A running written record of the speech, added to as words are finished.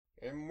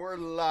And we're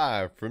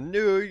live from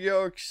New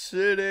York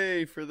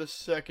City for the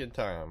second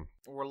time.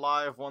 We're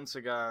live once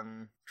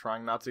again,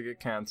 trying not to get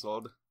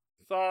canceled.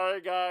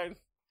 Sorry, guys.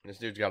 This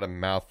dude's got a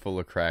mouthful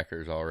of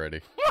crackers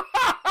already.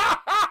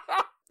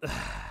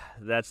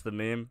 That's the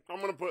meme. I'm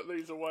gonna put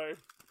these away.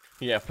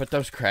 Yeah, put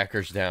those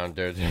crackers down,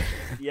 dude.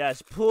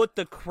 Yes, put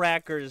the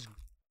crackers.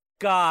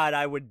 God,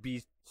 I would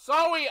be...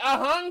 Sorry, a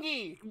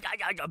hungry.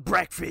 I got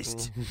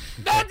breakfast.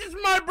 That is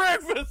my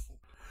breakfast.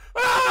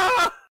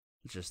 Ah!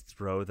 Just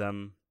throw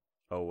them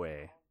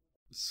away.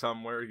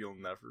 Somewhere you'll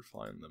never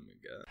find them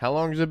again. How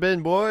long's it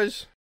been,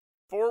 boys?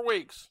 4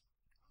 weeks.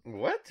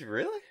 What?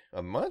 Really?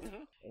 A month?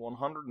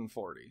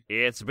 140.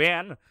 It's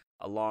been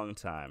a long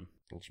time.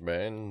 It's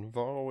been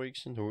 4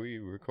 weeks since we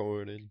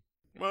recorded.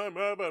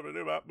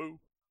 Boo.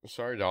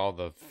 Sorry to all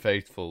the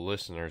faithful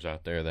listeners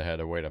out there that had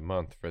to wait a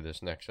month for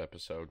this next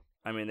episode.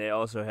 I mean, they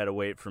also had to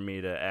wait for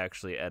me to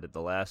actually edit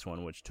the last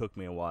one, which took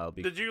me a while.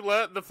 Did you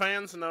let the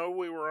fans know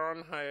we were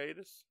on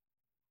hiatus?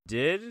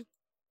 Did,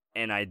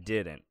 and I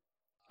didn't.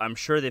 I'm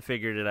sure they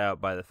figured it out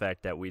by the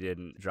fact that we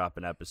didn't drop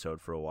an episode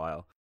for a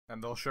while.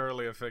 And they'll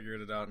surely have figured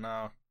it out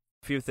now.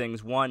 Few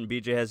things. One,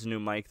 BJ has a new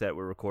mic that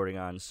we're recording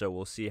on, so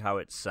we'll see how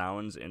it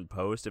sounds in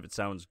post. If it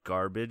sounds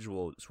garbage,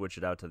 we'll switch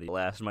it out to the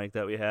last mic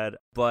that we had.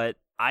 But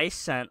I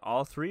sent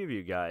all three of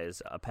you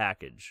guys a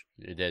package.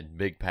 You did.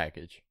 Big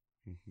package.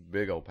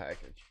 Big old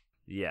package.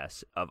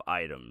 Yes, of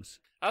items.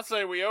 I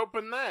say we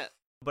open that.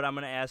 But I'm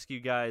going to ask you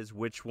guys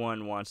which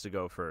one wants to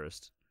go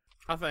first.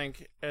 I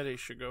think Eddie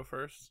should go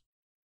first.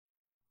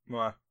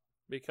 Why?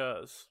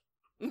 Because,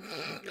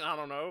 I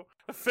don't know.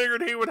 I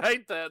figured he would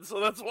hate that, so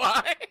that's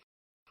why.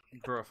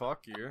 Bro,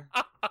 fuck you.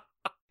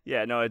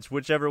 Yeah, no, it's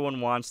whichever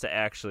one wants to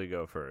actually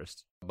go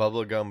first.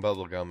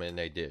 Bubblegum in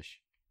a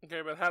dish.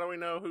 Okay, but how do we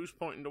know who's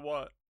pointing to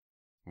what?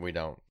 We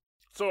don't.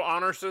 So,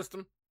 honor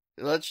system?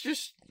 Why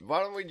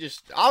don't we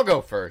I'll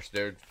go first,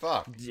 dude.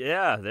 Fuck.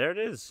 Yeah, there it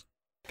is.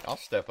 I'll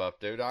step up,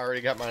 dude. I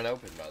already got mine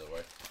open, by the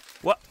way.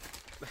 What?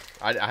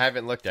 I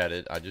haven't looked at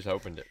it. I just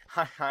opened it.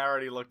 I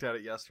already looked at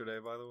it yesterday,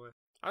 by the way.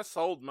 I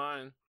sold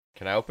mine.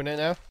 Can I open it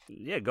now?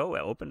 Yeah, go.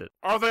 Open it.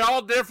 Are they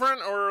all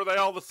different, or are they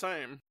all the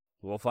same?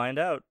 We'll find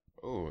out.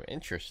 Ooh,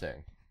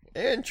 interesting.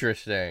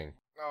 Interesting.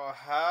 Oh,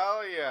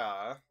 hell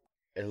yeah.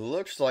 It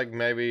looks like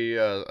maybe,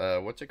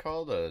 what's it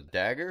called? A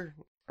dagger?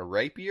 A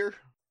rapier?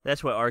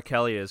 That's what R.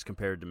 Kelly is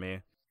compared to me.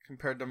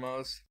 Compared to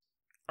most.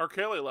 R.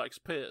 Kelly likes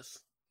piss.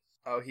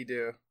 Oh, he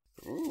do.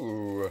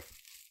 Ooh.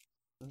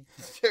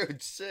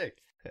 Dude, sick.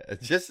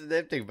 Just an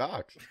empty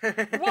box.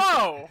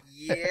 Whoa!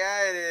 Yeah,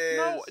 it is.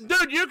 No,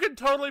 dude, you could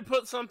totally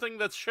put something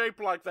that's shaped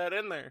like that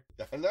in there.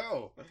 I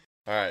know.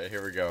 Alright,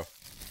 here we go.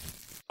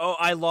 Oh,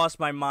 I lost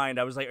my mind.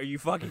 I was like, are you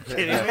fucking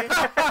kidding me?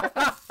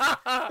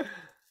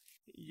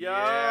 Yo,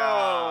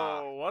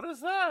 Yeah. what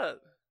is that?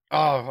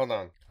 Oh, hold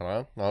on.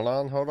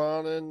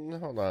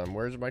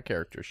 Where's my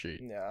character sheet?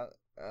 Yeah,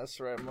 that's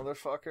right,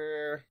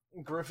 motherfucker.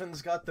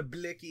 Griffin's got the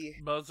blicky.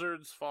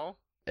 Buzzards Fall?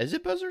 Is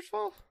it Buzzard's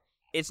Fall?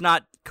 It's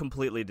not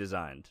completely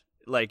designed.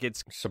 Like,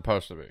 it's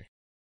Supposed to be.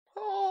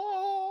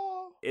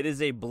 Oh. it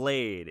is a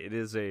blade. It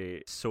is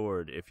a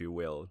sword, if you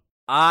will.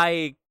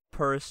 I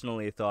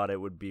personally thought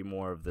it would be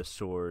more of the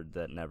sword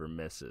that never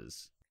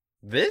misses.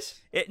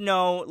 This?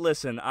 No,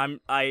 listen,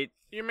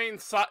 You mean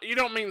you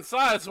don't mean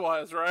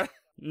size-wise, right?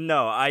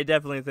 No, I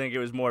definitely think it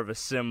was more of a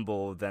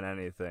symbol than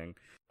anything.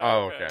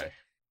 Oh, Okay. okay.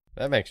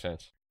 That makes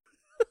sense.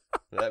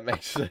 That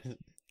makes sense.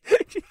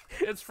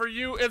 It's for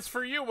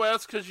you,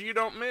 Wes, because you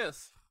don't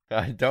miss.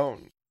 I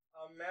don't.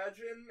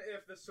 Imagine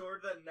if the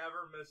sword that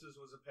never misses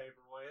was a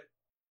paperweight.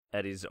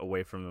 Eddie's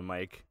away from the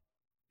mic.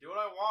 Do what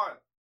I want.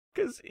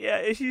 Cause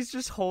yeah, he's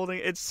just holding.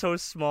 It's so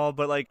small,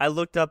 but like I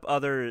looked up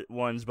other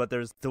ones, but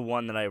there's the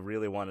one that I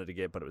really wanted to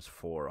get, but it was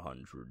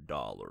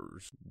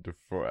 $400.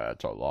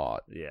 That's a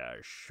lot. Yeah,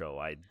 so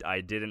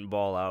I didn't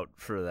ball out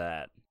for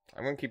that.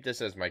 I'm gonna keep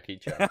this as my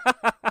teacher.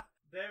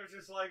 David's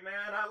just like,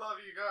 man, I love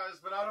you guys,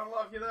 but I don't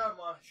love you that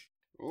much.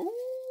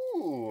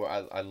 Ooh,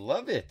 I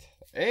love it.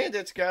 And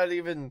it's got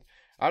even...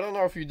 I don't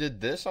know if you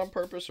did this on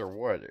purpose or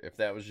what, if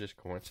that was just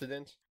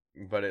coincidence,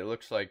 but it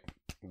looks like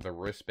the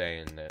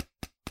wristband that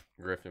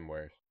Griffin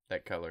wears,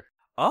 that color.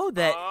 Oh,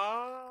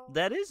 Oh.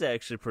 that is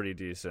actually pretty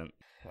decent.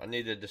 I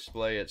need to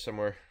display it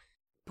somewhere.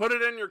 Put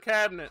it in your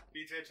cabinet.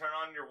 BJ, turn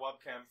on your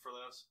webcam for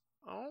this.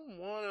 I don't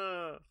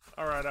wanna...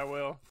 Alright, I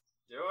will.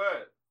 Do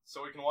it,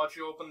 so we can watch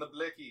you open the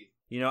blicky.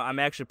 You know, I'm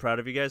actually proud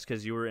of you guys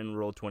because you were in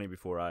Roll 20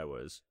 before I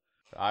was.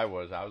 I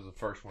was the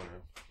first one,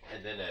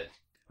 and then Ed.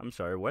 I'm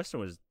sorry, Weston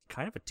was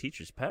kind of a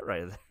teacher's pet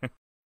right there.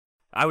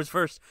 I was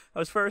first.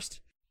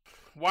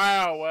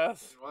 Wow,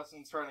 Wes.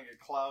 Weston's trying to get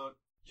clout.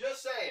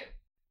 Just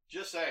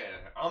saying.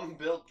 I'm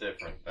built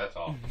different, that's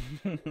all.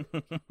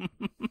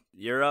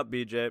 You're up,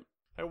 BJ.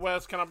 Hey,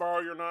 Wes, can I borrow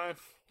your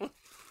knife?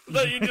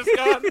 That you just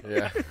got?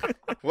 Yeah.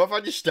 What if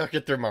I just stuck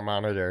it through my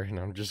monitor, and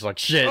I'm just like,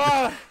 shit.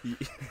 Ah,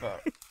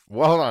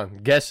 Well, hold on,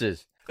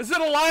 guesses. is it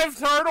a live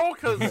turtle?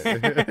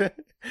 Because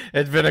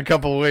It's been a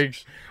couple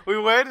weeks. We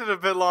waited a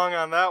bit long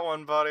on that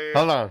one, buddy.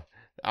 Hold on.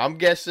 I'm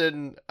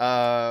guessing,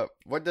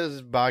 what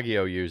does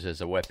Baggio use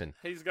as a weapon?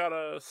 He's got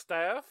a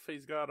staff.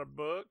 He's got a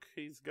book.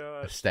 He's A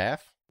got.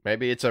 staff?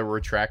 Maybe it's a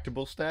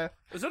retractable staff?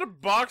 Is it a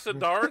box of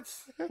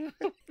darts?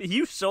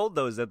 You sold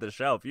those at the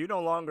shelf. You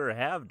no longer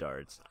have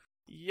darts.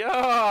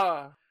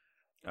 Yeah.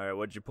 All right,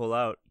 what'd you pull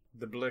out?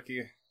 The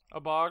blicky. A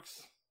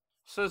box.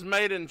 Says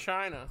made in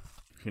China.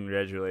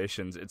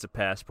 Congratulations, it's a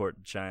passport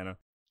to China.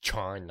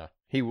 China.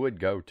 He would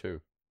go,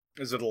 too.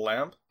 Is it a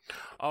lamp?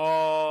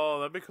 Oh,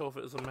 that'd be cool if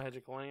it was a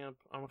magic lamp.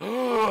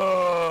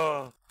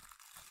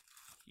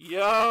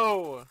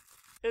 Yo,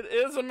 it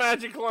is a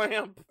magic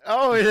lamp.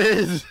 Oh, it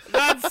is!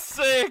 That's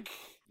sick.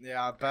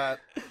 Yeah, I bet.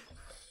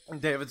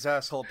 David's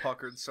asshole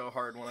puckered so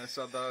hard when I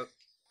said that.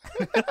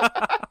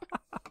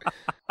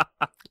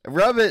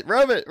 Rub it,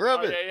 rub it, rub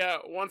Okay, yeah.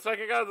 1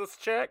 second, guys. Let's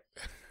check.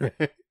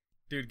 it.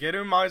 Dude, get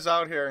Umai's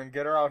out here and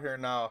get her out here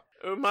now.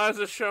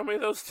 Umaza, show me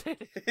those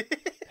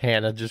titties.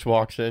 Hannah just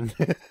walks in.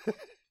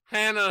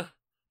 Hannah,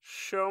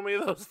 show me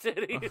those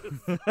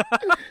titties.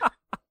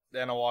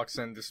 Anna walks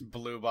in, just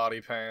blue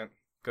body paint.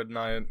 Good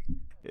night.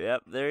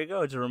 Yep, there you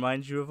go, to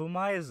remind you of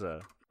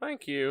Umayza.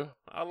 Thank you.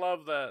 I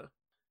love that.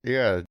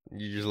 Yeah,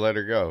 you just let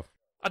her go.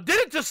 I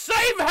did it to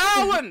save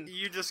Howland.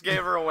 You just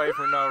gave her away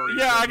for no reason.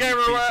 Yeah, I gave you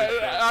her piece away.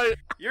 of shit.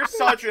 You're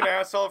such an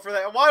asshole for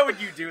that. Why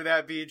would you do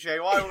that, BJ?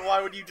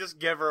 Why would you just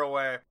give her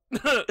away?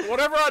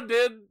 Whatever I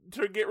did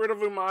to get rid of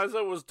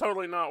Umayza was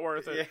totally not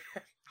worth it.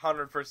 Yeah,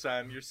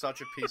 100%. You're such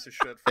a piece of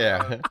shit for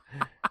Yeah.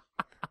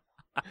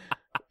 that.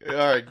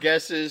 Alright,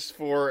 guesses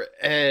for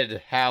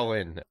Ed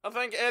Howland. I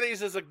think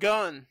Eddie's is a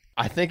gun.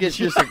 I think it's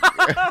just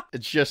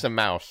it's just a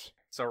mouse.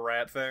 It's a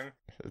rat thing.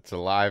 It's a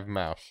live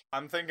mouse.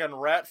 I'm thinking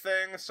rat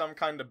thing, some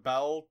kind of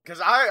bell. Because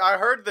I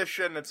heard this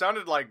shit and it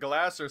sounded like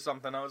glass or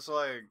something. I was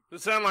like,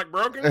 Does it sound like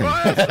broken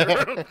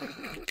glass?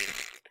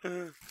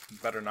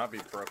 better not be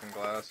broken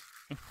glass.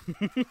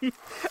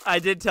 I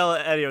did tell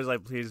Eddie, I was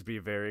like, please be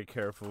very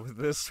careful with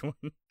this one.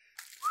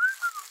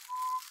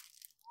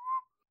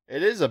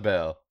 It is a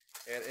bell.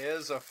 It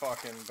is a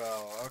fucking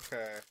bell.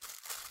 Okay.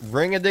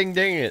 Ring a ding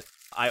ding it.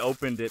 I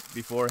opened it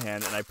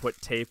beforehand and I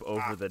put tape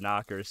over the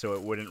knocker so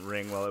it wouldn't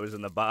ring while it was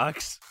in the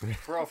box.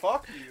 Bro,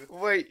 fuck you.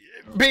 Wait,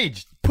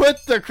 Beach,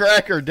 put the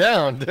cracker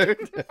down, dude.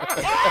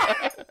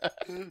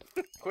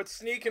 Quit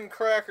sneaking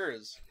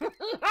crackers.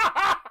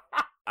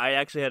 I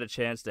actually had a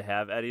chance to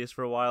have Eddie's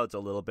for a while. It's a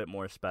little bit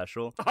more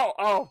special.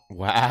 Oh.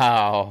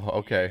 Wow.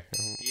 Okay.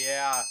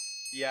 Yeah.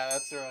 Yeah,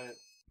 that's right.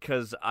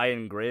 Because I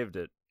engraved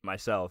it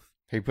myself.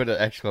 He put an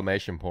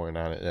exclamation point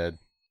on it, Ed.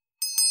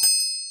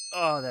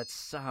 Oh, that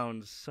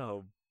sounds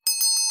so...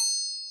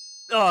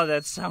 Oh,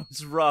 that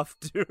sounds rough,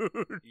 dude.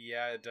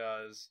 Yeah, it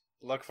does.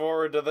 Look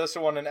forward to this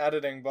one in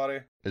editing,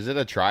 buddy. Is it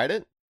a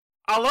trident?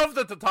 I love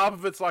that the top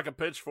of it's like a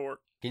pitchfork.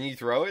 Can you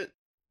throw it?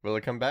 Will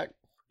it come back?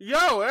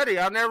 Yo, Eddie,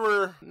 I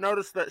never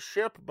noticed that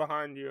ship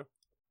behind you.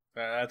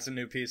 That's a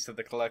new piece to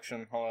the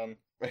collection. Hold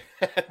on.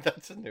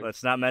 That's a new.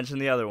 Let's not mention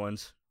the other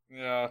ones.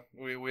 Yeah,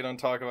 we don't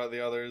talk about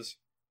the others.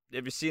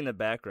 If you see in the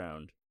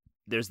background,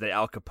 there's the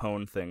Al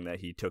Capone thing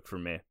that he took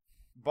from me.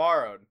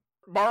 Borrowed.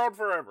 Borrowed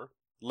forever.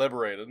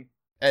 Liberated.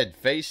 Ed,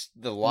 face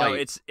the light.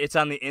 No, it's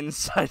on the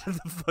inside of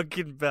the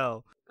fucking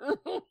bell.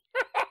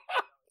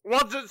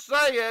 What's it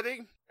say,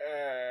 Eddie?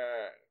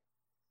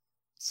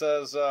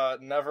 Says,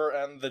 never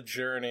end the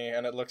journey,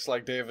 and it looks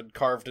like David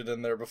carved it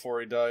in there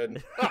before he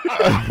died.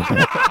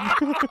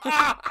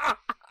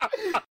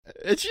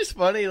 It's just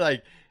funny,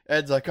 like,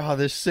 Ed's like, oh,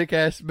 this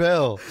sick-ass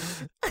bell.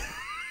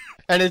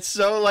 And it's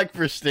so, like,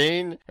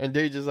 pristine, and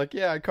dude's just like,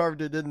 yeah, I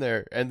carved it in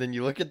there. And then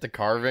you look at the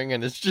carving,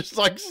 and it's just,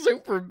 like,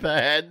 super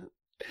bad.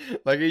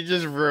 Like, he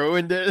just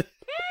ruined it.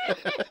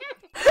 Eddie's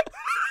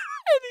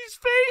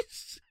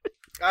face.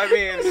 I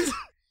mean,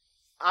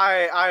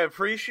 I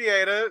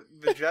appreciate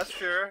it, the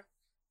gesture,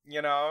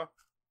 you know.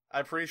 I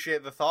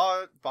appreciate the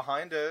thought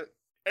behind it.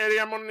 Eddie,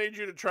 I'm gonna need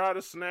you to try to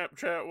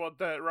Snapchat what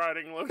that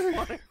writing looks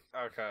like.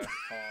 Okay,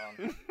 hold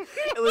on.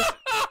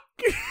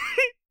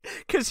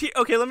 Because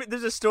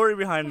there's a story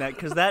behind that.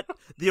 Because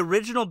the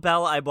original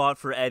bell I bought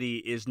for Eddie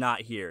is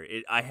not here.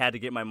 I had to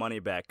get my money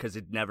back because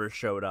it never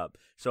showed up.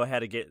 So I had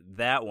to get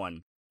that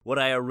one. What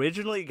I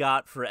originally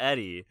got for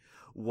Eddie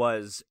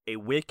was a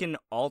Wiccan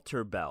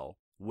altar bell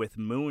with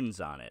moons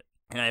on it.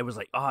 And I was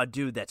like, oh,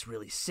 dude, that's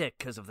really sick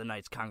because of the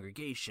night's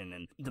congregation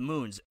and the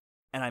moons.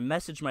 And I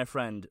messaged my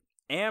friend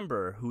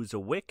Amber, who's a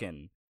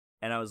Wiccan,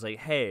 and I was like,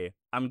 hey,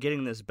 I'm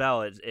getting this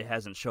bell. It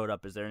hasn't showed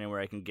up. Is there anywhere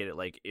I can get it,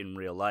 like, in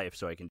real life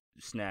so I can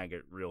snag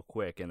it real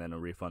quick and then I'll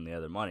refund the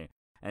other money?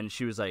 And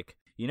she was like,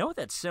 you know what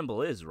that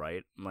symbol is,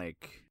 right? I'm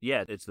like,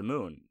 yeah, it's the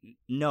moon.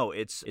 No,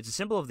 it's a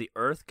symbol of the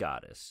earth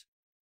goddess.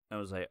 I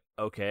was like,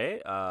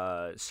 okay,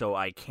 so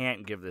I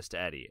can't give this to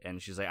Eddie.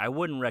 And she's like, I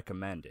wouldn't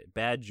recommend it.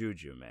 Bad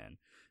juju, man.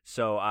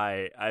 So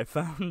I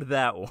found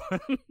that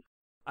one.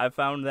 I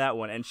found that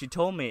one. And she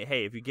told me,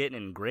 hey, if you get an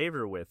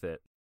engraver with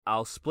it,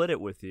 I'll split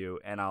it with you,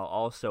 and I'll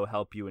also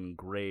help you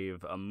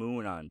engrave a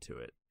moon onto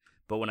it.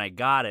 But when I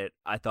got it,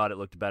 I thought it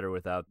looked better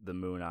without the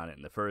moon on it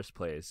in the first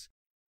place.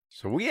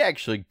 So we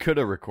actually could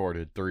have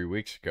recorded 3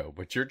 weeks ago,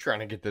 but you're trying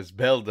to get this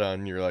bell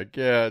done. You're like,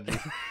 yeah.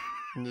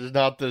 It's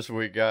not this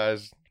week,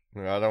 guys.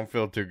 I don't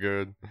feel too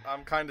good.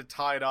 I'm kind of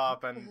tied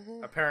up,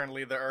 and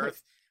apparently the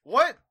Earth.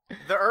 What?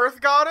 The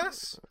Earth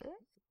Goddess?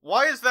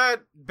 Why is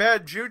that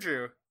bad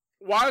juju?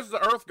 Why is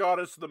the Earth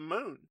Goddess the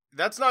moon?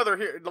 That's neither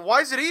here.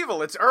 Why is it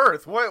evil? It's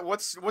Earth.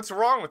 What's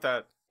wrong with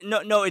that?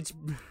 No,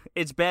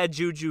 it's bad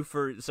juju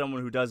for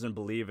someone who doesn't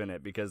believe in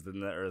it, because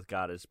then the Earth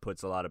Goddess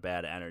puts a lot of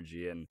bad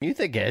energy in. You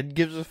think Ed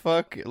gives a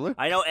fuck? Look,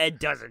 I know Ed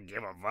doesn't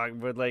give a fuck,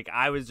 but like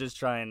I was just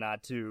trying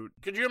not to.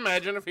 Could you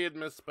imagine if he had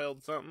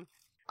misspelled something?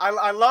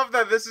 I love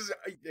that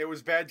it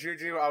was bad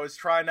juju. I was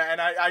trying to,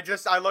 and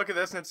I look at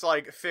this and it's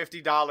like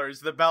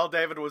 $50. The bell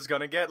David was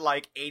gonna get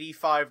like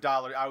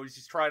 $85. I was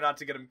just trying not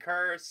to get him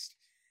cursed.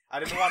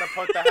 I didn't want to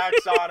put the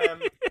hex on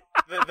him.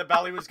 The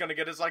bell he was gonna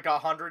get is like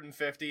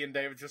 $150, and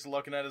David's just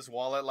looking at his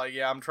wallet like,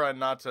 yeah, I'm trying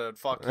not to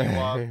fuck you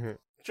up.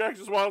 Checks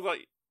his wallet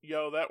like,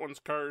 yo, that one's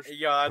cursed.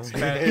 Yeah, that's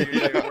bad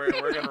juju.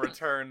 We're gonna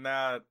return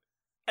that.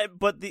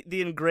 But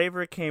the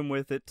engraver came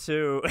with it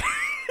too.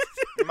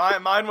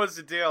 Mine was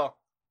the deal.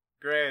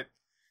 Great.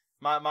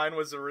 Mine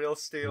was a real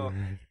steal.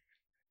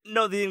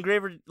 No, the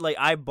engraver, like,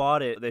 I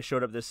bought it. They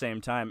showed up at the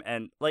same time,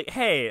 and like,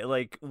 hey,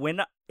 like, when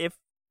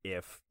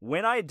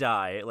I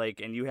die, like,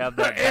 and you have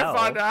that bell,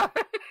 If I die.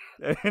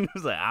 and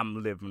it's like,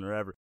 I'm living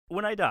forever.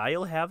 When I die,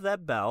 you'll have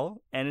that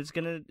bell, and it's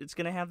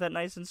gonna have that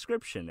nice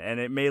inscription, and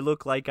it may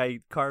look like I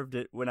carved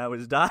it when I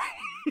was dying.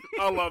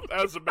 I love that.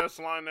 That's the best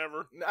line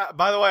ever.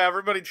 By the way,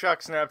 everybody check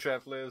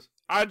Snapchat, please.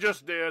 I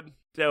just did.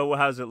 So,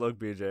 how's it look,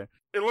 BJ?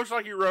 It looks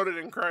like you wrote it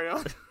in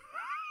crayon.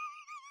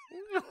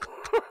 Yeah.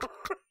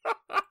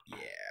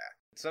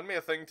 Send me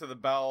a thing to the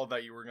bell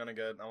that you were gonna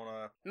get. I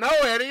wanna. No,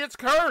 Eddie, it's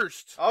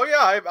cursed. Oh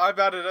yeah, I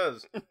bet it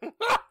is.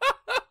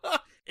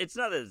 It's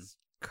not as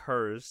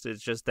cursed.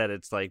 It's just that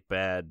it's like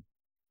bad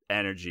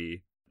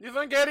energy. You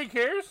think Eddie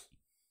cares?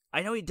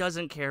 I know he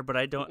doesn't care, but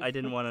I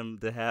didn't want him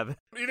to have it.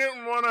 You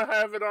didn't want to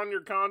have it on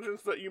your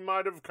conscience that you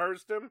might have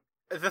cursed him?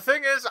 The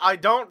thing is, I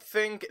don't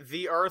think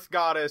the Earth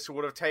Goddess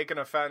would have taken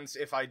offense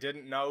if I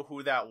didn't know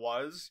who that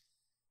was.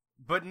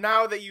 But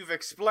now that you've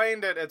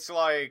explained it, it's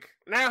like...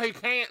 Now he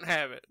can't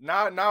have it.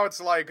 Now it's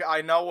like,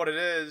 I know what it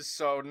is,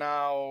 so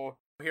now...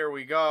 Here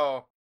we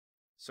go.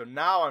 So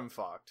now I'm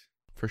fucked.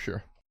 for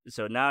sure.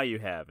 So now you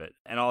have it.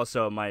 And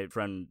also, my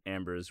friend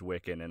Amber is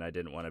Wiccan, and I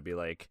didn't want to be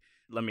like,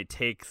 let me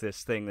take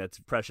this thing that's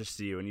precious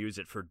to you and use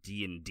it for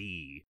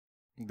D&D.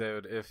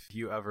 Dude, if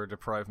you ever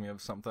deprive me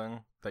of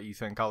something that you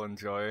think I'll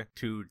enjoy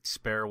to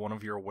spare one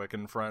of your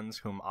Wiccan friends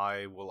whom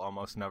I will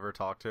almost never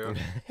talk to,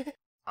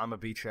 I'm a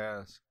beach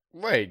ass.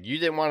 Wait, you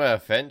didn't want to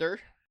offend her?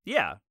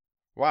 Yeah.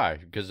 Why?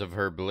 Because of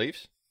her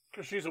beliefs?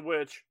 Because she's a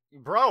witch.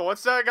 Bro,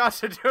 what's that got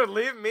to do?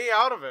 Leave me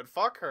out of it.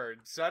 Fuck her.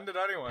 Send it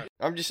anyway.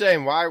 I'm just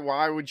saying,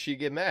 why would she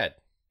get mad?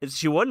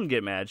 She wouldn't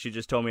get mad. She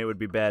just told me it would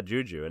be bad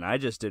juju, and I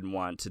just didn't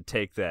want to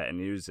take that and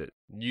use it.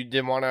 You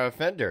didn't want to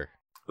offend her.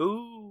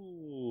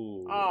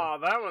 Ooh. Oh,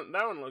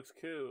 that one looks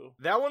cool.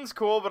 That one's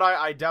cool, but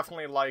I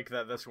definitely like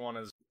that this one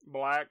is...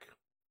 Black.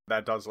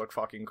 That does look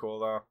fucking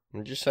cool, though.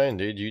 I'm just saying,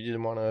 dude, you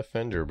didn't want to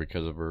offend her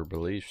because of her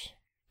beliefs.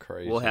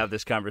 Crazy. We'll have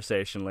this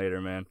conversation later,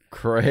 man.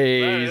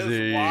 Crazy. That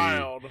is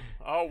wild.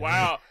 Oh,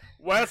 wow.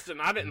 Weston,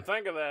 I didn't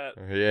think of that.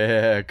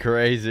 Yeah,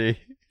 crazy.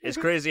 It's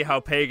crazy how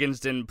pagans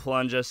didn't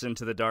plunge us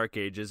into the Dark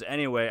Ages.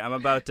 Anyway, I'm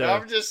about to...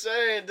 I'm just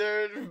saying,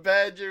 dude,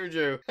 bad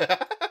juju.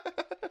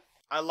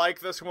 I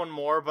like this one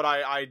more, but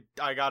I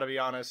gotta be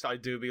honest, I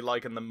do be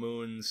liking the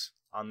moons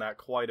on that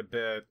quite a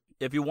bit.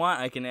 If you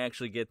want, I can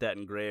actually get that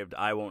engraved.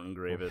 I won't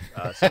engrave it.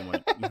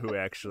 Someone who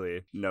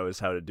actually knows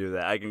how to do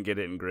that. I can get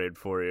it engraved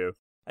for you.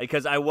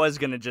 Because I was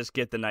going to just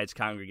get the Knights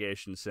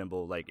Congregation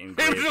symbol, like,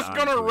 engraved. He was just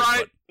going to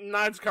write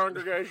Knights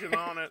Congregation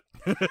on it.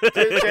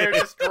 Dude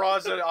just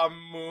draws a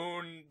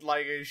moon,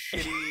 like a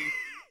shitty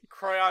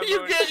crayon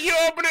moon. You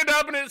open it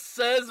up and it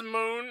says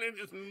moon, and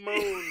just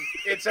moon.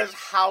 It says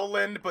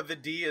Howland, but the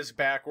D is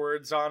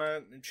backwards on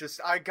it. It's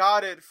just, I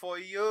got it for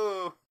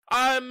you.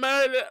 I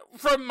made it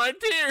from my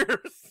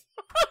tears.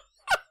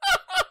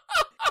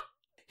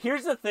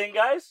 Here's the thing,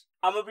 guys.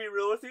 I'm going to be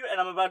real with you, and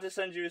I'm about to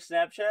send you a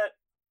Snapchat.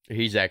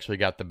 He's actually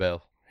got the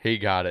bell. He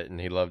got it, and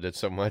he loved it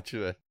so much.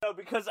 No,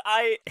 because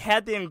I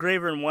had the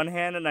engraver in one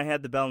hand, and I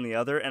had the bell in the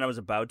other, and I was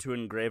about to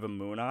engrave a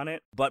moon on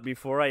it. But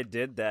before I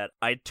did that,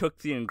 I took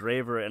the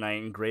engraver, and I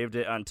engraved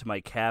it onto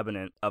my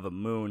cabinet of a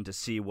moon to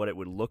see what it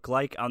would look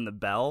like on the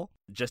bell,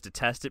 just to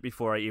test it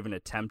before I even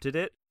attempted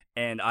it.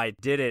 And I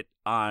did it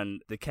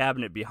on the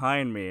cabinet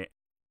behind me.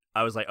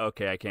 I was like,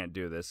 okay, I can't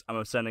do this.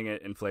 I'm sending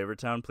it in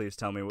Flavortown. Please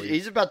tell me what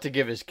He's about to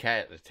give his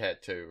cat a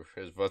tattoo,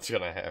 is what's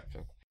going to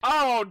happen.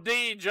 Oh,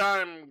 Deej,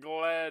 I'm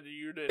glad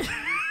you didn't.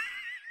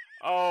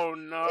 Oh,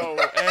 no,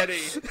 Eddie.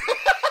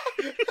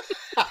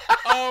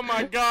 Oh,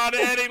 my God,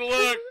 Eddie,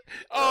 look.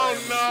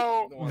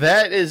 Oh, no.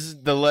 That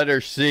is the letter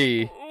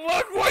C.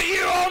 Look what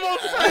you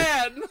almost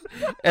had.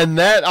 And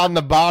that on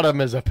the bottom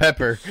is a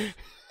pepper.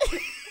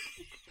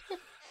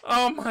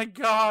 Oh, my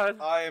God.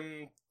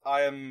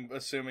 I am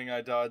assuming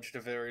I dodged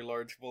a very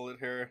large bullet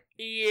here.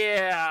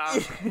 Yeah.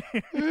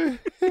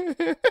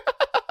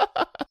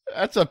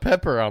 That's a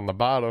pepper on the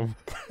bottom.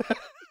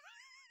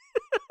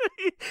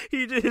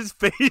 He did his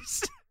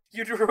face.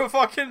 You drew a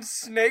fucking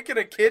snake and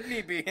a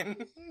kidney bean.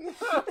 You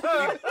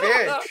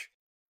bitch.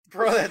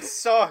 Bro, that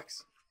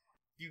sucks.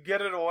 You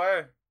get it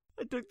away.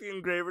 I took the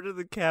engraver to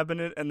the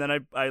cabinet, and then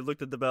I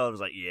looked at the bell and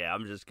was like, yeah,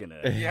 I'm just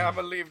gonna... Yeah, I'm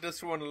gonna leave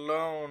this one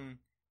alone.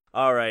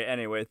 All right,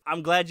 anyway,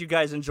 I'm glad you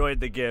guys enjoyed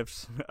the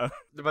gifts.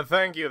 But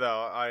thank you,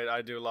 though.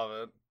 I do love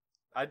it.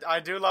 I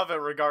do love it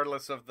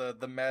regardless of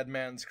the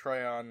madman's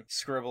crayon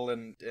scribble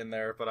in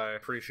there, but I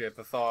appreciate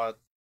the thought.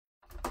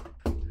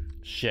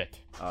 Shit.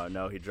 Oh,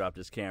 no, he dropped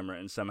his camera,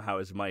 and somehow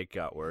his mic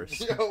got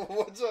worse. Yo,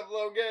 what's up,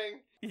 Low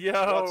Gang? Yo.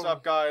 What's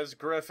up, guys?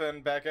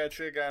 Griffin back at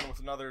you again with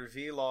another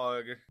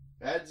vlog.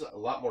 Adds a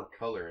lot more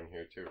color in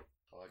here, too.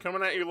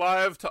 Coming at you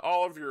live to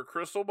all of your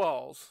crystal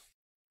balls.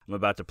 I'm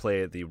about to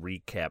play the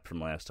recap from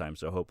last time,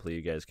 so hopefully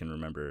you guys can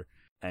remember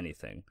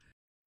anything.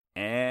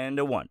 And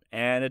a 1,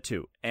 and a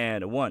 2,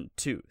 and a 1,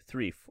 2,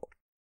 3, 4.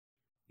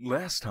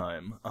 Last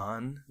time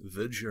on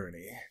The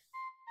Journey.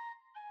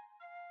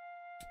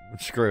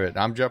 Screw it.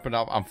 I'm jumping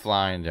off. I'm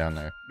flying down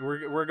there.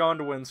 We're going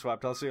to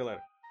Windswept. I'll see you later.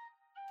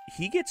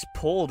 He gets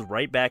pulled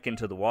right back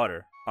into the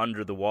water,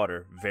 under the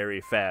water,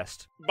 very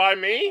fast. By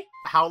me?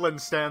 Howland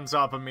stands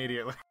up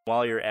immediately.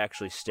 While you're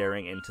actually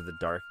staring into the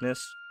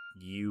darkness,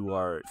 you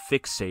are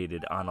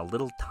fixated on a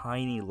little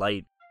tiny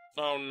light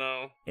Oh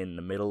no. in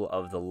the middle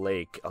of the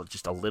lake,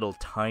 just a little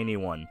tiny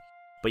one.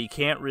 But you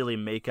can't really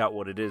make out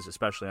what it is,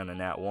 especially on a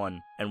nat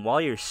 1. And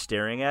while you're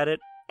staring at it,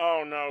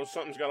 Oh no,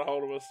 something's got a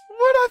hold of us.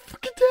 What'd I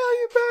fucking tell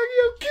you,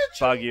 Baggio? Get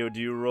you! Baggio, do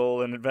you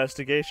roll an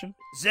investigation?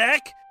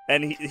 Zach!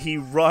 And he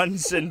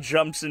runs and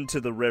jumps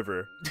into the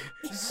river.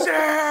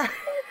 Zach!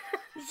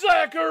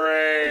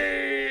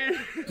 Zachary!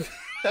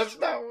 That's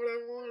not what I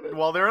wanted.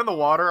 While they're in the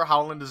water,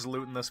 Howland is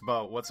looting this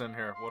boat. What's in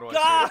here? What do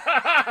I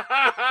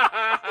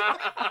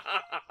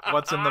see?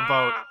 What's in the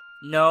boat?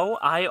 No,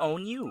 I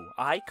own you.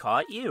 I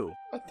caught you.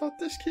 I thought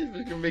this kid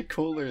was gonna be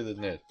cooler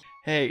than this.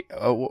 Hey,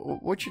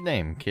 what's your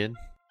name, kid?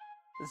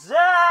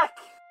 Zach!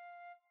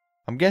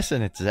 I'm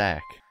guessing it's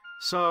Zach.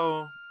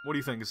 So, what do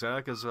you think,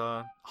 Zach? Is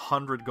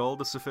 100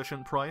 gold a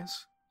sufficient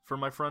price for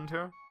my friend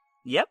here?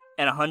 Yep,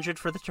 and 100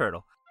 for the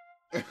turtle.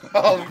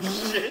 Oh,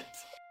 shit!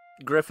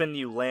 Griffin,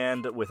 you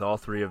land with all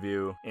three of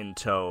you in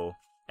tow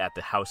at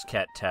the House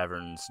Cat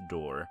Tavern's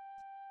door.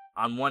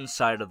 On one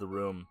side of the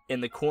room,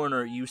 in the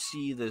corner, you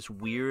see this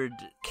weird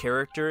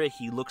character.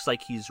 He looks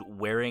like he's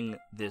wearing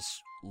this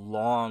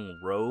long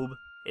robe.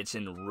 It's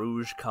in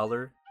rouge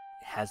color.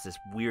 It has this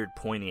weird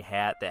pointy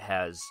hat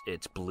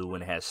it's blue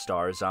and has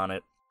stars on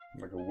it.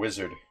 Like a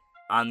wizard.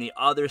 On the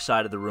other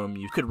side of the room,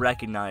 you could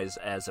recognize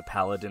as a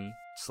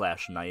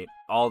paladin/knight.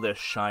 All this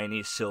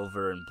shiny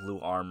silver and blue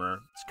armor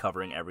is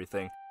covering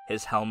everything.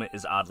 His helmet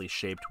is oddly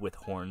shaped with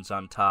horns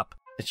on top.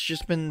 It's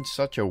just been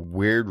such a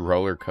weird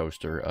roller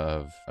coaster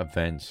of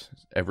events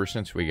ever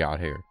since we got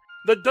here.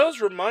 That does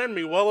remind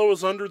me, while I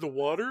was under the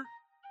water,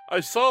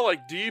 I saw,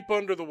 like, deep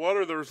under the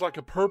water, there was, like,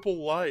 a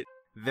purple light.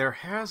 There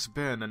has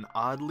been an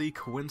oddly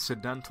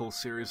coincidental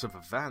series of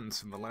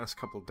events in the last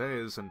couple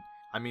days, and,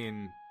 I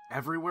mean,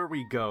 everywhere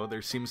we go,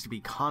 there seems to be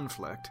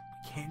conflict.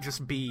 We can't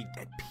just be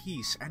at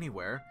peace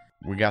anywhere.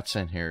 We got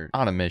sent here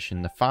on a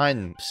mission to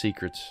find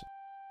secrets.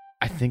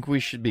 I think we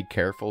should be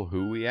careful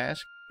who we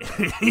ask.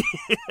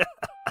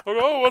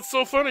 Oh, what's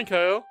so funny,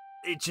 Kyle?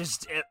 It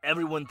just,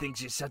 everyone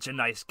thinks you're such a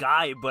nice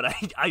guy, but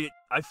I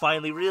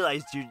finally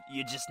realized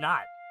you're just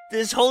not.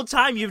 This whole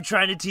time you've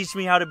trying to teach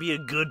me how to be a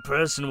good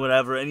person,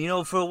 whatever,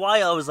 and for a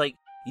while I was like,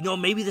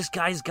 maybe this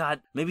guy's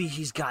maybe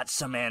he's got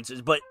some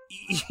answers, but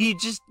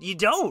you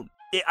don't.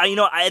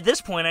 At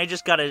this point I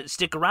just gotta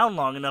stick around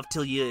long enough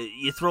till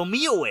you throw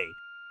me away.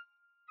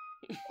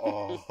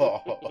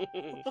 Oh.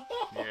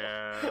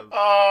 Yeah.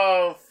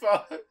 Oh,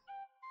 fuck.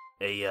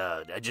 Hey,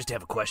 I just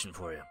have a question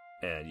for you.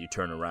 And you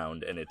turn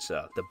around, and it's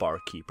the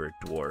barkeeper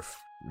dwarf.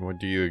 What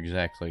do you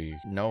exactly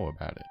know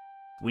about it?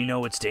 We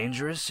know it's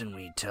dangerous, and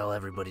we tell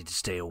everybody to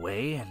stay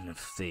away, and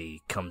if they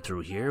come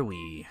through here,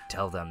 we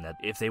tell them that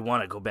if they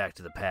want to go back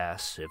to the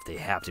pass, if they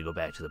have to go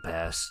back to the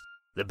pass,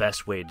 the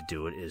best way to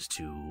do it is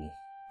to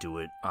do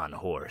it on a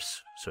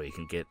horse, so you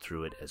can get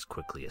through it as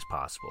quickly as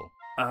possible.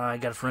 I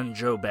got a friend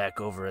Joe back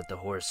over at the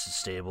horse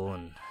stable,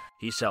 and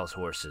he sells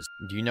horses.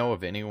 Do you know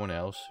of anyone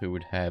else who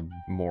would have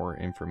more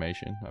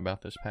information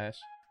about this pass?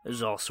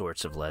 There's all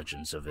sorts of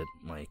legends of it,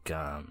 like,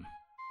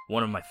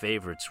 one of my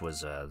favorites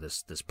was,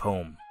 this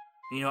poem.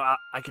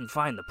 I can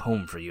find the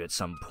poem for you at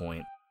some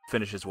point.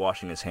 Finishes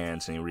washing his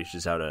hands, and he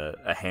reaches out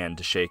a hand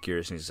to shake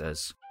yours, and he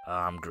says,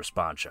 I'm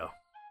Grispancho.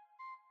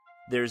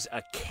 There's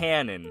a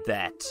cannon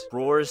that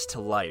roars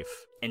to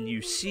life, and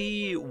you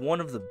see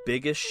one of the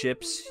biggest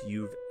ships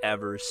you've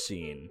ever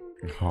seen.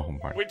 Oh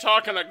my. We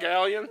talking a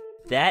galleon?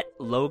 That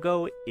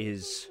logo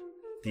is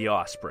the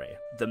Osprey.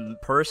 The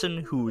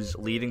person who's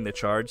leading the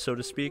charge, so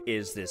to speak,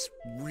 is this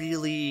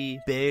really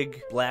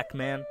big black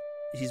man.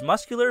 He's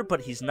muscular,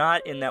 but he's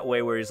not in that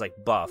way where he's like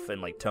buff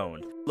and like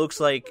toned. Looks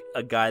like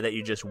a guy that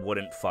you just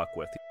wouldn't fuck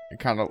with.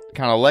 Kind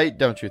of late,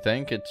 don't you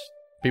think? It's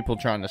people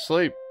trying to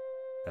sleep.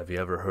 Have you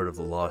ever heard of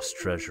the lost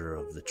treasure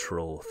of the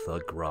troll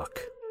Thug Rock?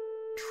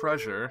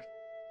 Treasure?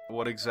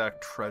 What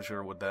exact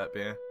treasure would that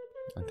be?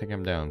 I think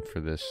I'm down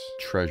for this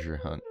treasure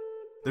hunt.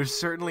 There's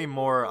certainly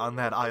more on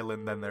that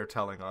island than they're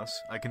telling us.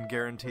 I can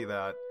guarantee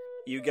that.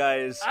 You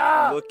guys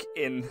look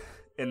in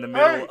the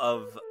middle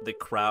of the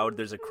crowd.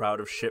 There's a crowd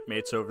of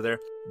shipmates over there.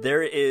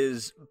 There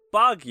is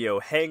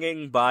Baguio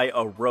hanging by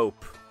a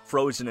rope,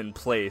 frozen in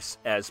place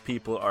as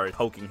people are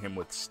poking him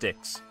with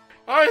sticks.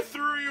 I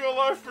threw you a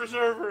life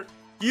preserver,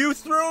 You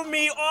threw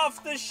me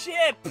off the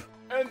ship!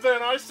 and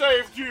then I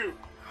saved you.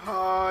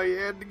 Oh, you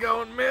had to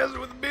go and mess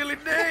with Billy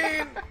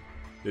Dane!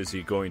 Is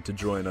he going to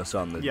join us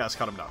on the... Yes,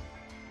 cut him down.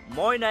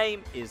 My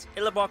name is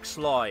Illabok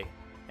Sly,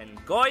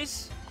 and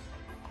guys,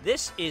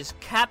 this is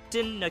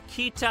Captain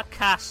Nikita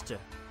Castor.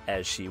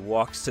 As she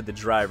walks to the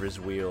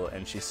driver's wheel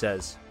and she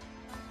says,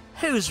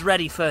 "Who's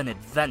ready for an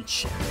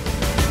adventure?"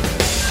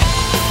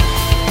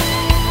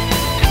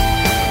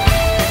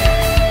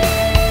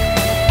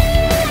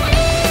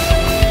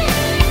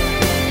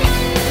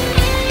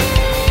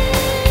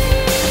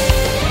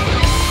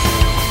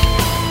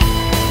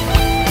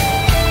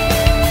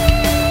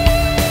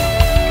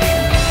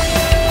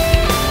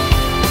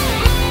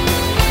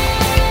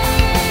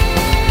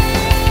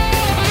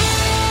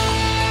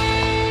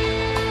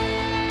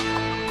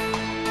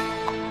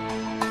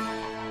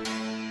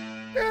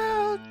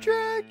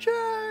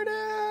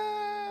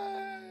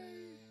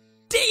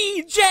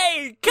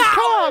 DJ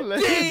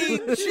Khaled!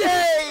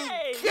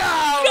 DJ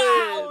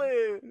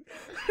Khaled!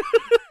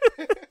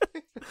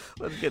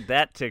 Let's get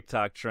that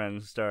TikTok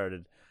trend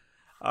started.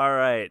 All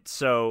right,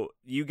 so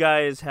you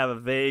guys have a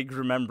vague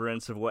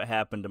remembrance of what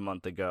happened a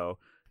month ago.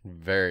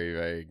 Very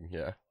vague,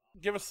 yeah.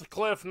 Give us the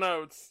cliff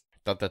notes.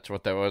 Thought that's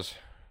what that was.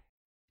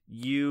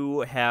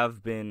 You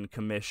have been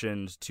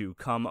commissioned to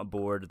come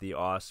aboard the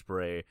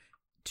Osprey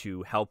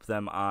to help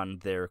them on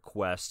their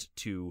quest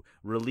to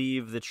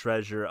relieve the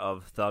treasure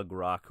of Thug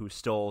Rock, who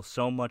stole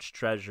so much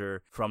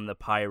treasure from the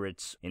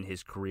pirates in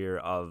his career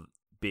of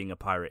being a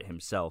pirate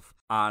himself.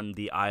 On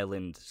the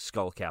island,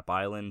 Skullcap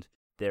Island,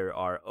 there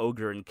are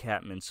ogre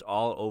encampments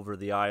all over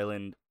the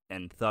island,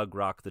 and Thug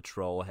Rock the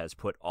Troll has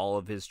put all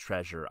of his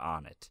treasure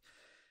on it.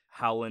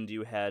 Howland,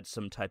 you had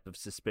some type of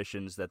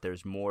suspicions that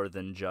there's more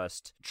than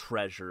just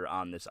treasure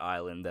on this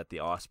island that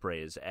the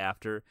Osprey is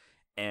after,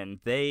 and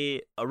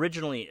they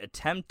originally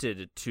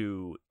attempted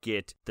to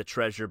get the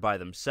treasure by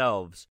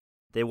themselves.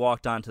 They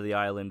walked onto the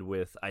island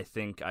with, I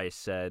think I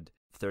said,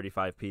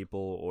 35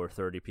 people or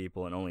 30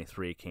 people, and only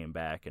 3 came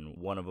back, and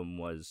one of them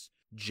was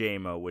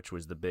JMO, which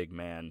was the big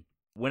man.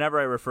 Whenever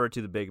I refer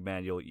to the big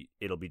man,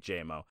 it'll be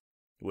JMO,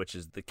 which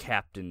is the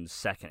captain's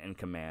second in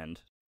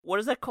command. What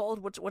is that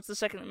called? What's the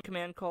second in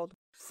command called?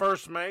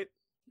 First mate.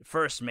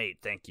 First mate,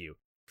 thank you.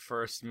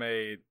 First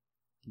mate,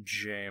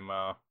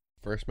 JMO.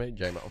 First mate,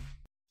 JMO.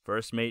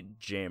 First mate,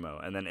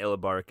 JMO. And then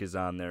Illabark is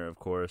on there, of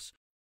course.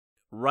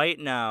 Right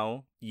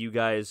now, you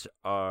guys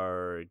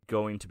are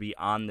going to be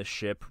on the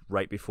ship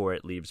right before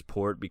it leaves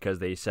port because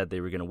they said they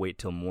were going to wait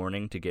till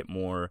morning to get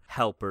more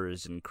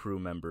helpers and crew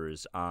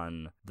members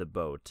on the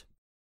boat.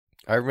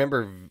 I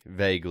remember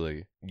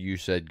vaguely you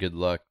said good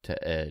luck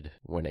to Ed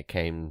when it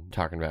came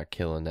talking about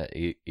killing that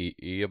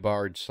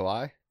Eobard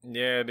Sly.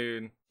 Yeah,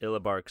 dude.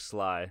 Illabark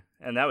Sly.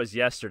 And that was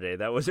yesterday.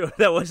 That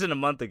wasn't a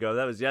month ago.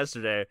 That was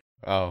yesterday.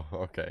 Oh,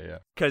 okay, yeah.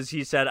 Because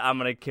he said, "I'm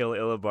going to kill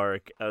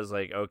Illabark." I was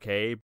like,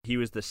 okay. He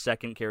was the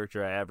second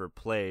character I ever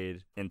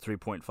played in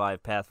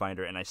 3.5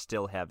 Pathfinder, and I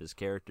still have his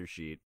character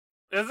sheet.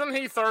 Isn't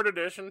he 3rd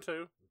edition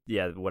too?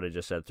 Yeah, what I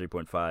just said,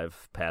 3.5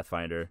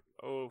 Pathfinder.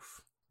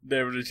 Oof.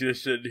 David is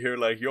just sitting here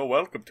like, you're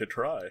welcome to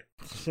try.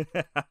 Is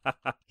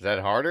that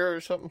harder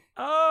or something?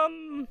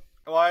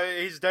 Well,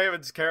 he's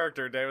David's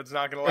character. David's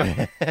not gonna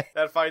let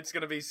that fight's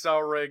gonna be so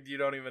rigged you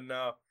don't even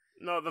know.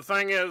 No, the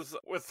thing is,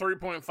 with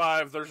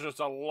 3.5, there's just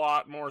a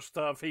lot more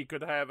stuff he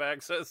could have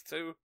access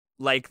to.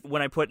 Like,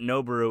 when I put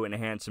Noboru in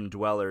Handsome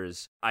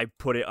Dwellers, I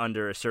put it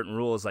under certain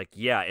rules, like,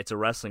 yeah, it's a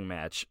wrestling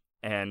match,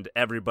 and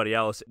everybody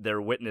else, they're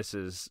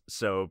witnesses,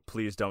 so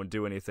please don't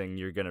do anything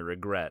you're gonna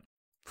regret.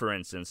 For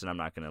instance, and I'm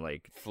not gonna,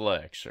 like...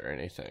 flex or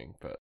anything,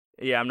 but...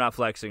 Yeah, I'm not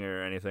flexing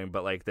or anything,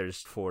 but, like,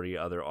 there's 40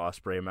 other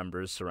Osprey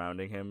members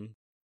surrounding him.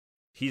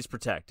 He's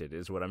protected,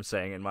 is what I'm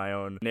saying in my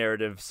own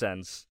narrative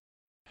sense.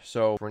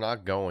 So, we're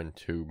not going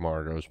to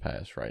Margot's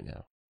Pass right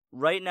now.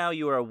 Right now,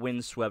 you are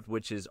windswept,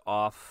 which is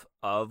off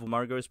of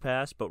Margot's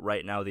Pass, but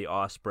right now the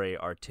Osprey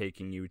are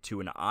taking you to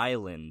an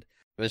island.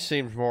 This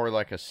seems more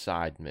like a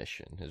side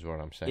mission, is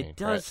what I'm saying. It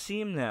does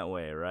seem that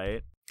way,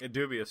 right? It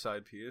do be a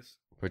side piece.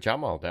 Which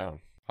I'm all down.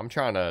 I'm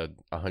trying to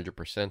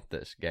 100%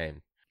 this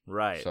game.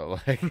 Right. So,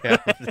 like, yeah,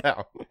 I'm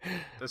down.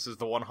 This is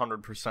the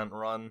 100%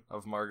 run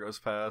of Margot's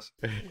Pass.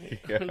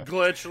 Yeah.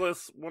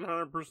 Glitchless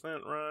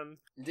 100% run.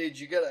 Dude,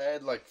 you gotta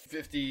add, like,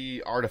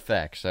 50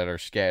 artifacts that are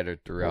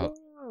scattered throughout.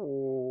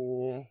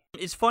 Ooh.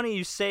 It's funny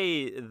you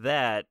say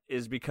that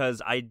is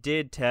because I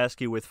did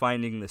task you with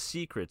finding the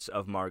secrets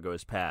of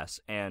Margot's Pass,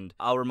 and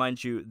I'll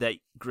remind you that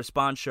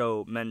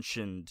Grispancho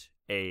mentioned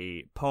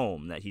a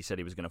poem that he said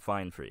he was going to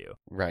find for you.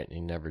 Right,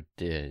 he never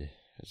did.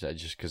 Is that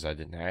just because I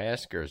didn't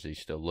ask, or is he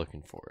still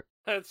looking for it?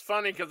 It's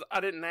funny because I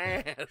didn't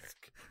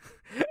ask.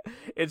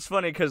 It's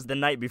funny because the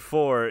night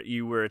before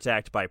you were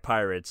attacked by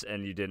pirates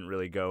and you didn't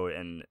really go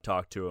and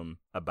talk to him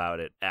about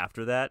it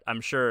after that.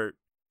 I'm sure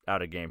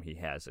out of game he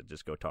has it.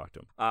 Just go talk to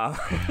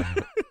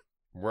him.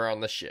 We're on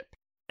the ship.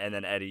 And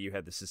then, Eddie, you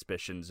had the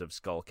suspicions of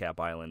Skullcap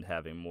Island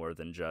having more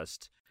than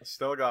just...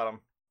 Still got him.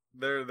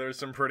 There's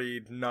some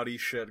pretty nutty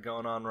shit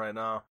going on right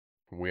now.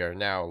 We are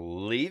now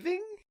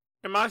leaving?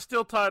 Am I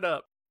still tied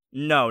up?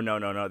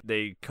 No.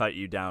 They cut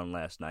you down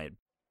last night.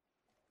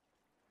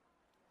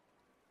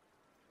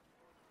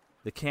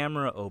 The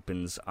camera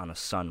opens on a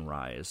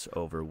sunrise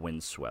over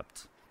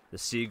Windswept. The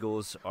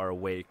seagulls are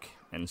awake,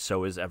 and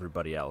so is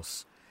everybody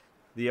else.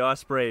 The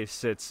Osprey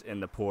sits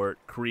in the port,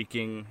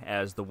 creaking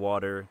as the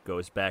water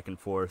goes back and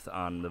forth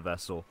on the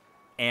vessel.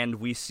 And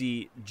we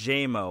see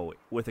Jamo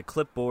with a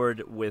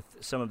clipboard with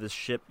some of his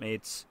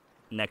shipmates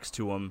next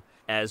to him,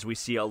 as we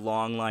see a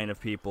long line of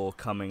people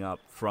coming up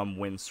from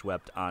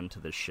Windswept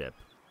onto the ship.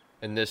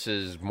 And this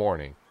is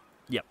morning.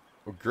 Yep.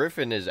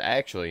 Griffin is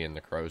actually in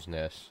the crow's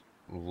nest,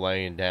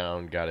 laying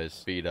down, got his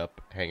feet up,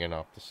 hanging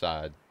off the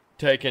side,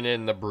 taking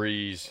in the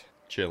breeze,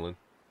 chilling.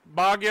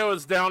 Baggio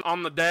is down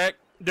on the deck,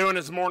 doing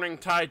his morning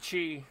Tai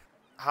Chi.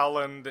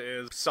 Howland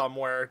is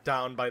somewhere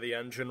down by the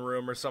engine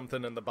room or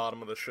something in the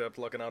bottom of the ship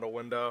looking out a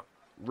window.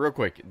 Real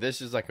quick,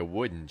 this is like a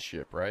wooden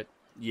ship, right?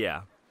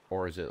 Yeah.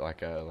 Or is it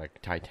like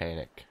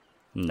Titanic?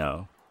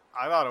 No.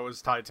 I thought it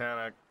was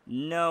Titanic.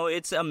 No,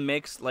 it's a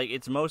mix. Like,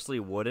 it's mostly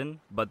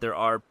wooden, but there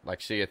are...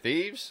 Like Sea of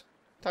Thieves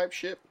type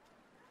ship?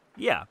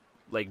 Yeah,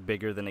 like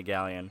bigger than a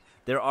galleon.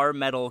 There are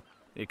metal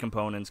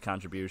components,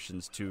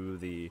 contributions to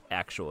the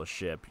actual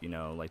ship, you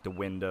know, like the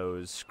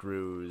windows,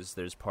 screws.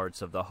 There's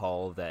parts of the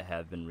hull that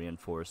have been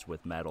reinforced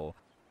with metal.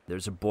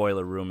 There's a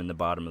boiler room in the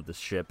bottom of the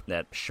ship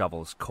that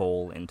shovels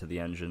coal into the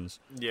engines.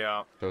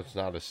 Yeah. So it's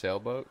not a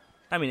sailboat?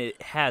 I mean,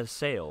 it has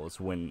sails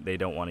when they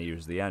don't want to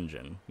use the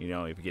engine, you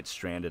know, if you get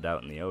stranded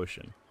out in the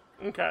ocean.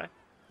 Okay.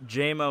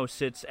 Jamo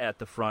sits at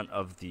the front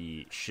of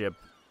the ship,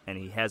 and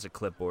he has a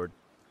clipboard.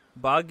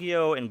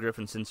 Baggio and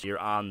Griffin, since you're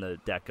on the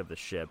deck of the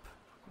ship,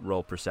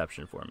 roll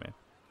perception for me.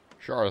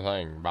 Sure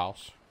thing,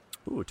 boss.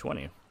 Ooh,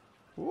 20.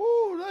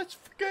 Ooh, let's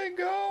fucking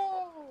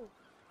go!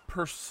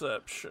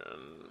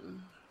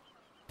 Perception.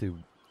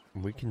 Dude,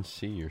 we can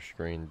see your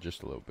screen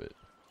just a little bit.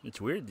 It's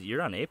weird.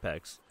 You're on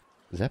Apex.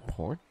 Is that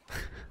porn?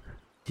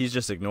 He's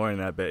just ignoring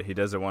that bit. He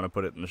doesn't want to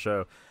put it in the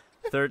show.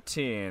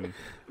 13.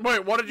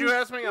 Wait, what did you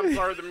ask me? I'm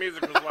sorry, the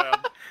music was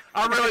loud.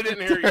 I really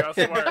didn't hear you, I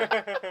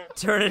swear.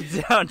 Turn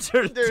it down,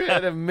 turn it Dude down.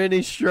 had a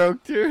mini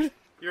stroke, dude.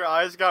 Your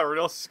eyes got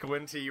real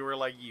squinty. You were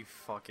like, you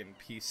fucking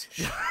piece of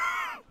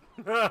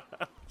shit.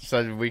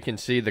 So we can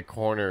see the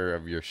corner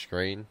of your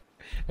screen.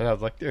 And I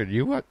was like, dude,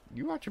 you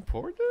watching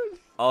porn, dude?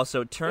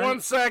 Also, turn... 1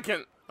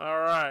 second. All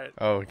right.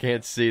 Oh, we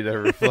can't see the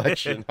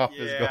reflection off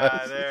his Yeah,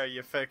 glasses. there,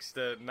 you fixed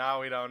it.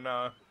 Now we don't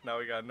know. Now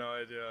we got no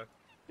idea.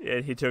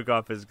 Yeah, he took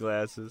off his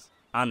glasses.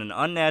 On an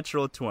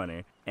unnatural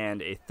 20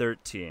 and a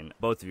 13,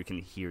 both of you can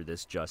hear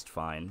this just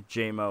fine.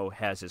 Jamo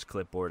has his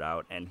clipboard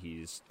out, and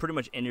he's pretty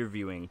much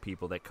interviewing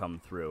people that come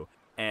through.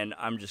 And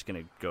I'm just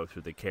going to go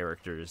through the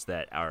characters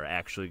that are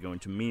actually going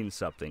to mean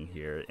something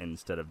here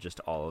instead of just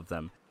all of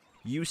them.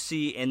 You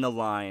see in the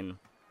line,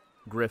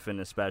 Griffin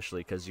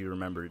especially, because you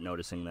remember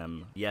noticing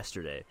them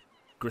yesterday.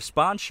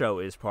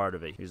 Grispancho is part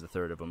of it. He's the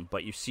third of them.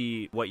 But you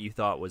see what you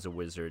thought was a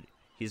wizard.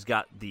 He's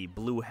got the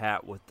blue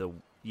hat with the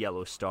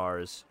yellow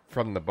stars.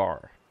 From the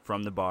bar.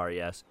 From the bar,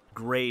 yes.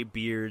 Gray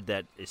beard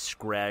that is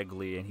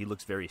scraggly, and he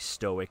looks very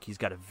stoic. He's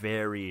got a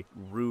very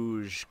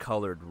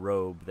rouge-colored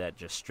robe that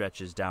just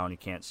stretches down. You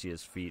can't see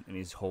his feet, and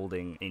he's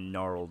holding a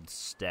gnarled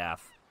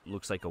staff.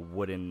 Looks like a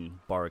wooden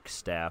bark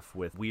staff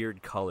with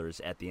weird colors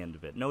at the end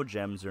of it. No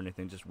gems or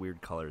anything, just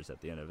weird colors at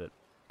the end of it.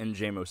 And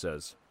Jamo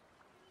says,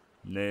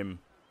 "Name,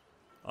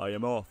 I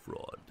am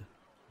Offrod,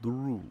 the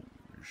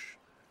Rouge,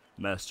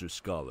 Master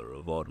Scholar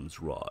of Autumn's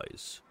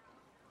Rise.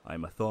 I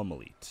am a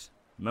Thaumalite,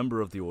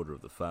 member of the Order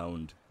of the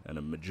Found, and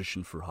a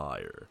magician for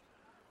hire.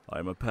 I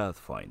am a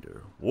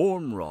Pathfinder,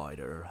 Warm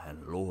Rider,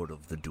 and Lord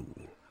of the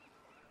Duel.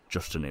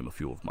 Just to name a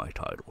few of my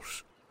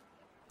titles."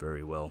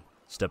 "Very well.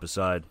 Step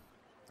aside."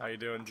 How you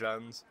doing,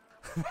 Jens?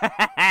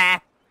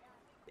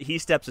 He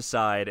steps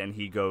aside and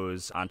he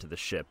goes onto the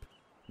ship.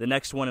 The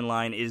next one in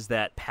line is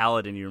that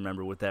paladin you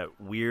remember with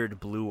that weird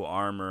blue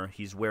armor.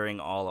 He's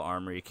wearing all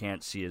armor. You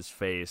can't see his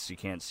face. You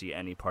can't see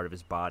any part of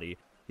his body.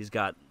 He's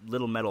got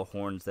little metal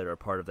horns that are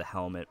part of the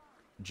helmet.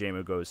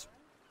 Jamo goes,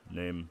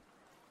 "Name."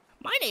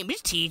 My name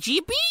is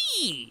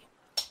TGB.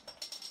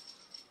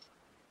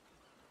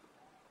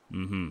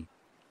 "Mm-hmm.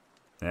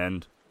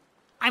 And?"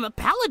 I'm a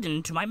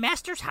paladin to my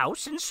master's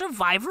house and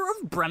survivor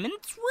of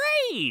Bremen's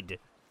raid.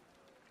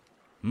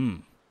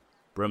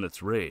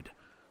 Bremen's raid.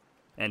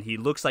 And he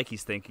looks like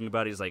he's thinking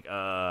about it. He's like,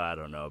 I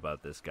don't know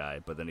about this guy.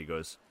 But then he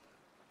goes,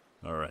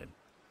 "All right,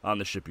 on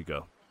the ship you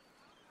go."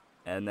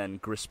 And then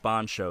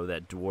Grispancho,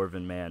 that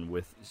dwarven man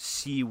with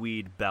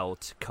seaweed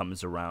belt,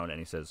 comes around and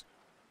he says,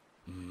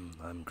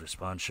 "I'm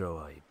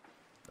Grispancho. I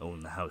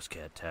own the House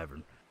Cat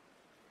Tavern.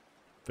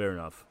 Fair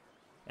enough.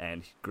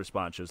 And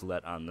Grispancho's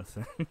let on the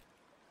thing.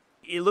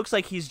 It looks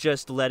like he's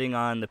just letting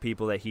on the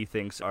people that he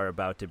thinks are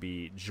about to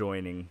be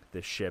joining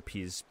the ship.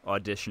 He's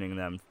auditioning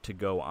them to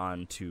go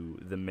on to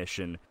the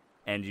mission.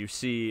 And you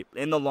see,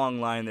 in the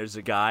long line, there's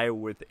a guy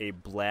with a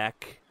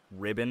black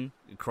ribbon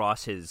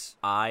across his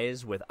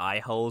eyes with eye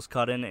holes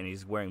cut in, and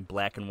he's wearing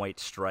black and white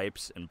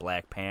stripes and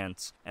black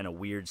pants and a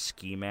weird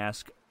ski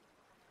mask.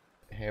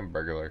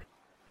 Hamburglar.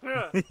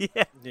 Yeah.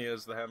 Yeah. He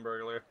is the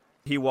Hamburglar.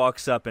 He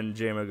walks up and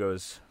Jamo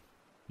goes,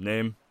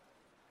 "Name?"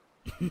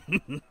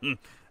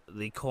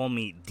 They call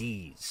me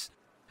Deez.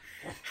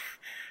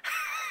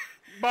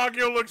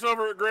 Baggio looks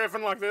over at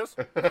Griffin like this.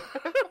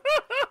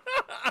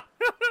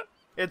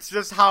 It's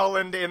just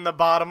Howland in the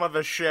bottom of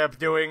the ship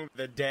doing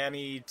the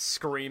Danny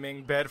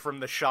screaming bit from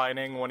The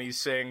Shining when he's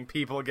seeing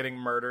people getting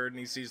murdered and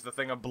he sees the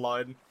thing of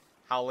blood.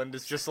 Howland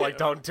is just like,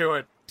 don't do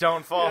it.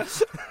 Don't fall.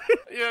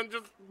 Yeah, and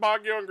just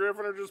Baggio and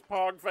Griffin are just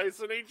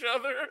pog-facing each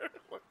other.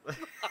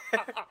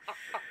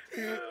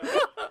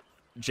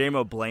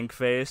 Jamo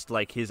blank-faced,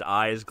 like his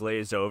eyes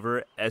glaze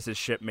over, as his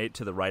shipmate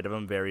to the right of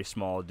him, very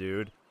small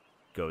dude,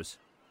 goes,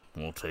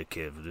 "I'll take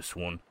care of this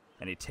one."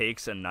 And he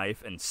takes a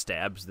knife and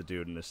stabs the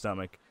dude in the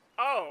stomach.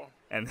 Oh.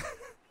 And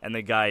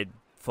the guy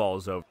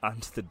falls over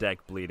onto the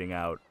deck bleeding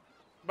out.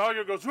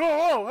 Baggio goes,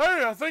 "Whoa,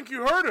 hey, I think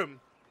you hurt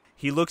him."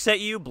 He looks at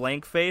you,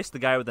 blank-faced, the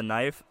guy with the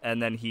knife,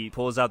 and then he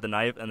pulls out the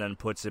knife and then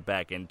puts it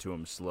back into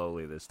him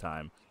slowly this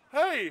time.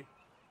 Hey.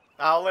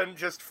 Howland,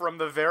 just from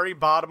the very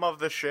bottom of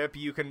the ship,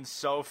 you can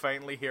so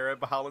faintly hear it,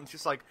 but Howland's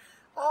just like,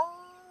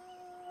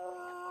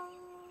 oh.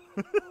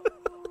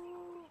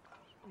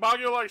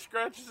 Baggio, like,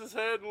 scratches his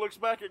head and looks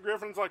back at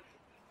Griffin and is like,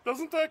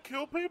 "Doesn't that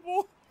kill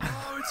people?"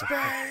 Oh, it's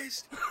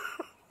based.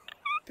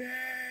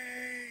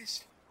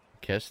 Based.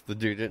 Guess the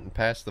dude didn't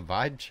pass the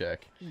vibe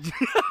check.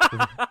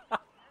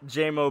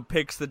 Jamo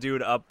picks the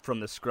dude up from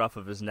the scruff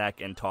of his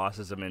neck and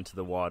tosses him into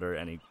the water,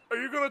 and Are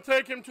you gonna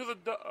take him to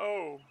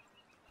the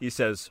he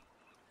says,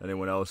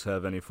 "Anyone else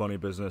have any funny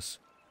business?"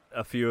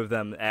 A few of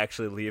them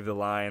actually leave the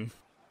line.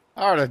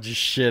 I would have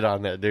just shit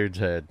on that dude's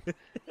head.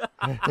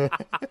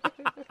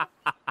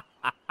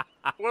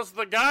 Was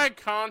the guy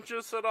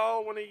conscious at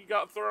all when he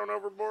got thrown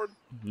overboard?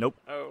 Nope.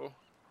 Oh.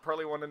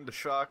 Probably went into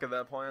shock at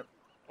that point.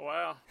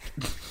 Wow.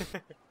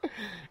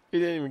 He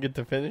didn't even get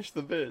to finish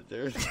the bit,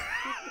 dude.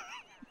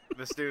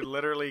 This dude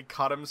literally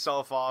cut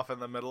himself off in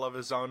the middle of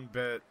his own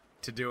bit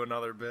to do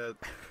another bit.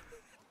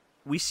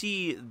 We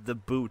see the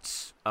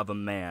boots of a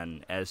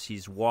man as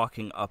he's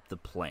walking up the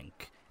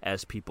plank,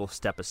 as people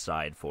step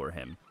aside for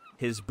him.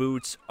 His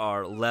boots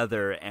are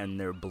leather and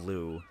they're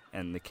blue,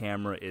 and the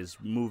camera is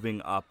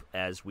moving up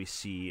as we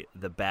see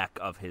the back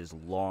of his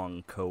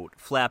long coat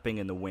flapping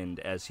in the wind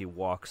as he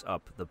walks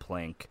up the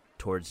plank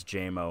towards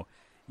Jamo.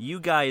 You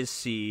guys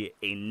see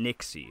a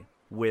Nixie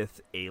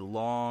with a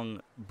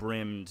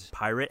long-brimmed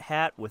pirate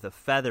hat with a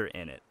feather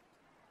in it.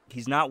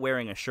 He's not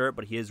wearing a shirt,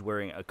 but he is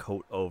wearing a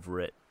coat over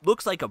it.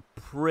 Looks like a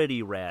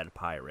pretty rad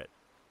pirate.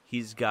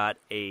 He's got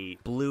a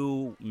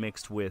blue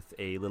mixed with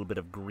a little bit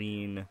of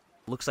green.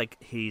 Looks like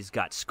he's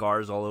got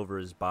scars all over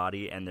his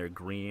body, and they're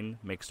green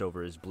mixed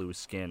over his blue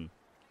skin.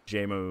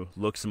 Jamo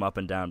looks him up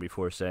and down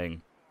before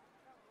saying,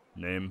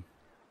 "Name?"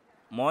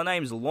 "My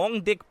name's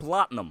Long Dick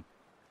Platinum,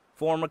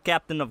 former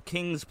captain of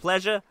King's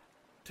Pleasure."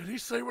 Did he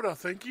say what I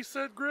think he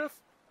said, Griff?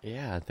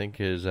 Yeah, I think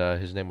his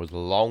name was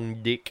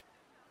Long Dick.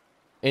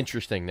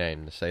 Interesting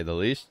name, to say the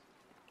least.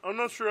 I'm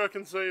not sure I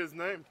can say his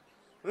name.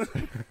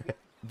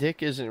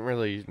 Dick isn't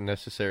really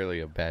necessarily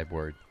a bad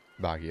word,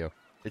 Baggio.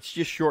 It's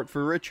just short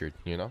for Richard,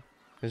 you know?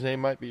 His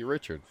name might be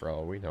Richard, for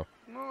all we know.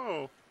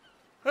 No.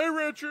 Hey,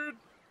 Richard.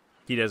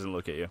 He doesn't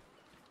look at you.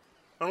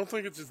 I don't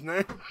think it's his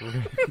name.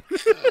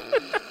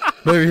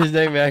 Maybe his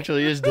name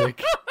actually is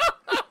Dick.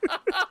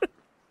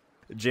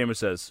 Jamo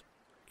says,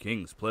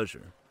 "King's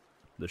Pleasure.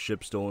 The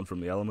ship stolen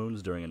from the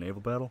Alamoons during a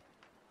naval battle?"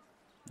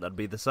 "That'd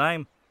be the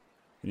same."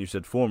 "And you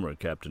said former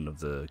captain of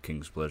the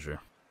King's Pleasure.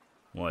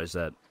 Why is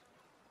that?"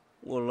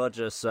 "Well, let's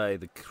just say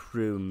the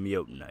crew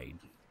mutinied.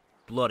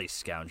 Bloody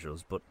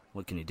scoundrels, but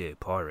what can you do?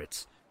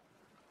 Pirates."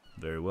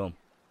 "Very well.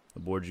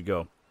 Aboard you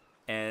go."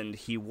 And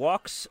he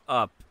walks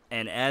up,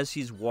 and as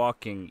he's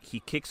walking, he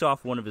kicks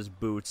off one of his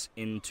boots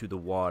into the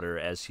water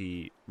as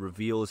he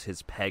reveals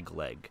his peg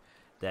leg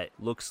that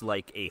looks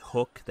like a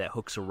hook that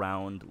hooks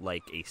around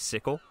like a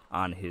sickle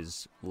on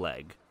his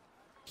leg.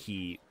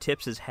 He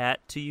tips his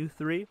hat to you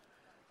three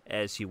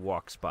as he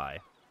walks by.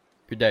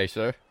 Good day,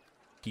 sir.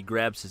 He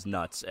grabs his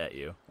nuts at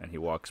you, and he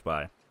walks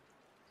by.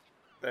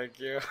 Thank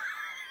you.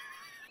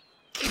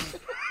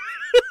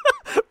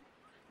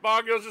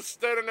 Baggio's just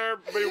standing there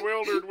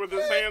bewildered with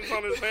his hands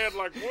on his head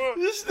like, what?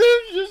 This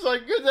dude's just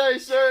like, "Good day,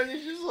 sir," and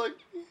he's just like,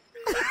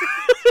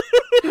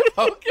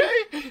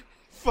 "Okay,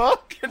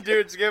 fuck."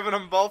 Dude's giving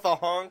them both a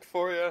honk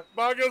for you.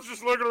 Baggio's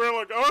just looking around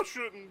like, I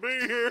shouldn't be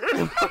here.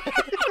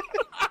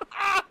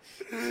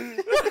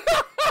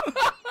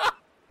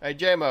 Hey,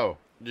 Jamo,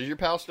 does your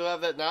pal still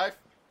have that knife?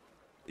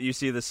 You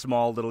see this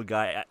small little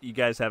guy. You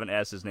guys haven't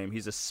asked his name.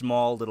 He's a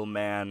small little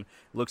man.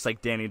 Looks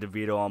like Danny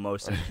DeVito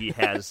almost, and he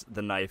has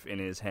the knife in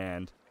his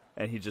hand.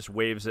 and he just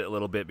waves it a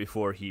little bit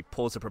before he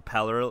pulls a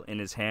propeller in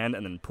his hand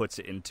and then puts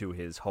it into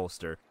his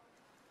holster.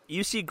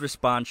 You see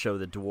Grispancho,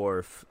 the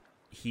dwarf,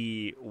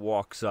 he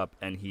walks up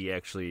and he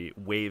actually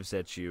waves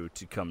at you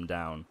to come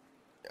down.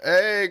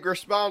 Hey,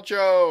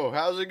 Grispancho,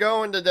 how's it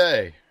going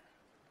today?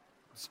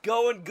 It's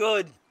going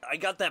good. I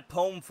got that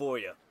poem for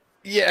you.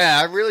 Yeah,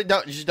 I really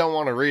don't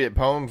want to read it.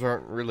 Poems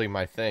aren't really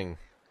my thing.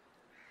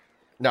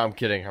 No, I'm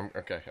kidding.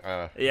 Okay.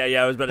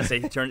 Yeah, I was about to say,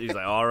 he's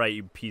like, all right,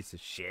 you piece of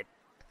shit.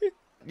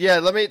 Yeah,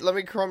 let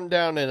me come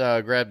down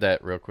and grab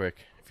that real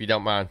quick, if you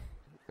don't mind.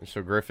 And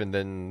so Griffin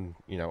then,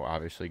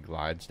 obviously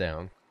glides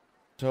down.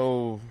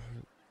 So,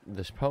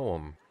 this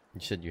poem,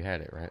 you said you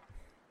had it, right?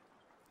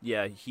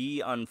 Yeah, he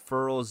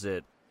unfurls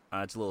it.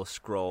 It's a little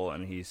scroll,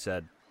 and he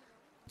said,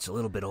 it's a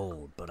little bit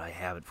old, but I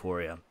have it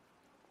for you.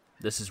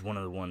 This is one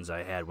of the ones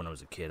I had when I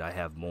was a kid. I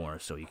have more,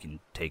 so you can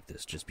take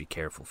this. Just be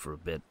careful for a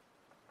bit.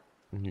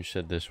 You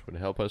said this would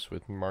help us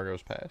with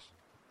Margot's past?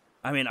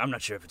 I mean, I'm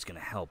not sure if it's going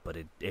to help, but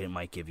it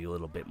might give you a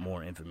little bit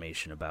more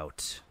information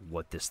about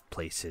what this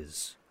place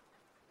is.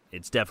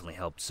 It's definitely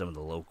helped some of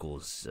the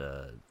locals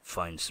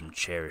find some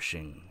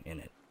cherishing in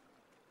it.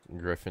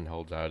 Griffin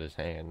holds out his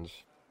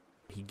hands.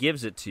 He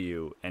gives it to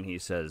you, and he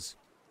says,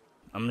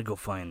 I'm going to go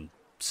find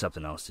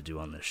something else to do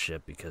on this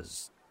ship,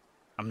 because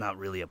I'm not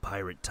really a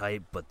pirate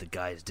type, but the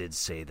guys did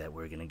say that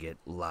we're going to get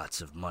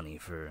lots of money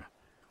for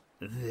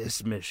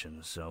this mission,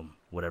 so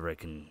whatever I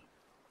can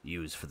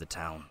use for the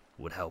town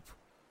would help.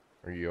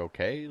 Are you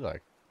okay?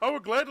 I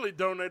would gladly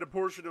donate a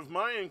portion of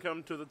my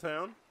income to the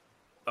town.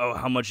 Oh,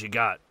 how much you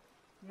got?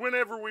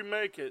 Whenever we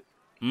make it.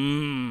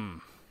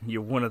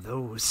 You're one of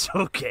those.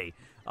 Okay,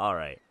 all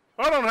right.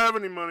 I don't have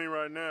any money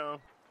right now.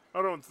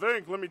 I don't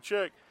think. Let me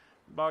check.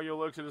 Bagyo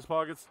looks at his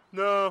pockets.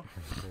 No,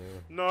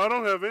 I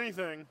don't have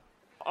anything.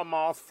 A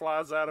moth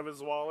flies out of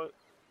his wallet.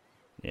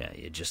 Yeah,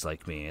 you're just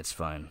like me. It's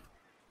fine.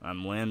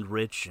 I'm land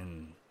rich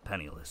and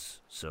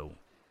penniless, so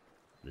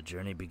the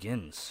journey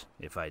begins.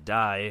 If I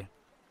die,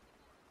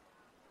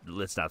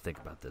 let's not think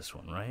about this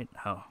one, right?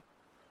 How?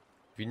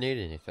 If you need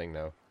anything,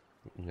 though,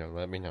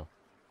 let me know.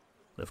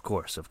 Of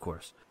course.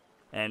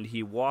 And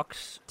he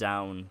walks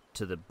down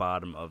to the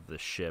bottom of the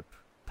ship,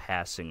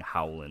 passing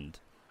Howland.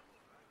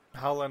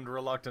 Howland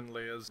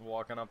reluctantly is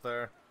walking up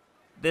there.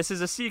 This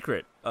is a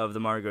secret of the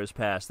Margot's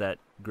Past that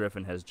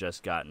Griffin has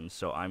just gotten,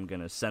 so I'm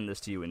going to send this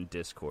to you in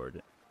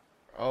Discord.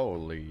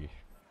 Holy.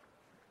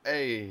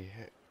 Hey,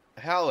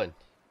 Howland.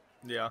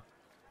 Yeah.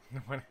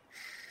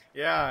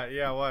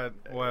 Yeah, what?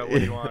 What do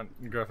you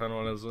want, Griffin?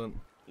 What is it?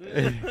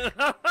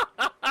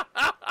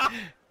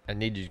 I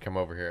need you to come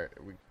over here.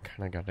 We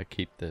kind of got to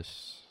keep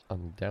this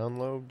on the down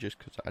low, just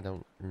because I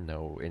don't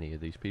know any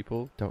of these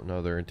people. Don't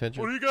know their intentions.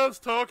 What are you guys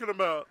talking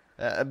about?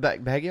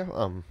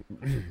 Bagyo,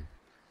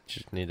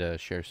 just need to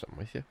share something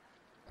with you.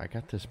 I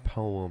got this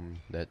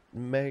poem that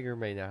may or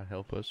may not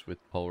help us with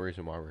the whole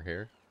reason why we're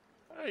here.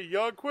 Hey,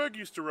 Yogg-Quegg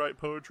used to write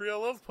poetry. I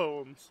love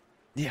poems.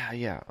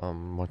 Yeah.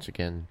 Once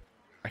again,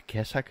 I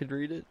guess I could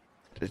read it.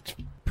 It's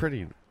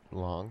pretty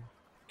long.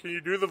 Can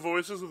you do the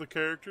voices of the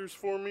characters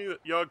for me?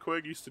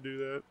 Yogg-Quegg used to do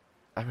that.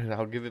 I mean,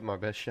 I'll give it my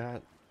best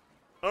shot.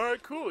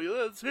 Alright, cool.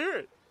 Yeah, let's hear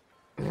it.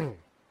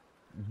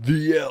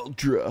 The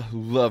Eldra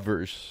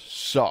lovers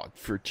sought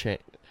for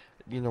change.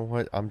 You know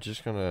what? I'm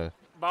just gonna...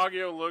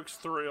 Bagyo looks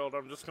thrilled,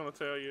 I'm just gonna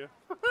tell you.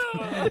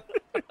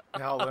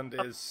 Howland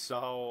is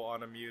so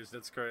unamused,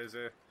 it's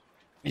crazy.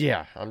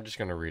 Yeah, I'm just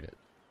gonna read it.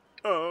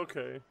 Oh,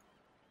 okay.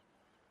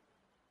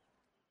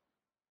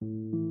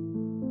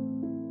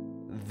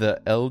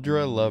 The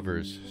Eldra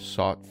lovers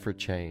sought for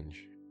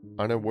change,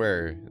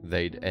 unaware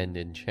they'd end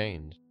in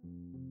chains.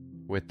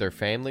 With their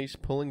families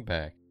pulling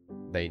back,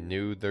 they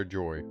knew their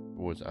joy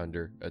was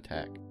under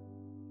attack.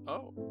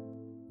 Oh.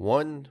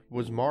 One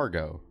was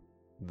Margot,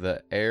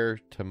 the heir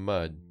to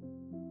Mud.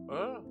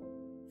 Oh.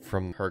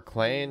 From her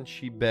clan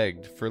she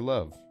begged for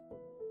love.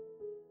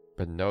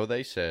 But no,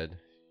 they said,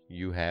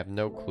 you have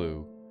no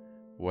clue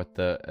what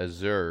the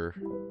Azure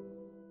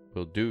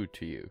will do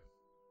to you.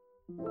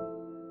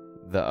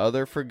 The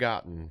other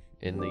forgotten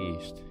in the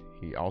east,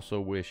 he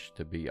also wished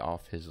to be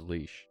off his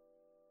leash.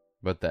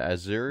 But the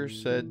Azure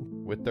said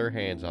with their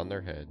hands on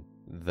their head,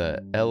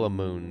 the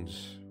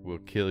Elamoons will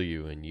kill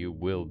you and you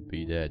will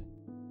be dead.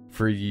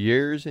 For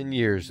years and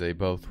years they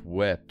both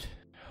wept,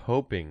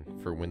 hoping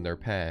for when their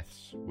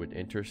paths would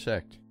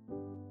intersect.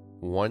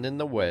 One in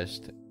the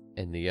west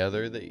and the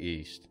other the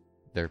east,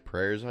 their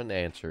prayers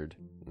unanswered,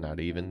 not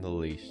even the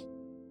least.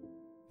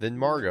 Then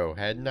Margot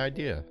had an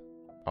idea,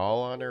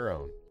 all on her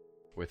own.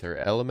 With her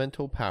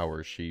elemental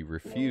powers she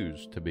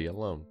refused to be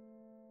alone.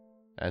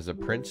 As a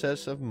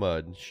princess of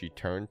mud she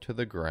turned to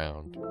the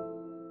ground,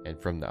 and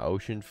from the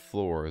ocean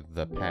floor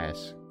the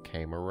pass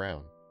came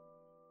around.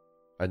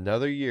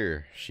 Another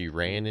year she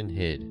ran and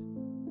hid,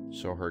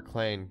 so her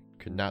clan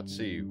could not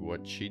see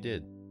what she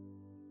did.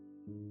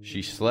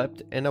 She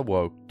slept and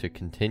awoke to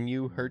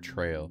continue her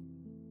trail.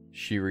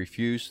 She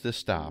refused to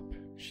stop,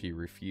 she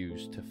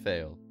refused to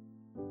fail.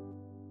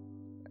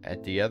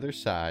 At the other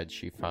side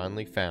she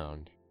finally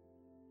found.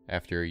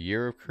 After a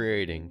year of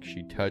creating,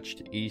 she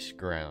touched east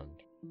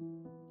ground.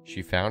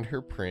 She found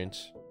her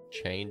prince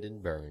chained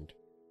and burned.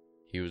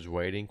 He was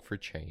waiting for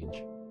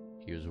change.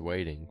 He was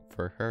waiting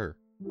for her.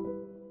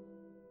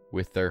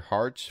 With their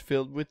hearts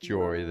filled with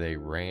joy, they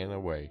ran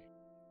away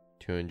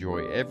to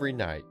enjoy every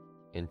night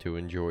and to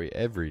enjoy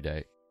every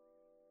day.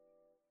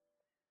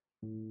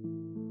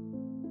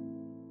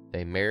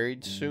 They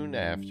married soon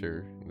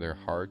after, their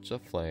hearts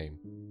aflame.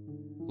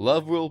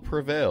 Love will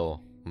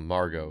prevail,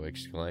 Margot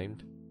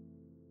exclaimed.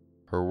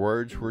 Her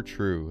words were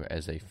true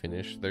as they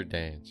finished their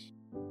dance.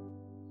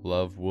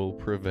 Love will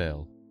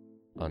prevail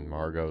on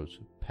Margot's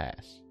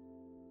pass.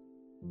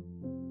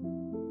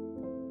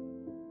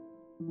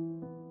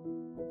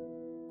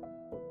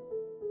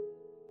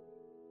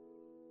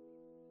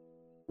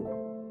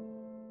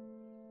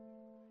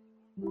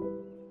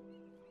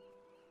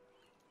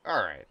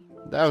 Alright,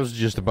 that was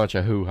just a bunch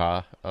of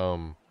hoo-ha.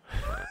 I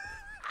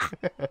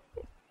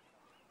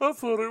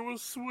thought it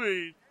was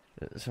sweet.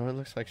 So it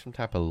looks like some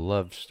type of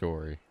love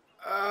story.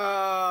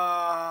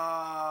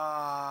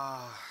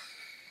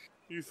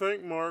 You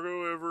think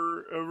Margot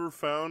ever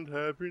found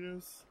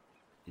happiness?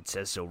 It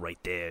says so right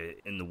there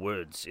in the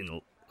words.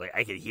 Like,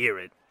 I could hear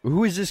it.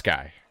 Who is this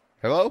guy?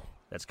 Hello?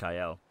 That's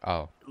Kyle.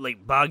 Oh.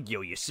 Like,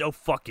 Baguio, you're so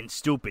fucking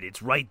stupid.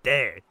 It's right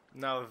there.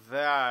 Now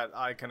that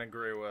I can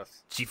agree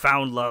with. She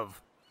found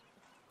love.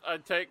 I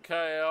take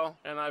Kyle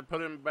and I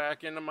put him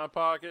back into my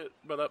pocket,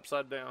 but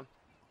upside down.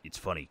 It's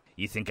funny.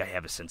 You think I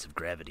have a sense of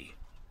gravity.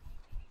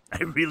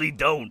 I really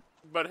don't.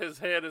 But his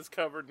head is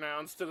covered now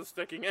instead of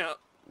sticking out.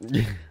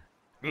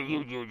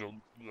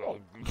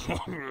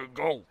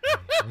 Go.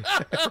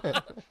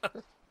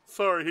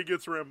 Sorry, he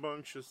gets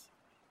rambunctious.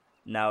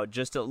 Now,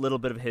 just a little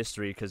bit of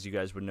history, because you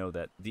guys would know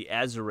that the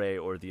Azure,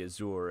 or the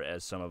Azure,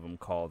 as some of them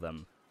call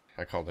them,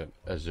 I called it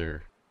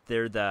Azure.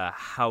 they're the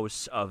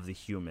house of the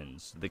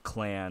humans, the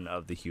clan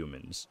of the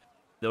humans.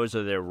 Those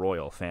are their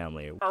royal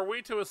family. Are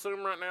we to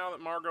assume right now that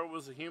Margot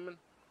was a human?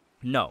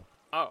 No,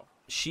 Oh.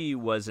 she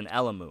was an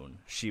Elamoon.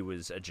 She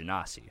was a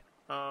Genasi.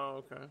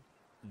 Oh, okay.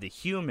 The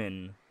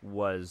human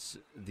was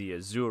the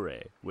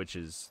Azure, which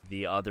is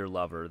the other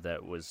lover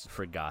that was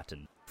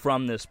forgotten.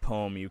 From this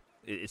poem,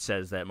 it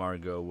says that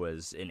Margot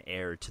was an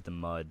heir to the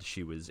mud.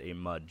 She was a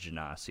mud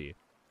Genasi.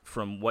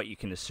 From what you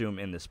can assume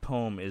in this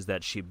poem is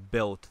that she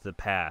built the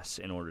pass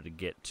in order to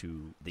get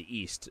to the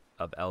east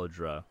of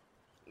Eldra.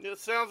 It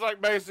sounds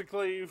like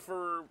basically,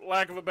 for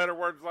lack of a better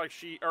word, like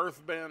she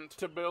earthbent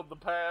to build the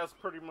pass,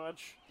 pretty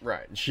much.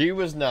 Right. She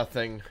was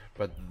nothing,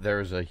 but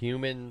there's a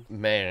human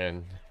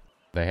man.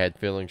 They had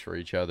feelings for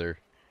each other.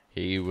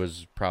 He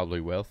was probably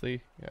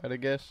wealthy,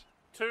 I'd guess.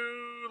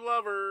 Two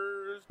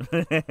lovers,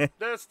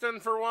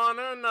 destined for one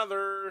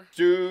another.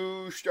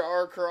 Two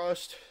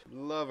star-crossed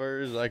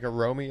lovers, like a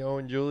Romeo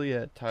and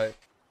Juliet type.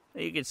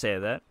 You could say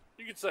that.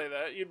 You could say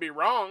that. You'd be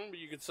wrong, but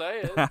you could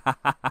say it.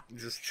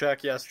 Just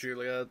check Yes,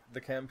 Juliet, the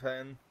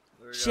campaign.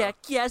 There you Check,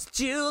 yes,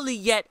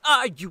 Juliet,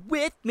 are you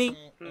with me?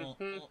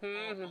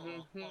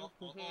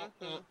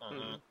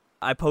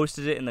 I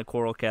posted it in the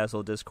Coral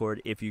Castle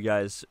Discord. If you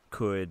guys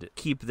could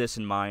keep this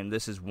in mind,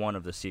 this is one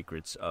of the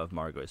secrets of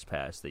Margot's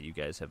past that you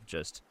guys have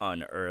just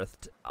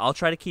unearthed. I'll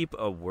try to keep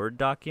a Word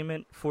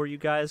document for you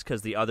guys,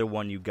 because the other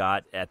one you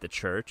got at the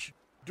church.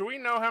 Do we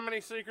know how many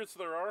secrets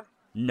there are?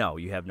 No,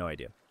 you have no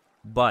idea.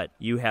 But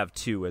you have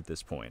two at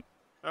this point.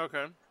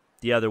 Okay.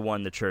 The other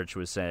one, the church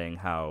was saying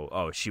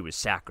how, she was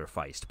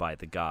sacrificed by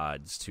the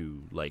gods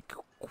to,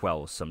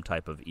 quell some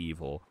type of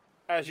evil.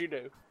 As you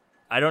do.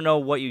 I don't know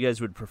what you guys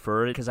would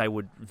prefer, because I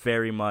would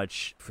very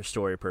much, for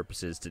story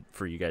purposes,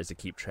 for you guys to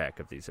keep track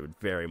of these, I would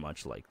very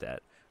much like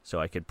that. So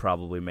I could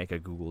probably make a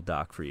Google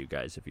Doc for you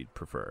guys if you'd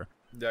prefer.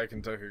 go. Yeah, I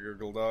can take a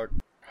Google Doc.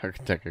 I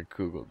could take a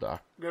Google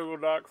Doc. Google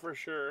Doc for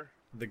sure.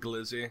 The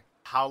glizzy.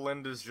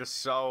 Howland is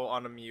just so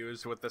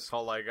unamused with this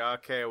whole,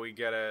 okay, we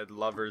get it,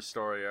 lover's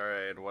story,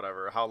 alright,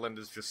 whatever. Howland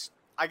is just,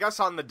 I guess,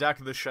 on the deck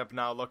of the ship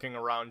now, looking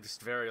around,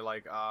 just very oh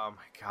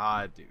my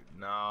god, dude,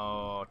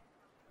 no.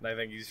 And I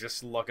think he's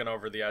just looking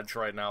over the edge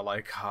right now,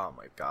 oh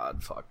my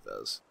god, fuck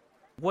this.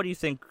 What do you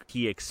think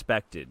he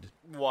expected?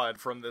 What,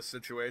 from this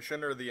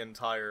situation, or the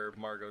entire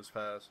Margot's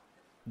past?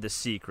 The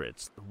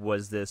secrets.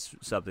 Was this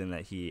something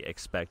that he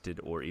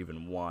expected or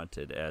even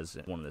wanted as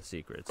one of the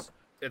secrets?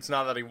 It's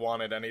not that he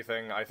wanted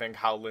anything. I think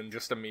Howland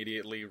just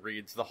immediately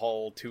reads the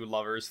whole two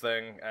lovers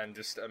thing and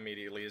just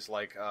immediately is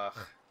ugh,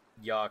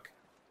 yuck.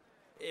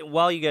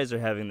 While you guys are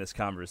having this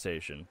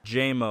conversation,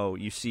 J-Mo,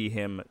 you see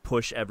him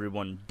push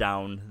everyone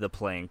down the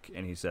plank,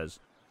 and he says,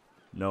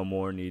 "No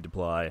more need to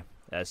ply,"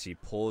 as he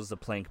pulls the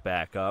plank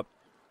back up,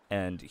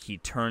 and he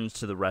turns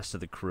to the rest of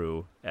the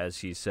crew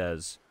as he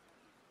says,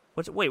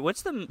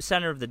 what's the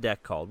center of the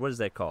deck called? What is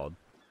that called?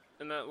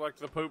 Isn't that like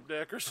the poop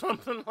deck or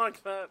something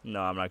like that? No,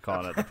 I'm not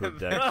calling it the poop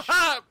deck.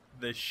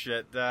 The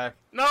shit deck.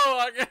 No,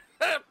 it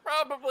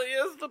probably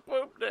is the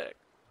poop deck.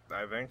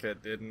 I think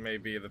it may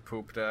be the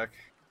poop deck.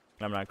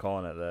 I'm not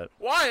calling it that.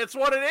 Why? It's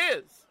what it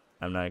is.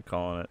 I'm not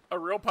calling it. A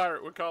real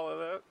pirate would call it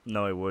that.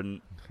 No, he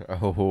wouldn't.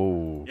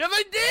 Oh. Yeah,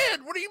 they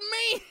did. What do you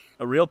mean?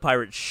 A real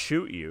pirate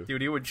shoot you.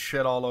 Dude, he would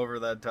shit all over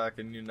that deck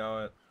and you know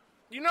it.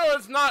 You know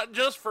it's not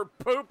just for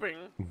pooping.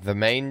 The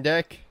main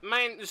deck?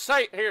 Just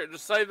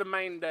say the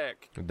main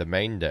deck. The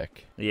main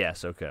deck.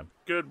 Yes, okay.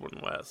 Good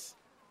one, Wes.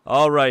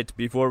 All right,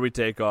 before we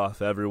take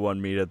off,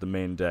 everyone meet at the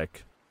main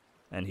deck.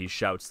 And he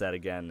shouts that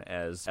again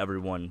as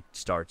everyone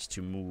starts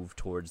to move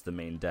towards the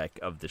main deck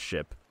of the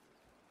ship.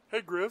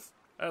 Hey, Griff,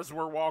 as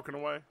we're walking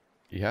away,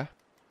 Yeah?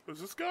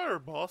 is this guy our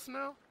boss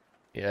now?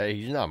 Yeah,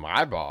 he's not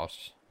my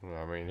boss.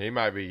 I mean, he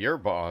might be your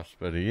boss,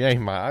 but he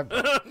ain't my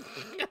boss.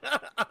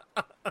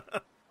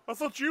 I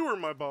thought you were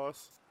my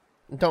boss.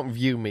 Don't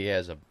view me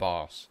as a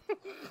boss.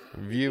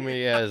 View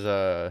me as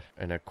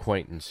an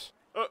acquaintance.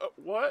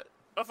 What?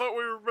 I thought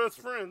we were best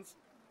friends.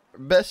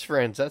 Best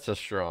friends, that's a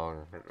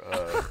strong...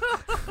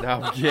 no,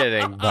 I'm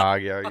kidding,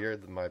 Bagyo. You're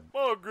my...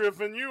 Oh,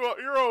 Griffin,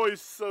 you're always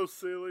so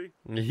silly.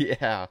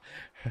 Yeah.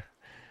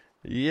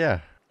 Yeah.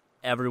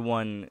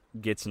 Everyone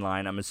gets in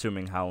line. I'm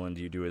assuming Howland,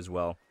 you do as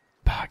well.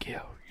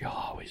 Bagyo, you'll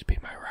always be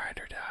my ride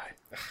or die.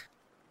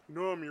 You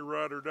know I'm your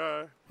ride or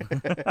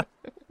die.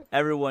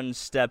 Everyone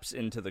steps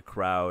into the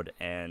crowd,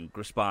 and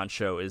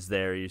Grispancho is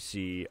there. You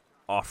see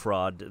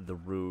Offrod the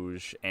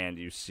Rouge, and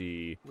you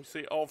see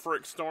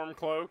Ulfric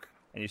Stormcloak.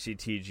 And you see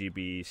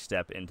TGB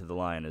step into the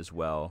line as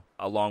well,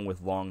 along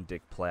with Long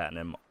Dick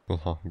Platinum.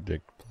 Long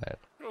Dick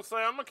Platinum.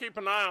 I'm gonna keep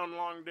an eye on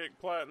Long Dick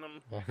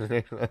Platinum.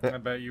 I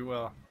bet you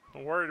will.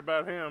 I'm worried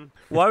about him.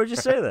 Why would you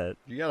say that?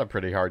 You got a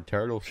pretty hard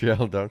turtle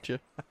shell, don't you?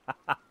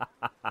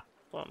 That's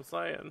what I'm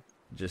saying.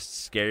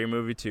 Just Scary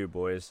Movie 2,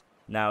 boys.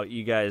 Now,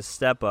 you guys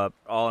step up,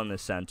 all in the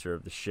center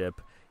of the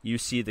ship. You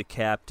see the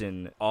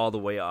captain all the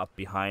way up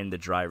behind the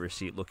driver's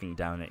seat looking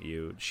down at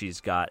you.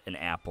 She's got an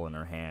apple in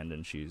her hand,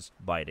 and she's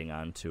biting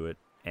onto it.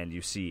 And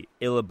you see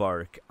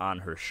Ilibark on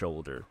her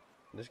shoulder.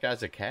 This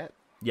guy's a cat?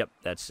 Yep,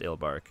 that's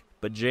Ilibark.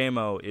 But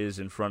Jamo is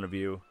in front of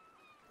you,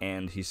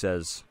 and he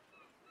says,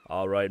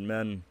 "All right,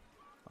 men,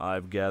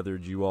 I've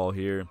gathered you all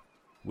here.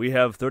 We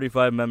have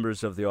 35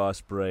 members of the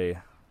Osprey,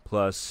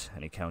 plus,"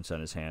 and he counts on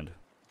his hand,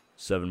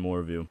 7 more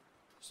of you.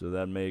 So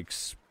that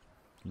makes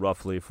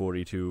roughly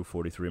 42,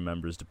 43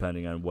 members,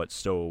 depending on what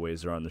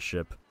stowaways are on the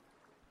ship.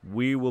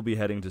 We will be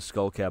heading to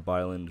Skullcap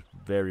Island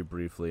very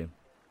briefly.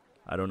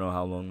 I don't know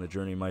how long the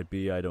journey might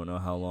be. I don't know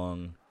how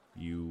long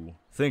you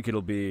think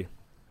it'll be.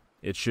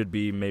 It should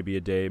be maybe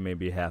a day,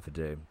 maybe half a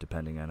day,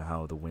 depending on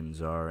how the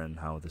winds are and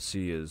how the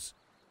sea is.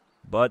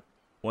 But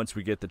once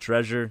we get the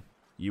treasure,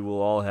 you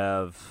will all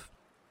have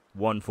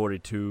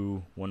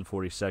 142,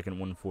 142nd,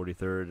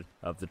 143rd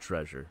of the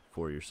treasure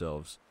for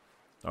yourselves.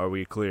 Are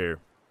we clear?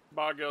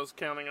 Bagyo's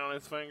counting on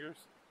his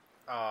fingers.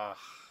 So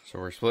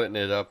we're splitting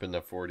it up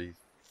into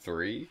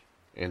 43?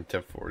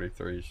 Into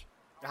 43s.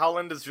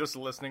 Howland is just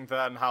listening to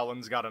that, and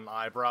Howland's got an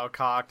eyebrow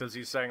cocked as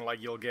he's saying, like,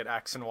 you'll get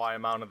X and Y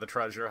amount of the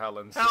treasure.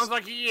 Howland's Sounds just...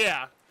 like,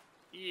 yeah,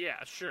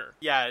 sure.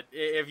 Yeah,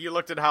 if you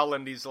looked at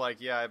Howland, he's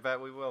like, yeah, I bet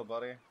we will,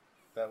 buddy.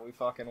 Bet we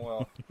fucking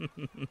will.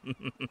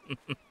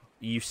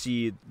 You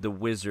see the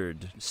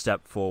wizard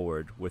step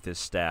forward with his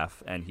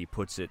staff, and he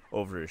puts it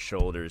over his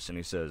shoulders, and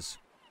he says,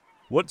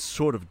 "What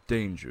sort of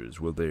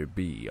dangers will there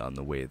be on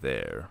the way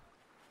there?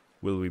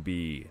 Will we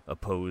be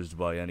opposed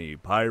by any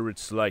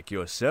pirates like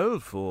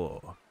yourself,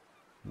 or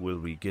will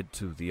we get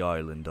to the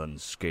island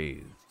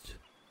unscathed?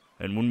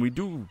 And when we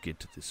do get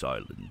to this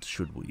island,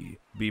 should we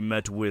be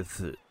met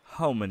with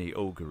how many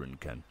ogre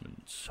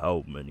encampments?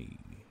 How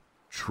many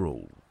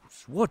trolls?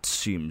 What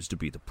seems to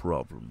be the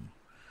problem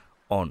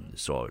on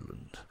this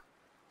island?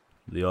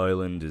 The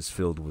island is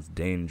filled with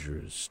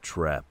dangers,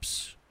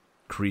 traps,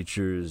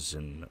 creatures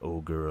and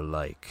ogre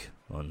alike,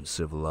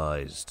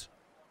 uncivilized.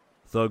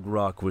 Thug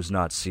Rock was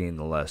not seen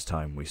the last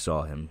time we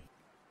saw him,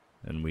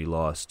 and we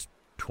lost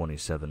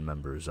 27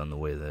 members on the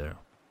way there.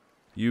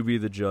 You be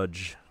the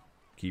judge,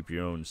 keep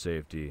your own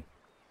safety,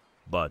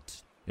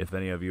 but if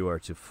any of you are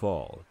to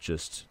fall,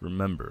 just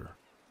remember,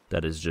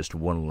 that is just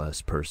one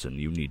less person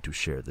you need to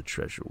share the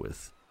treasure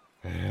with."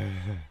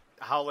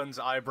 Howland's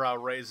eyebrow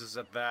raises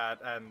at that,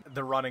 and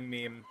the running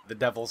meme, the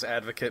devil's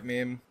advocate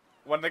meme.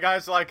 When the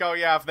guy's like, oh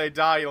yeah, if they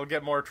die, you'll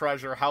get more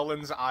treasure,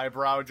 Howland's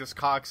eyebrow just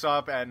cocks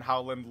up, and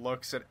Howland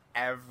looks at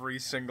every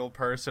single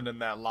person in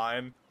that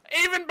line.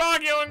 Even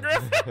Bagyo and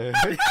Griffin!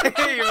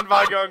 Even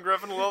Bagyo and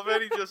Griffin a little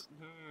bit, he just,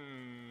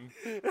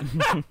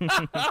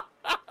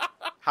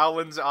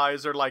 Howland's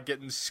eyes are, like,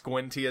 getting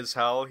squinty as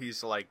hell.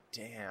 He's like,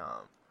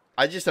 damn.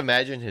 I just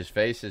imagine his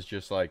face is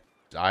just like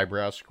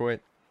eyebrow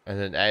squint, and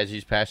then as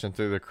he's passing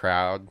through the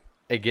crowd,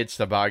 it gets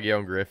to Bagyo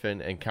and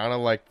Griffin, and kind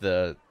of like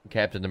the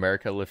Captain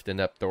America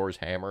lifting up Thor's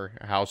hammer,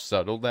 how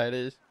subtle that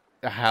is.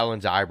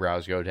 Howland's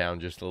eyebrows go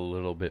down just a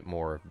little bit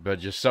more, but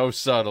just so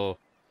subtle.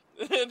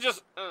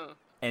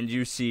 And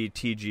you see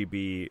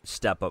TGB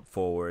step up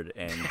forward,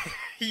 and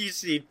You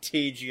see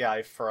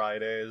TGI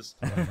Fridays.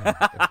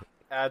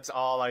 That's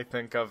all I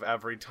think of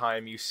every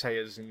time you say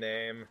his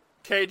name.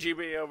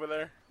 KGB over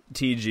there.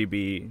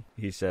 TGB,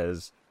 he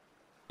says,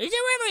 Is there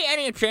ever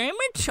any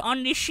entertainment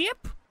on this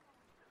ship?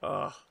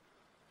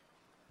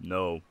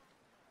 "No.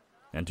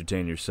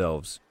 Entertain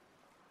yourselves."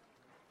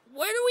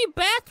 Where do we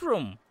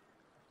bathroom?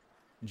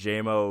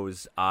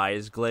 Jamo's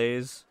eyes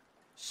glaze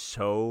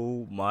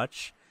so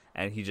much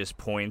and he just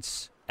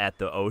points at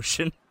the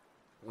ocean.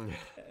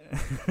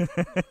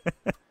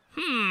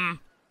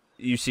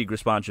 You see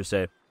Grispancho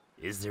say,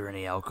 "Is there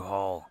any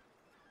alcohol?"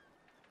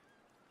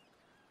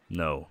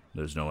 "No,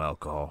 there's no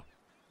alcohol."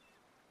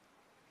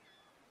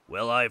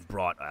 "Well, I've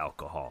brought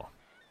alcohol."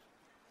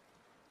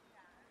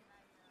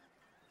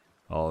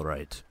 "All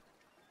right.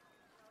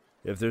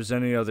 If there's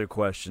any other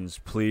questions,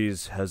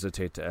 please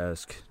hesitate to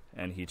ask."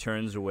 And he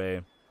turns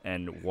away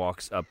and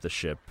walks up the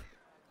ship.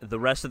 The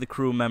rest of the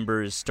crew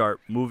members start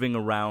moving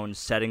around,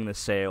 setting the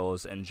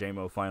sails, and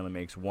J-Mo finally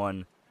makes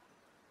one.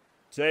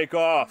 "Take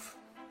off!"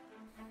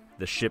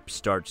 The ship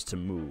starts to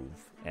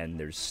move, and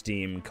there's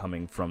steam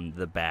coming from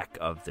the back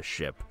of the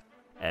ship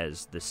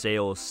as the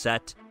sails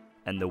set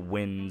and the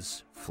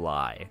winds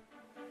fly.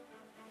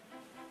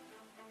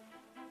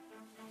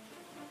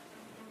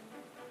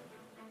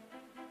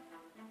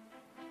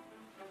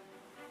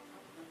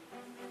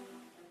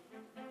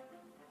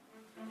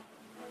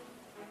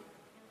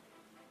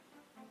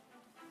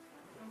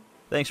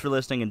 Thanks for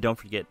listening, and don't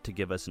forget to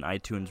give us an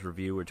iTunes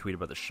review or tweet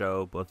about the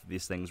show. Both of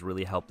these things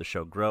really help the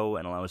show grow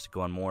and allow us to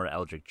go on more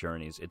Eldritch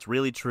Journeys. It's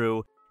really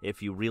true.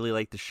 If you really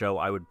like the show,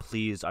 I would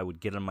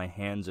get on my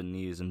hands and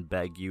knees and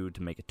beg you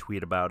to make a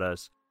tweet about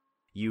us.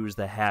 Use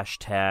the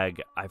hashtag,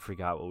 I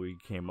forgot what we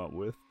came up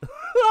with.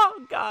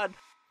 Oh, God.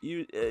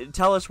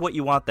 Tell us what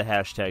you want the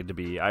hashtag to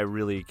be. I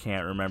really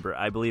can't remember.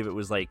 I believe it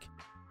was I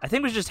think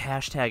it was just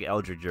hashtag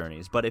Eldritch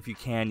Journeys, but if you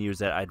can use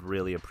that, I'd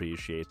really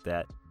appreciate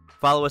that.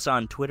 Follow us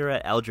on Twitter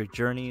at Eldritch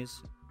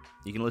Journeys.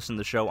 You can listen to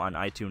the show on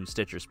iTunes,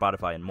 Stitcher,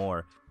 Spotify, and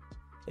more.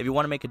 If you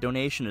want to make a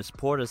donation to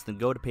support us, then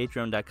go to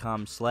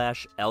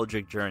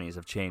patreon.com/Eldritch Journeys.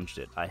 I've changed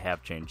it. I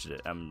have changed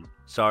it. I'm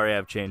sorry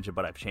I've changed it,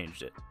 but I've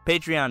changed it.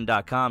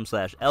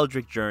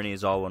 Patreon.com/Eldritch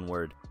Journeys, all one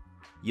word.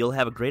 You'll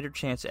have a greater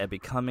chance at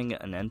becoming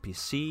an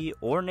NPC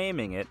or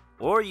naming it,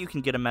 or you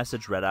can get a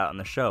message read out on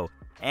the show.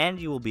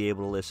 And you will be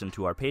able to listen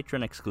to our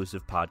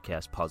Patreon-exclusive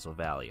podcast, Puzzle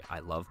Valley.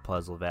 I love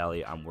Puzzle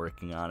Valley. I'm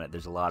working on it.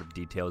 There's a lot of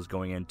details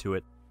going into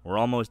it. We're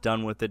almost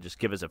done with it. Just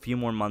give us a few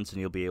more months and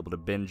you'll be able to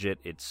binge it.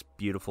 It's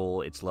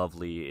beautiful. It's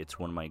lovely. It's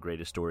one of my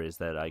greatest stories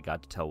that I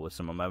got to tell with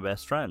some of my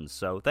best friends.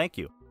 So thank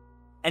you.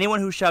 Anyone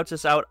who shouts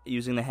us out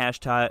using the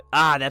hashtag...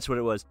 that's what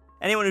it was.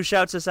 Anyone who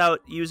shouts us out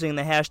using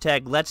the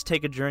hashtag Let's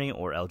Take a Journey,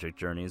 or Eldritch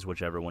Journeys,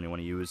 whichever one you want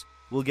to use,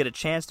 will get a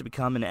chance to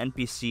become an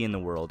NPC in the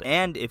world.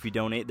 And if you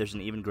donate, there's an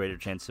even greater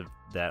chance of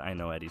that. I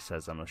know Eddie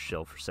says I'm a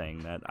shill for saying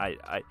that.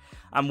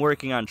 I'm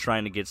working on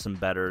trying to get some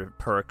better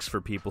perks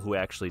for people who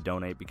actually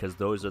donate, because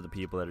those are the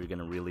people that are going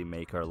to really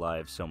make our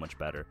lives so much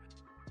better.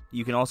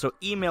 You can also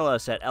email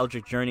us at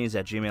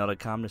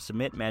eldritchjourneys@gmail.com to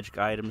submit magic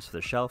items for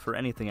the shelf or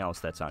anything else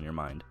that's on your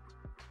mind.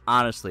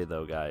 Honestly,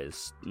 though,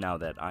 guys, now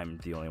that I'm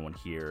the only one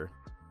here,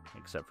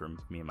 except for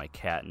me and my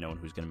cat, no one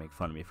who's going to make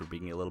fun of me for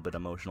being a little bit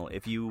emotional.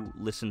 If you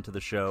listen to the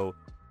show,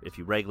 if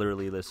you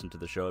regularly listen to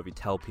the show, if you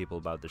tell people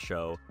about the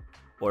show,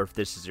 or if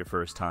this is your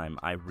first time,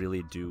 I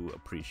really do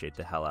appreciate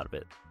the hell out of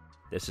it.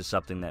 This is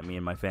something that me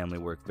and my family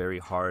work very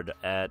hard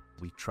at.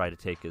 We try to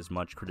take as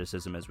much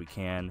criticism as we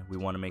can. We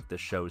want to make this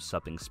show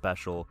something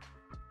special,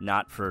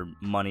 not for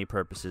money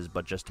purposes,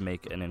 but just to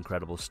make an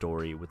incredible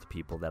story with the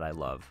people that I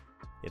love.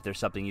 If there's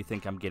something you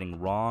think I'm getting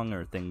wrong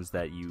or things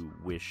that you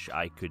wish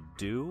I could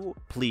do,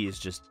 please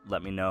just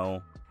let me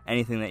know.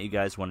 Anything that you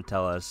guys want to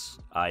tell us,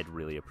 I'd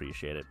really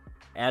appreciate it.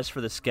 As for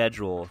the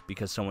schedule,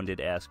 because someone did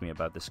ask me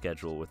about the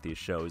schedule with these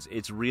shows,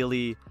 it's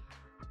really...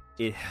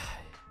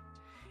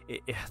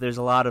 there's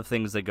a lot of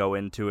things that go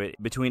into it.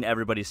 Between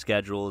everybody's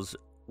schedules,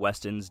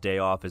 Weston's day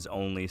off is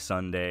only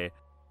Sunday.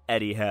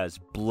 Eddie has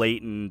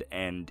blatant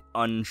and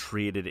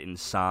untreated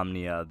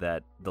insomnia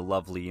that the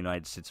lovely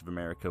United States of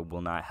America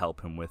will not help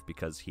him with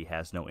because he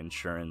has no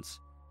insurance.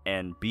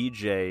 And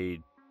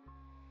BJ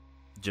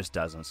just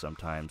doesn't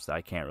sometimes.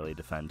 I can't really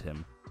defend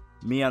him.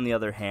 Me, on the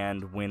other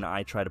hand, when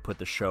I try to put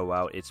the show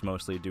out, it's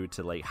mostly due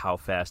to how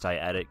fast I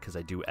edit, because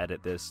I do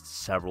edit this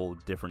several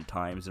different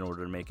times in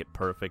order to make it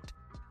perfect.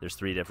 There's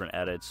 3 different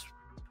edits.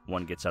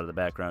 One gets out of the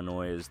background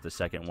noise, the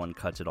second one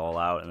cuts it all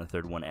out, and the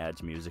third one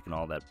adds music and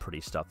all that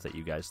pretty stuff that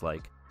you guys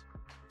like.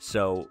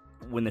 So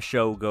when the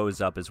show goes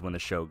up is when the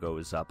show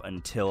goes up,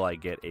 until I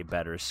get a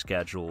better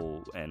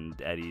schedule and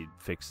Eddie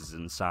fixes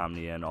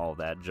insomnia and all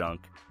that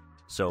junk.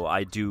 So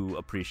I do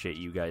appreciate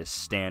you guys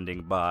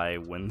standing by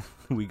when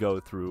we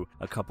go through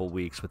a couple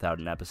weeks without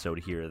an episode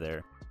here or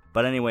there.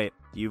 But anyway,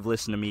 you've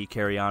listened to me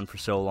carry on for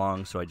so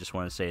long, so I just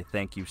want to say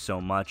thank you so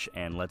much,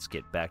 and let's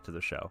get back to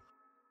the show.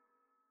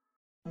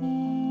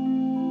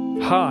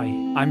 Hi,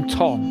 I'm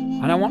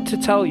Tom, and I want to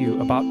tell you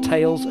about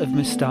Tales of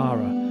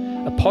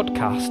Mystara, a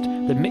podcast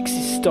that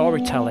mixes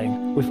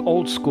storytelling with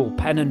old-school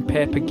pen and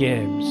paper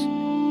games.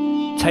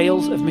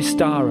 Tales of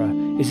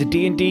Mystara is a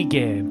D&D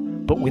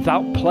game, but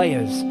without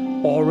players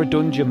or a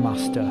dungeon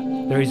master.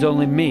 There is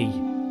only me,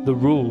 the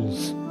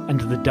rules,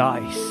 and the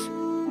dice.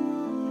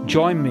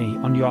 Join me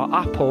on your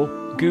Apple,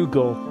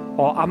 Google,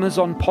 or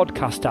Amazon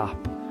podcast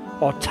app,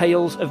 or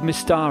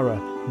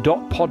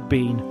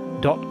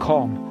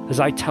talesofmystara.podbean.com as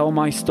I tell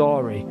my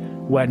story,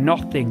 where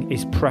nothing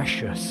is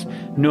precious,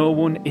 no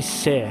one is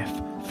safe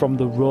from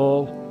the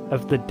roll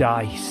of the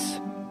dice.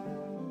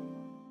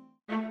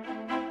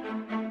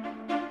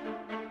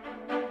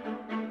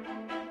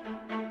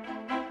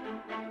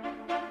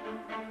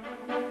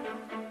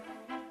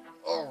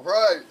 All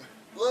right,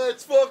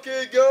 let's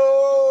fucking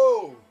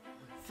go!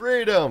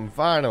 Freedom,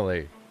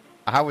 finally.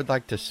 I would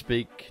like to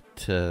speak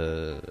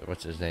to,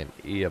 what's his name?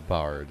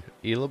 Eobard.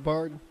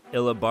 Elabard?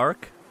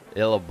 Illabark?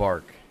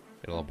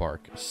 Illabark.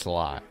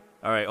 Sly.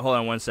 All right, hold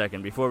on 1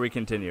 second. Before we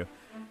continue,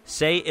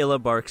 say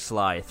Illabark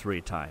Sly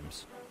 3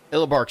 times.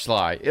 Illabark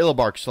Sly.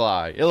 Illabark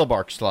Sly.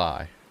 Illabark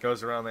Sly.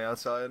 Goes around the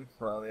outside.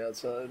 Around the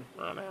outside.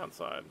 Around the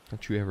outside.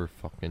 Don't you ever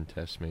fucking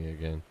test me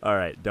again. All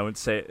right, don't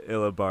say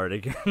Illabard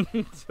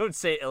again. Don't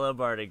say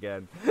Illabard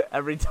again.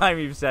 Every time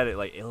you've said it,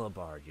 like,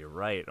 Illabard, you're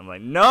right. I'm like,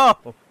 no!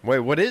 Wait,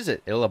 what is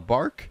it?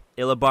 Illabark?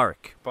 Illabark.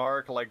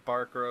 Bark like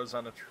bark grows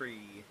on a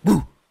tree.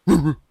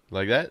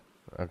 Like that?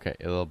 Okay,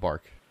 Illabark.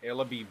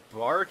 It'll be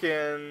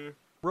barking.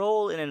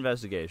 Roll an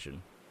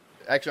investigation.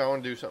 Actually, I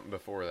want to do something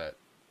before that.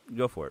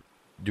 Go for it.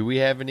 Do we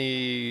have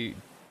any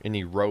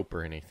rope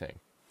or anything?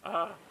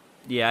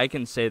 Yeah, I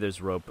can say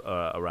there's rope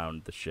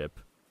around the ship.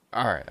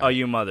 All right. Oh,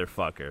 you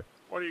motherfucker.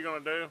 What are you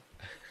gonna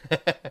do?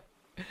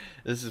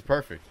 This is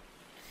perfect.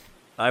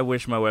 I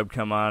wish my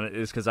webcam on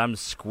is because I'm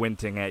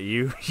squinting at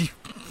you.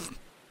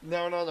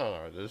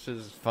 No. This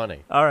is funny.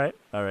 All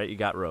right, you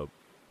got rope.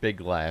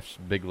 Big laughs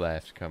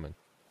coming.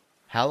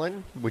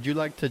 Helen, would you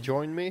like to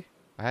join me?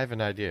 I have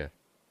an idea.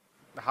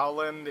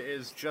 Howland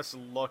is just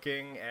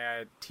looking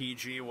at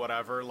TG,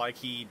 whatever, like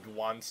he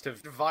wants to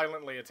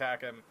violently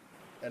attack him.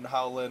 And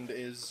Howland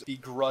is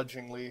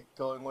begrudgingly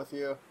going with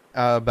you.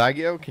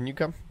 Baggio, can you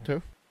come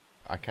too?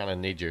 I kind of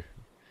need you.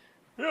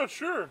 Yeah,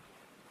 sure.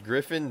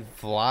 Griffin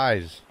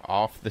flies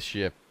off the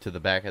ship to the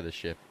back of the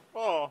ship,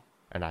 Oh,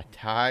 and I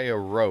tie a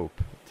rope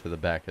to the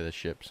back of the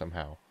ship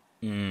somehow.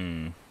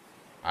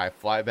 I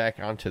fly back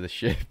onto the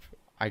ship.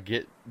 I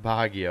get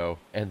Baggio,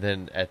 and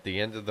then at the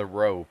end of the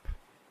rope,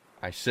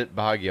 I sit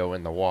Baggio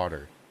in the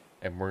water,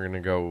 and we're gonna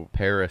go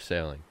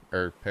parasailing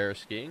or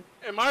paraskiing.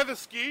 am I the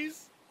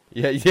skis?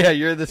 Yeah,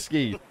 you're the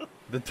ski,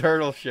 the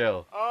turtle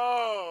shell.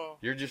 Oh,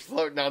 You're just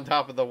floating on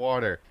top of the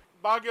water.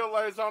 Baggio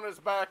lays on his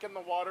back in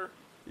the water.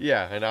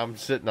 Yeah, and I'm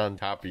sitting on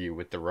top of you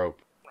with the rope.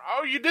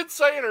 Oh, you did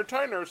say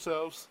entertain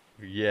ourselves.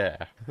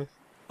 Yeah.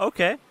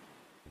 Okay.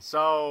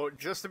 So,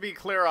 just to be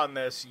clear on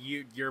this,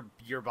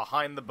 you're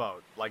behind the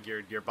boat. Like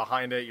you're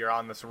behind it, you're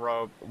on this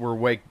rope. We're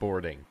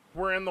wakeboarding.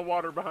 We're in the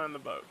water behind the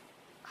boat.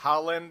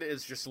 Howland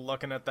is just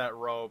looking at that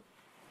rope.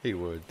 He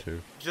would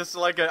too. Just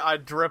like a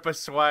drip of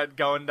sweat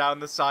going down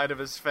the side of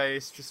his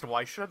face. Just,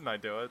 why shouldn't I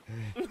do it?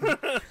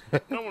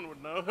 No one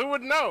would know. Who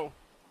would know?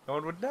 No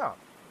one would know.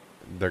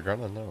 They're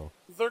gonna know.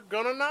 They're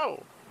gonna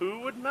know.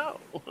 Who would know?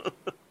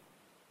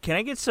 Can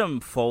I get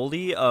some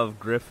Foley of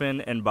Griffin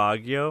and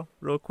Baggio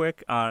real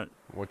quick on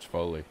What's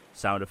Foley?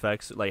 sound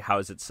effects? Like, how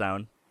does it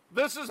sound?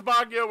 This is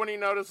Baggio when he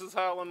notices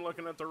Howland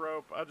looking at the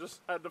rope. I just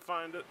had to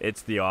find it.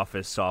 It's The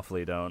Office,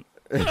 softly don't.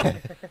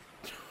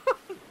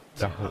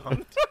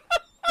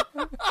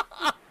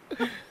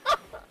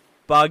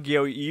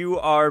 Baggio, you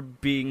are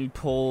being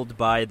pulled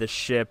by the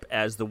ship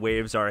as the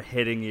waves are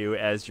hitting you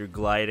as you're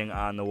gliding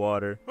on the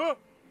water.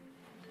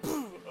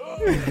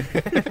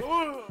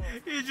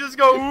 You just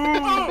go,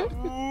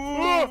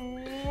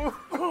 ooh.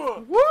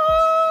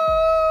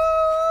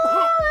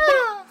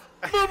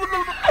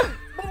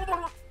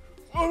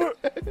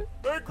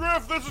 Hey,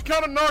 Griff, this is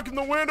kind of knocking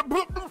the wind.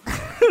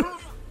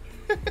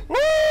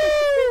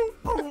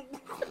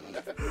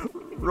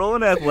 Roll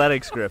an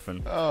athletics,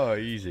 Griffin. Oh,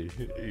 easy.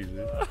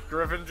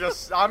 Griffin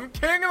just, I'm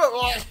king of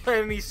the,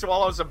 and he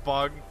swallows a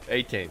bug.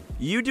 18.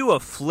 You do a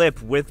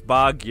flip with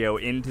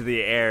Baggio into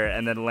the air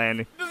and then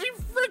land. Does he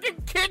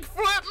freaking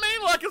kickflip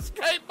me like a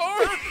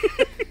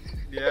skateboard?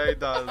 Yeah, he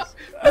does.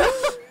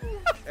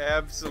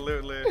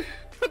 Absolutely.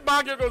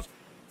 Baggio goes,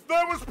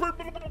 that was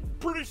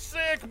pretty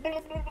sick.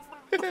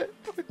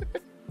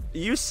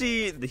 You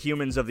see the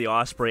humans of the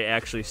Osprey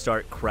actually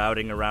start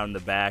crowding around the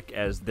back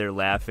as they're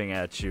laughing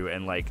at you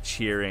and, like,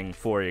 cheering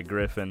for you,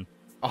 Griffin.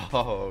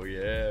 Oh,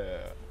 yeah.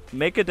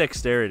 Make a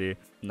dexterity.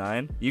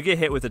 9. You get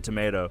hit with a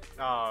tomato.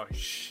 Oh,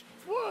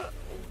 What?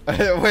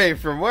 Wait,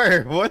 from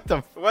where? What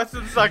the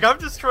Weston's like, I'm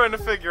just trying to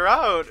figure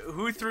out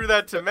who threw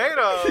that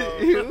tomato.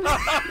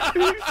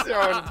 Who's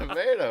throwing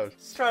tomatoes?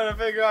 Just trying to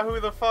figure out who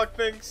the fuck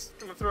thinks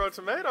gonna throw a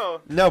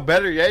tomato. No,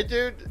 better yet,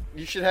 dude,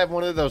 you should have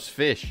one of those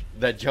fish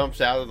that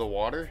jumps out of the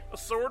water. A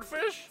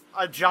swordfish?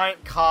 A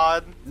giant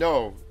cod.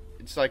 No,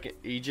 it's like in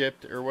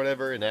Egypt or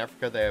whatever. In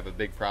Africa, they have a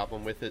big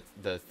problem with it.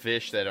 The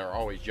fish that are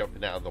always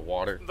jumping out of the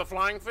water. The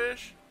flying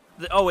fish?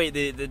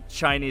 The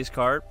Chinese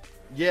carp?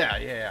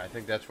 Yeah, I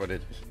think that's what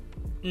it is.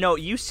 No,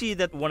 you see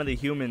that one of the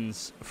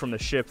humans from the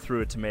ship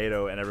threw a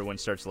tomato and everyone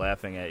starts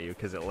laughing at you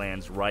because it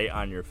lands right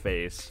on your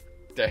face.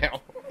 Damn.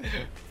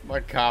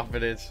 My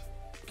confidence.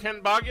 Can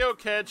Baggio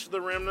catch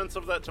the remnants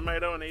of that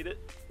tomato and eat it?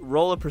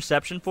 Roll a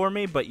perception for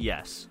me, but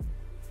yes.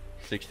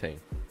 16.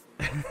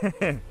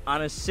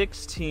 On a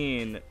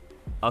 16,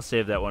 I'll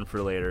save that one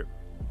for later.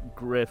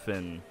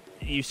 Griffin,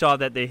 You saw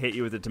that they hit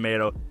you with a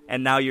tomato,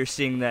 and now you're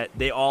seeing that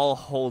they all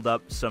hold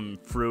up some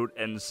fruit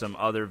and some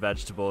other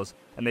vegetables,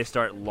 and they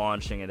start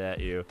launching it at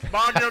you.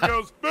 Bagyo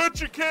goes,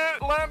 "Bet you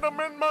can't land them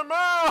in my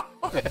mouth."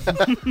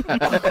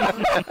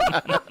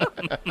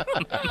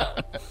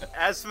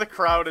 As the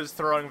crowd is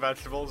throwing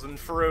vegetables and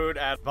fruit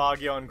at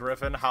Bagyo and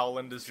Griffin,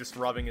 Howland is just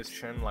rubbing his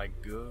chin like,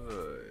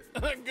 good.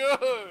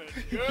 Good.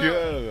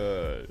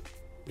 Good.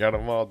 Got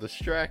them all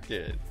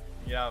distracted.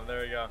 Yeah,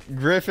 there you go.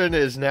 Griffin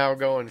is now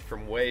going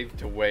from wave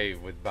to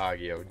wave with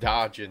Baguio,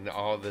 dodging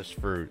all this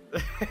fruit.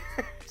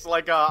 It's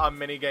like a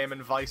mini game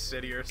in Vice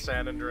City or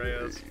San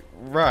Andreas.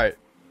 Right.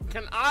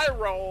 Can I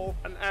roll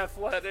an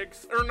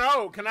athletics? Or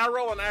no, can I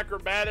roll an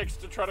acrobatics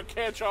to try to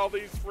catch all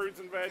these fruits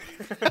and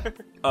veggies?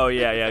 Oh,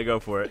 yeah, go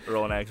for it.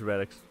 Roll an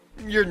acrobatics.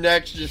 Your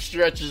neck just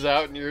stretches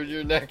out, and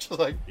your neck's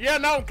like... Yeah,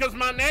 no, because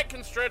my neck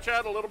can stretch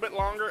out a little bit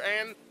longer,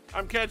 and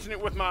I'm catching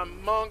it with my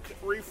monk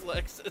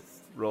reflexes.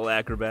 Roll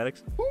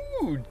acrobatics.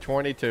 Ooh,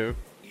 22.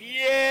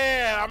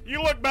 Yeah!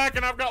 You look back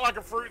and I've got like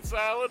a fruit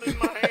salad in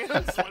my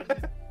hands.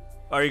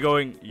 Are you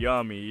going,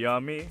 yummy,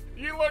 yummy?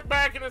 You look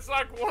back and it's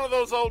like one of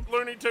those old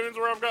Looney Tunes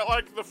where I've got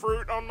like the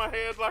fruit on my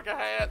head like a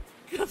hat.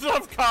 Because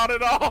I've caught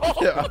it all.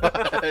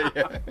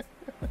 Yeah.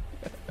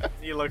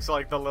 He looks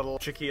like the little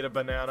Chiquita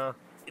banana.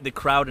 The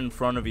crowd in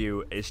front of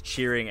you is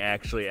cheering,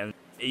 actually, and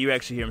you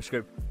actually hear him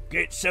scream,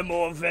 "Get some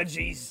more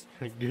veggies!"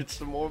 Get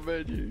some more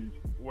veggies.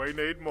 We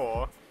need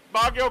more.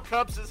 Bagyo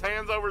cups his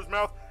hands over his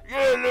mouth.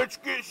 Yeah, let's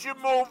get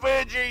some more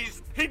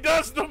veggies. He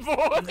does the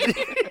voice.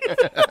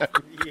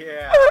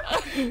 Yeah.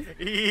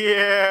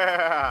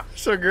 Yeah.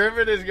 So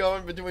Griffin is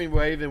going between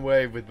wave and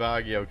wave with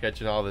Baguio,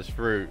 catching all this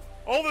fruit.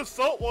 All this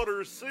salt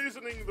water is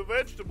seasoning the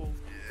vegetables.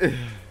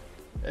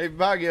 Hey,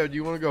 Baguio, do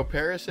you want to go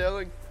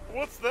parasailing?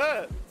 What's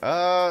that?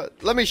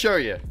 Let me show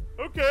you.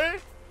 Okay.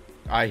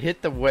 I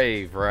hit the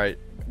wave, right,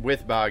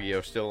 with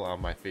Baguio still on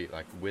my feet,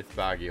 like with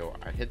Baguio.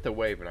 I hit the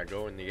wave and I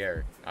go in the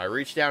air. I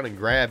reach down and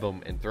grab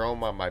him and throw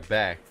him on my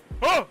back.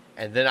 Huh.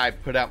 And then I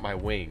put out my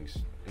wings.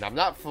 And I'm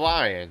not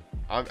flying.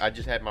 I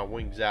just had my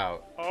wings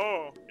out.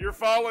 Oh, you're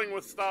falling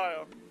with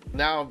style.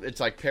 Now it's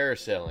like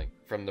parasailing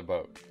from the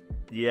boat.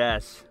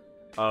 Yes.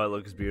 Oh, it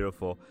looks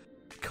beautiful.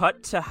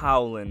 Cut to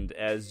Howland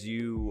as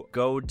you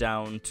go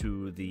down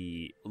to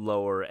the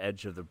lower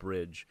edge of the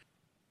bridge.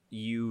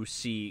 You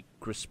see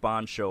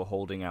Grispancho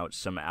holding out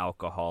some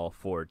alcohol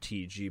for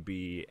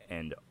TGB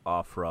and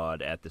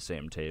Off-Road at the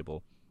same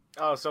table.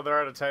 Oh, so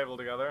they're at a table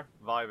together,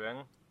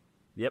 vibing.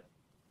 Yep.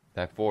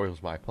 That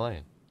foils my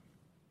plan.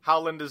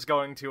 Howland is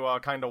going to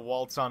kind of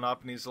waltz on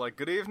up, and he's like,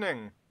 "Good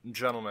evening,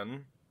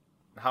 gentlemen.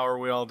 How are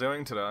we all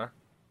doing today?"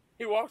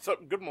 He walks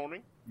up, "Good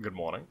morning." "Good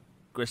morning."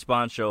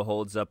 Grispancho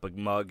holds up a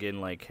mug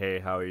and like, "Hey,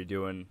 how are you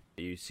doing?"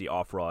 You see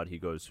Off-Road, he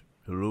goes,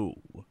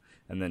 "Hello."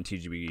 And then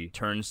TGB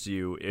turns to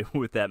you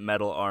with that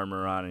metal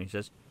armor on, and he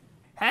says,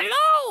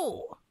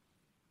 Hello!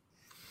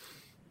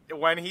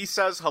 When he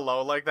says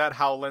hello like that,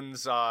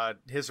 Howland's,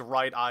 his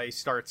right eye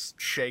starts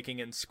shaking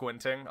and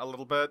squinting a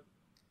little bit.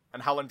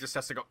 And Howland just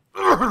has to go,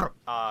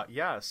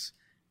 yes.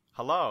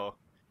 Hello.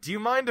 Do you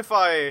mind if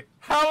I...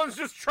 Howland's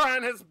just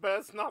trying his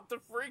best not to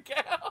freak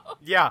out.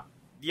 Yeah,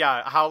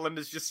 Howland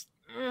is just...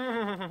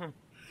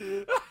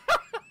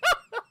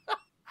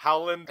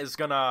 Howland is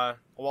gonna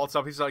waltz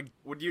up. He's like,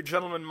 "Would you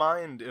gentlemen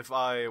mind if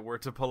I were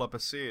to pull up a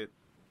seat?"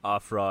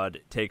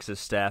 Off-Road takes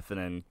his staff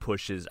and then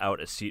pushes out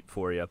a seat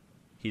for you.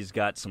 He's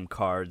got some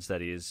cards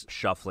that he's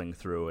shuffling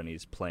through, and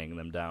he's playing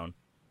them down.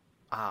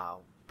 Ah,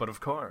 but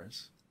of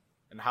course.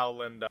 And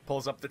Howland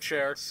pulls up the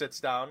chair, sits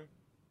down.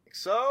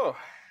 So,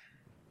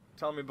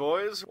 tell me,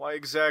 boys, why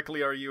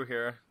exactly are you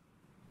here?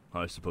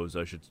 I suppose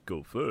I should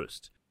go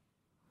first.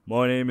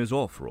 My name is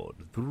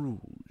Off-Road the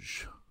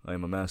Rouge. I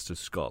am a master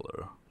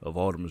scholar of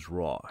Autumn's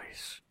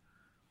Rise.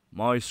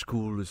 My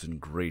school is in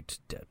great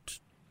debt,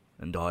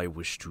 and I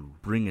wish to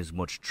bring as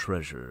much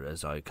treasure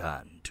as I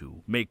can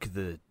to make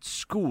the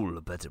school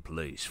a better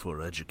place for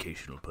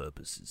educational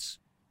purposes.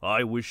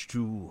 I wish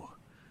to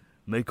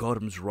make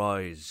Autumn's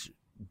Rise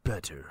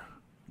better.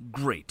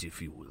 Great,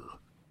 if you will.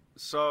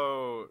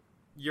 So,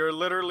 you're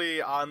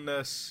literally on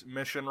this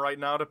mission right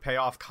now to pay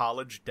off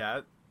college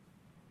debt?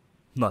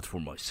 Not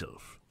for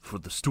myself, for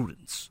the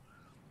students.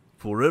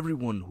 For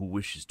everyone who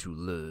wishes to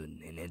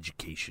learn an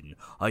education,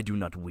 I do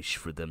not wish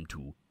for them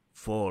to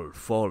fall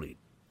folly.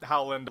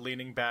 Howland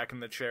leaning back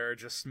in the chair,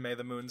 just may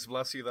the moons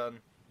bless you then,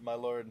 my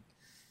lord.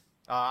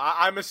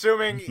 I'm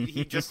assuming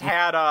he just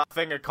had a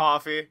thing of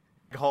coffee,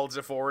 holds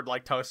it forward,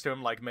 like toast to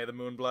him, like may the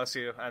moon bless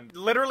you, and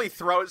literally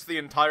throws the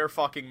entire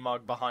fucking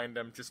mug behind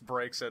him, just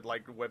breaks it,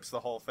 like whips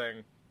the whole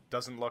thing,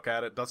 doesn't look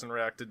at it, doesn't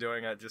react to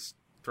doing it, just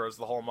throws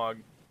the whole mug.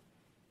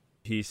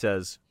 He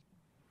says,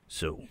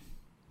 "So,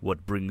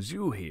 what brings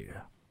you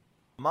here?"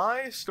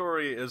 My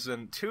story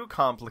isn't too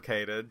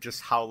complicated,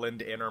 just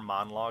Howland inner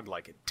monologue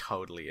like it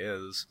totally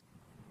is.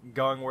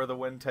 Going where the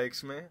wind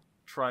takes me,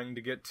 trying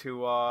to get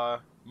to,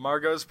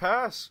 Margot's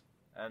Pass.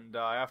 And,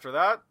 after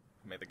that,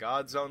 may the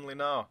gods only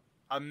know.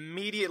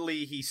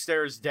 Immediately he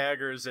stares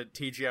daggers at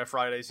TGI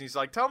Fridays and he's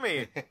like, Tell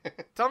me,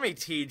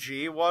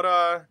 TG,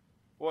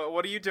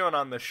 What are you doing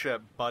on the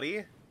ship,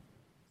 buddy?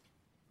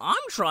 I'm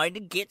trying to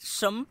get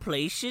some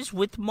places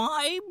with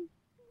my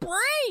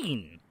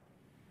brain.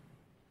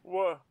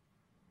 What?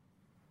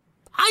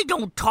 I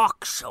don't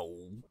talk so.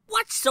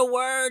 What's the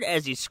word?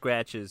 As he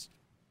scratches.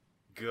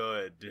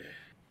 Good.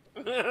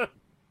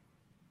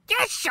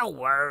 That's the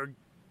word.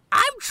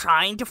 I'm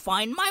trying to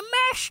find my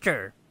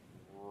master.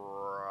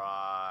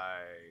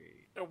 Right.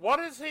 And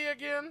what is he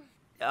again?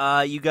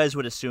 You guys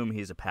would assume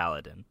he's a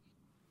paladin.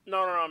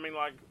 No, I mean,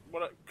 like,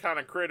 what kind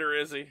of critter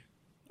is he?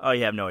 Oh,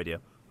 you have no idea.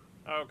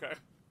 Okay.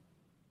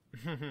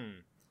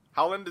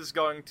 Howland is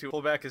going to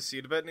pull back his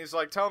seat a bit, and he's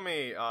like, tell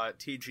me,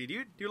 TG,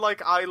 do you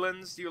like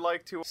islands? Do you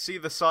like to see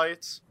the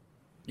sights?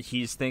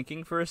 He's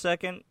thinking for a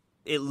second.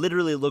 It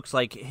literally looks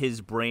like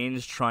his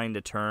brain's trying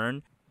to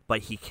turn,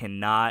 but he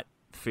cannot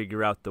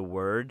figure out the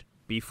word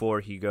before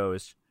he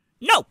goes,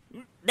 No,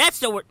 that's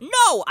the word.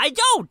 No, I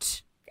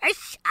don't.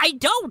 I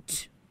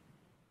don't.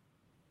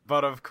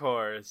 But of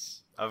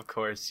course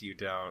you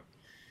don't.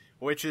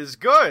 Which is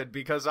good,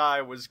 because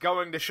I was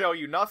going to show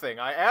you nothing.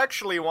 I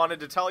actually wanted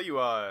to tell you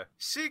a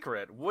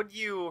secret. Would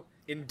you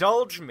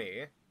indulge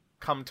me?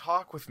 Come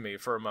talk with me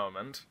for a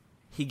moment.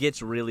 he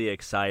gets really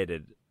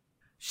excited.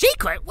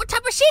 Secret? What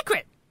type of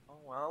secret? Oh,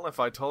 well, if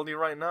I told you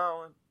right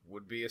now, it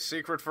would be a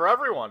secret for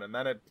everyone, and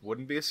then it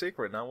wouldn't be a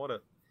secret, now would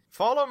it?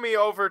 Follow me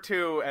over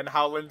to, and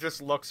Howland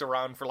just looks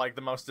around for, like,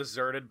 the most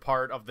deserted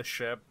part of the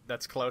ship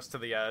that's close to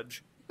the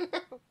edge.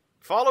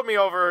 Follow me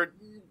over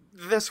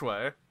this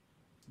way.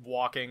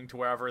 Walking to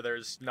wherever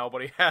there's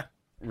nobody at.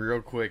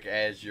 Real quick,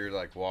 as you're,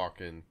 like,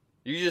 walking,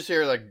 you just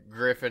hear, like,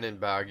 Griffin and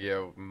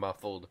Baggio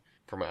muffled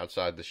from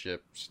outside the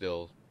ship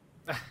still.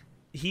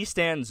 He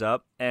stands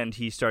up and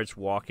he starts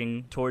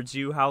walking towards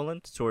you,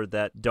 Howland, toward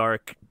that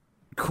dark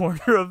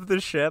corner of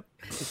the ship.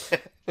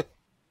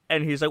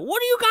 And he's like, what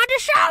do you got to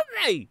show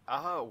me?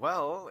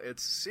 Well,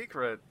 it's a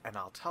secret, and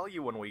I'll tell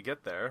you when we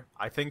get there.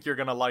 I think you're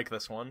gonna like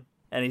this one.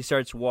 And he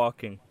starts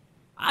walking.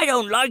 I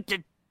don't like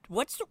the...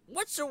 What's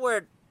the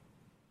word?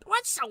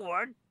 What's the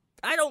word?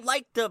 I don't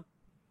like the...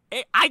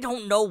 I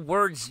don't know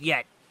words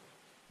yet.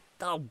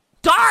 The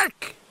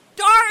dark!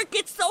 Dark!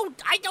 It's so...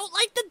 I don't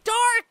like the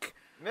dark!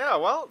 Yeah,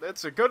 well,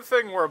 it's a good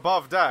thing we're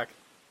above deck.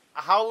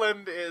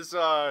 Howland is,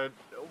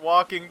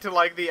 walking to,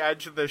 like, the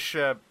edge of the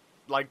ship,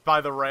 like, by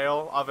the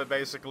rail of it,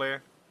 basically.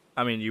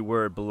 I mean, you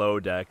were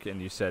below deck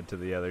and you said to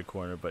the other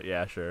corner, but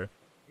yeah, sure.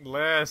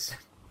 Listen,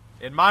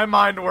 in my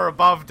mind, we're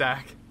above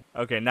deck.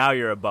 Okay, now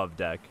you're above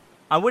deck.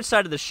 On which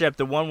side of the ship?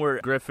 The one where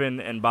Griffin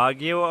and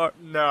Baggio are?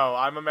 No,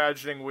 I'm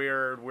imagining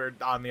we're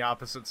on the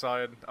opposite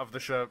side of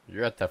the ship.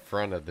 You're at the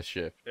front of the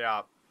ship.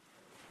 Yeah.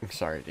 I'm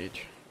sorry,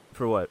 Deej.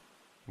 For what?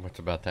 What's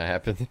about to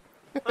happen?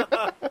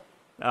 Oh,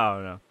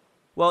 no.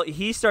 Well,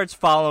 he starts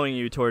following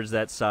you towards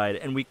that side,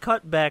 and we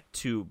cut back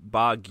to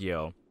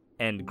Baggio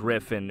and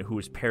Griffin,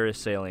 who's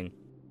parasailing.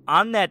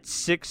 On that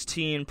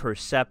 16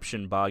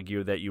 perception,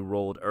 Baggio, that you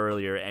rolled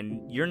earlier,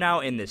 and you're now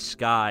in the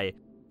sky,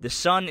 the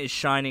sun is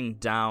shining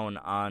down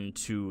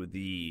onto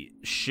the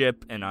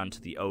ship and onto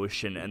the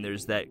ocean, and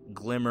there's that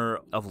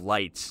glimmer of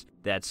lights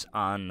that's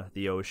on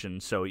the ocean.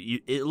 So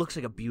it looks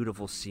like a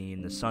beautiful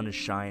scene. The sun is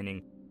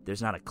shining.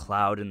 There's not a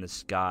cloud in the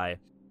sky.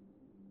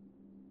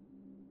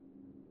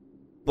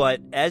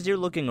 But as you're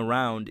looking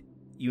around,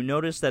 you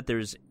notice that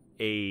there's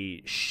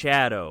a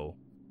shadow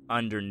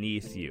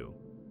underneath you.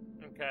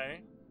 Okay.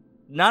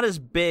 Not as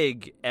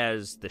big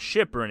as the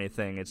ship or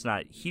anything. It's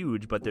not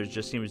huge, but there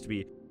just seems to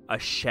be a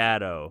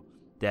shadow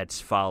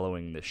that's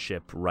following the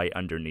ship right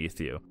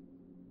underneath you.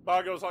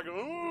 Baggio's like,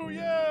 ooh,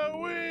 yeah,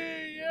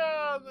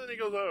 yeah. And then he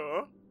goes, oh,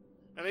 huh?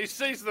 And he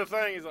sees the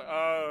thing. He's like,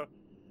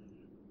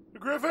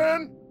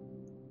 Griffin?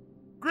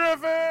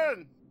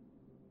 Griffin!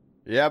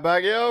 Yeah,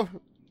 Baggio?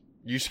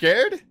 You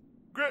scared?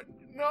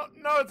 No,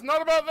 it's not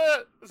about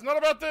that. It's not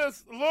about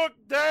this. Look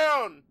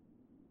down.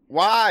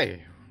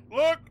 Why?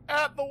 Look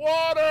at the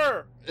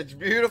water. It's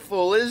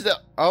beautiful, is it?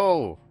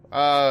 Oh,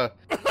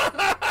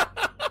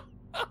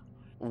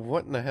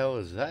 what in the hell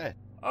is that?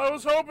 I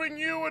was hoping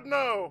you would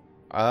know.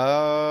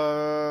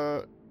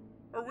 Are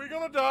we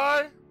gonna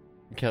die?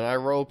 Can I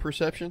roll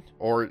perception?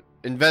 Or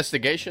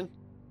investigation?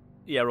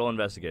 Yeah, roll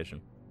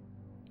investigation.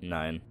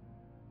 9.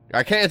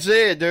 I can't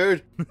see it,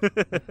 dude.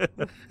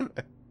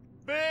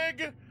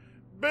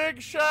 Big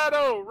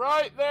shadow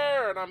right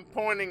there, and I'm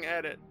pointing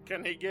at it.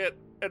 Can he get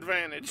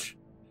advantage?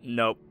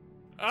 Nope.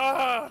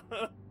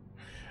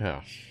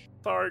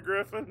 Sorry,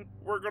 Griffin.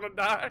 We're gonna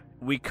die.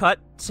 We cut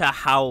to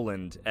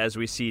Howland as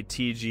we see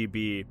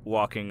TGB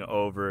walking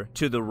over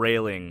to the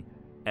railing,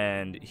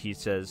 and he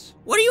says,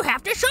 what do you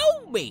have to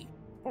show me?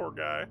 Poor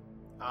guy.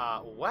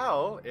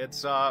 Well,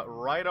 it's,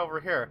 right over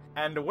here.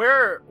 And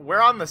we're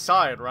on the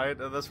side, right,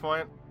 at this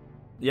point?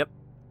 Yep.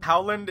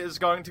 Howland is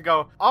going to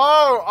go,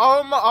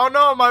 oh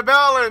no, my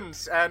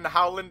balance! And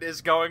Howland is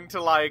going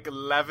to, like,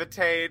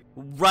 levitate.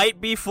 Right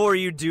before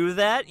you do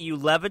that, you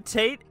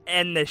levitate,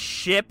 and the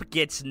ship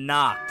gets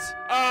knocked.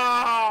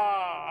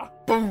 Ah!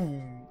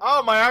 Boom!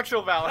 Oh, my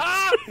actual balance.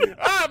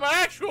 My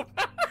actual.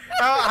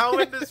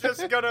 Howland is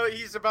just gonna,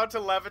 he's about to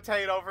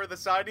levitate over the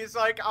side. He's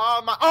like,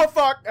 oh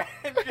fuck.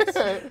 And just,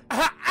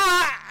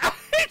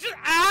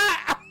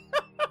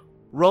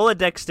 Roll a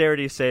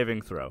dexterity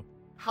saving throw.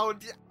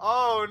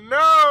 oh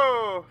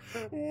no.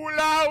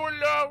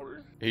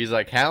 He's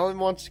like, Hallen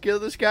wants to kill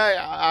this guy.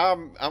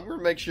 I'm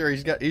gonna make sure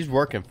he's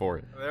working for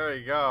it. There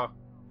you go.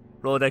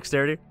 Roll a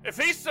dexterity. If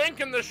he's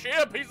sinking the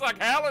ship, he's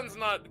like, Hallen's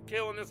not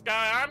killing this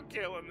guy. I'm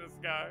killing this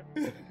guy.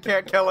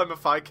 Can't kill him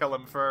if I kill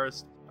him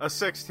first. A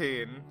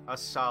 16. A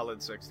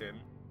solid 16.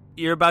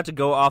 You're about to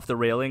go off the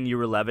railing, you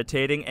were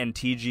levitating, and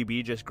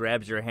TGB just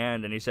grabs your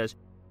hand and he says,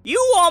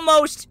 You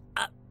almost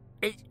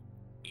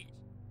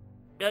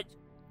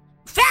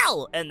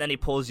fell. and then he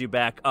pulls you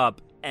back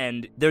up,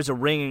 and there's a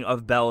ringing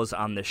of bells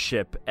on the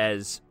ship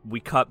as we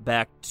cut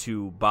back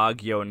to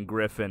Baggio and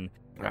Griffin.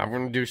 I'm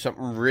gonna do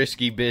something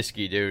risky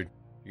bisky, dude.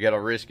 You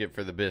gotta risk it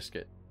for the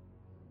biscuit.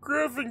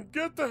 Griffin,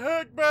 get the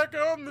heck back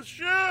on the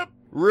ship.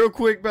 Real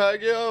quick,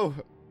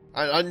 Baggio.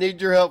 I need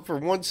your help for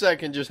 1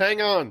 second. Just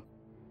hang on.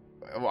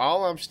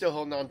 While I'm still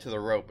holding on to the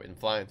rope and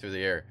flying through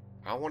the air,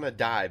 I want to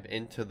dive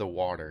into the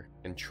water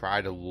and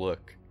try to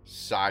look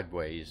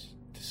sideways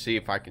to see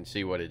if I can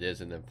see what it is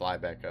and then fly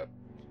back up.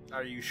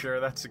 Are you sure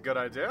that's a good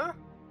idea,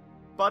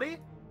 buddy?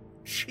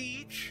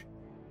 Cheech?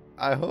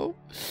 I hope.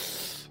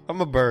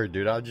 I'm a bird,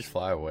 dude. I'll just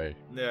fly away.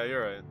 Yeah,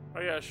 you're right. Oh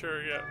yeah,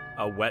 sure, yeah.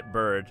 A wet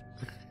bird.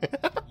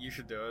 You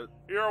should do it.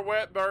 You're a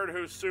wet bird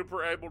who's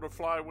super able to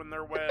fly when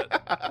they're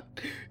wet.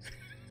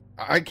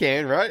 I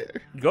can, right?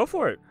 Go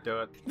for it.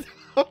 Do it.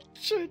 Oh,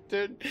 shit,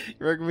 dude.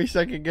 You're making me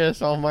second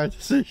guess all my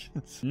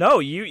decisions. No,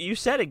 you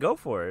said it. Go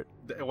for it.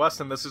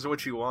 Weston, this is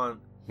what you want.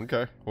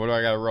 Okay. What do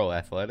I gotta roll?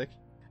 Athletics?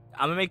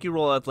 I'm going to make you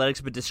roll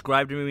athletics, but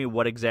describe to me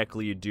what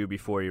exactly you do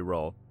before you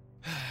roll.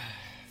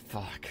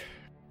 Fuck.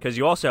 Because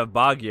you also have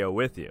Baggio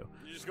with you.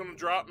 You just gonna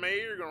drop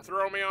me? You're gonna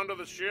throw me onto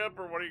the ship,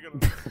 or what are you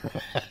gonna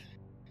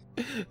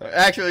do?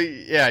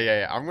 Actually,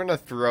 yeah. I'm gonna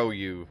throw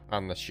you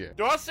on the ship.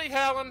 Do I see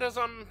Halland as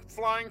I'm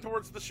flying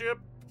towards the ship?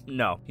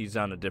 No, he's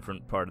on a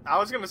different part. I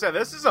was gonna say,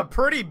 this is a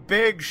pretty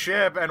big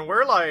ship, and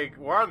we're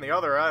on the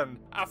other end.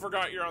 I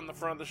forgot you're on the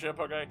front of the ship,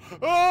 okay.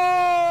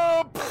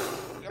 Oh!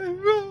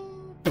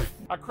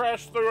 I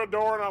crashed through a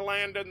door and I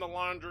land in the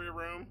laundry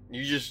room.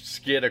 You just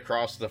skid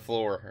across the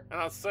floor. And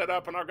I set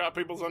up and I've got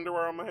people's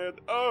underwear on my head.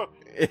 Oh!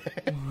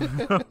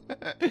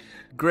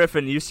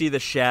 Griffin, you see the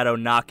shadow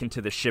knock into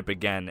the ship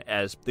again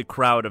as the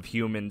crowd of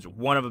humans,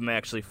 one of them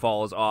actually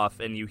falls off,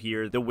 and you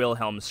hear the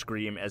Wilhelm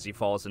scream as he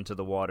falls into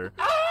the water.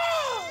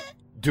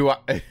 Do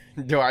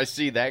I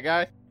see that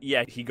guy?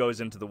 Yeah, he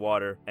goes into the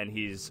water and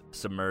he's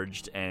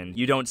submerged, and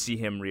you don't see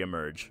him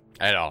reemerge.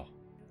 At all.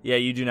 Yeah,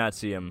 you do not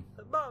see him.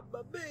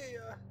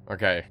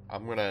 Okay,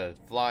 I'm gonna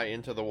fly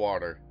into the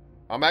water.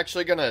 I'm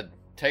actually gonna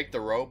take the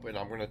rope and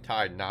I'm gonna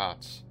tie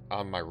knots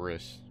on my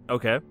wrists.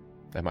 Okay.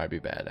 That might be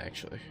bad,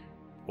 actually.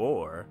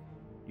 Or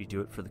you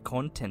do it for the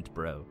content,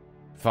 bro.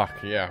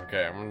 Fuck, yeah,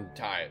 okay, I'm gonna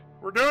tie it.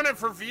 We're doing it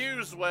for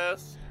views,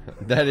 Wes.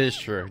 That is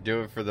true.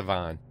 Do it for the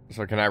vine.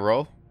 So can I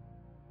roll?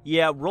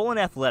 Yeah, roll in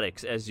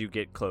athletics as you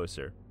get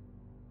closer.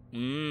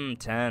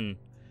 10.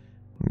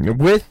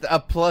 With a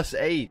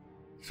 +8.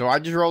 So I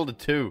just rolled a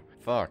 2.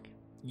 Fuck.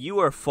 You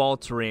are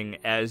faltering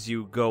as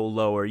you go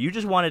lower. You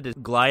just wanted to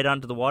glide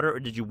onto the water,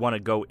 or did you want to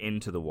go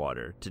into the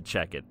water to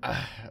check it?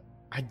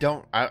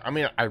 I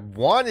mean, I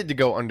wanted to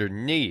go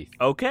underneath.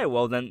 Okay,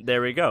 well then,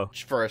 there we go.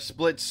 For a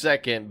split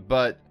second,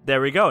 but There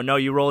we go. No,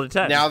 you rolled a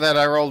 10. now that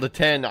I rolled a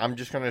 10, I'm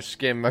just gonna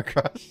skim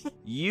across.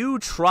 You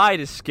try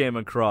to skim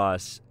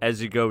across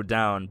as you go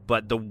down,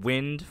 but the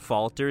wind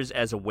falters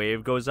as a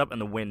wave goes up, and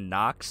the wind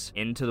knocks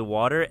into the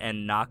water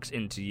and knocks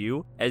into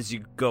you as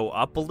you go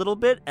up a little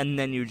bit, and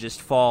then you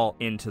just fall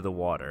into the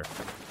water.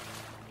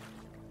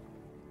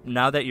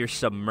 Now that you're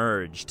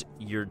submerged,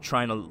 you're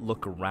trying to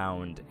look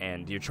around,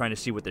 and you're trying to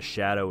see what the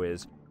shadow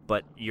is,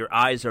 but your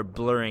eyes are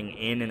blurring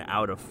in and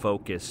out of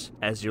focus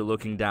as you're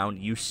looking down.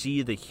 You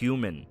see the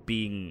human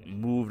being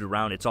moved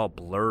around. It's all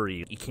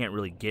blurry. You can't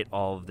really get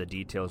all of the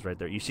details right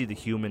there. You see the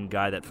human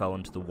guy that fell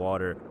into the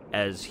water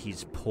as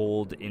he's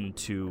pulled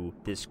into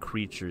this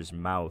creature's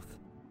mouth.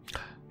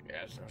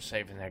 Yeah, so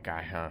saving that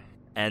guy, huh?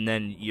 And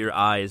then your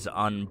eyes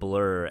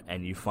unblur,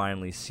 and you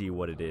finally see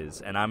what it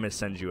is. And I'm going to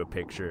send you a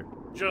picture.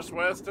 Just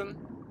Weston?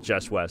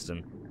 Just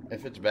Weston.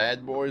 If it's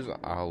bad, boys,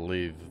 I'll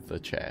leave the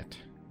chat.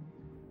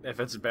 If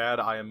it's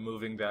bad, I am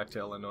moving back to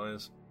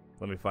Illinois.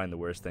 Let me find the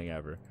worst thing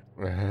ever.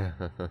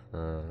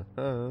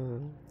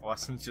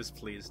 Weston's just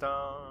pleased.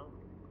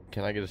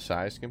 Can I get a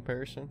size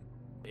comparison?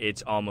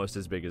 It's almost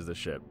as big as the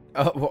ship.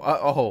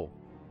 Oh,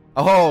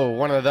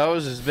 one of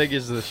those as big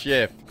as the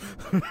ship.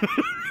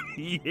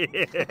 Yeah.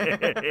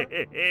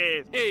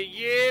 Hey,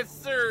 yes,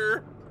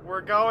 sir.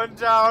 We're going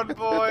down,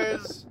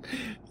 boys.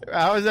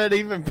 How is that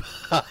even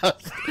possible?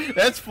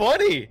 That's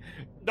funny.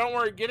 Don't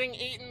worry, getting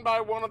eaten by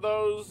one of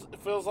those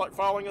feels like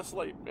falling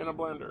asleep in a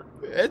blender.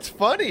 It's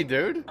funny,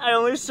 dude. I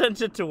only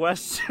sent it to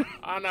Weston.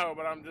 I know,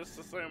 but I'm just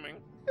assuming.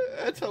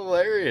 That's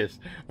hilarious.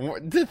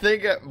 To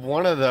think of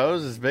one of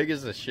those as big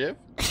as the ship?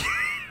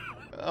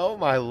 Oh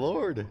my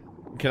lord.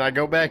 Can I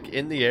go back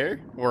in the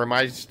air? Or am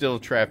I still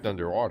trapped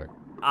underwater?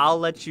 I'll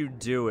let you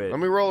do it. Let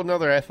me roll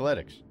another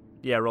athletics.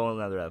 Yeah, roll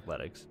another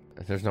athletics.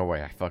 There's no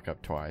way I fuck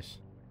up twice.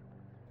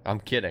 I'm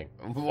kidding.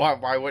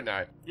 Why wouldn't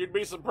I? You'd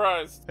be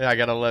surprised. Yeah, I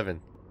got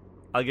 11.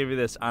 I'll give you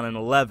this. On an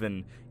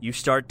 11, you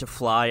start to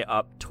fly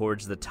up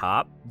towards the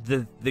top.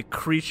 The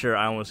creature,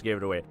 I almost gave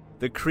it away.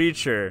 The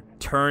creature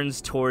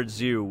turns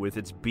towards you with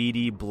its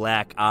beady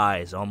black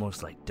eyes,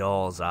 almost like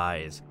doll's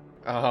eyes,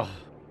 Oh.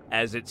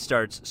 as it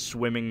starts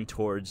swimming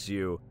towards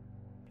you.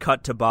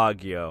 Cut to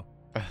Baguio.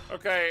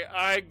 Okay,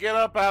 I get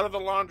up out of the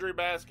laundry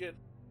basket,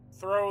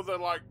 throw the,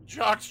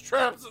 jock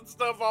straps and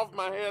stuff off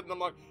my head, and I'm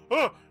like,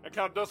 oh! I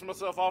kind of dust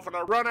myself off, and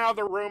I run out of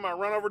the room. I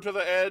run over to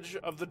the edge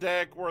of the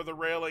deck where the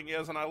railing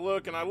is, and I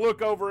look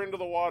over into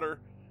the water.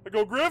 I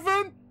go,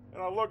 Griffin!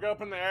 And I look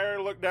up in the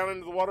air, look down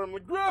into the water, I'm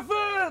like,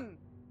 Griffin!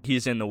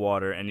 He's in the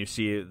water, and you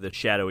see the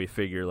shadowy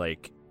figure,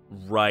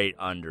 right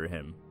under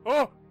him.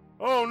 Oh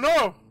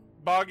no!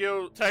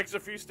 Baguio takes a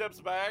few steps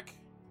back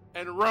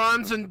and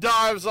runs and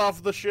dives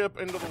off the ship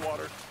into the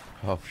water.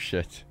 Oh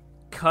shit.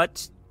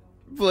 Cut.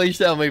 Please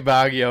tell me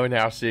Baguio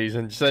now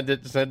season. Send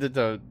it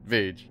to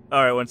Vij.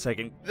 All right, 1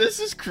 second. This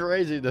is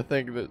crazy to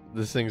think that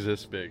this thing's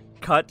this big.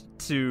 Cut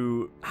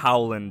to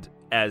Howland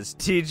as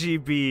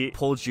TGB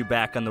pulls you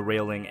back on the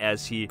railing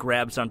as he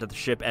grabs onto the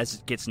ship as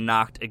it gets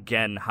knocked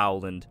again,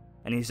 Howland.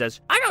 And he says,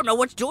 I don't know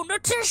what's doing to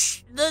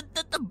Tish.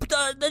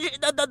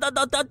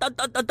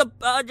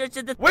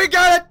 We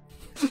got it!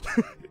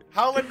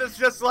 Howland is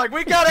just like,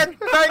 we got it!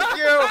 Thank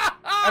you!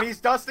 And he's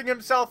dusting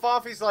himself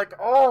off. He's like,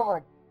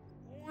 oh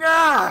my...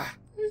 Ah!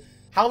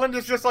 Howland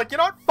is just like, you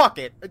know what? Fuck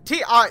it.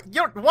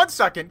 1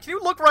 second. Can you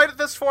look right at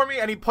this for me?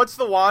 And he puts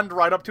the wand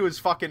right up to his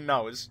fucking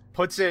nose.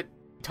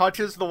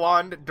 Touches the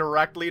wand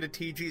directly to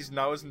TG's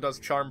nose and does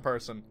Charm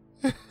Person.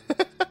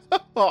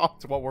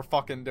 That's what we're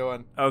fucking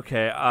doing.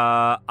 okay,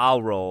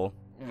 I'll roll.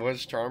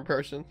 What's Charm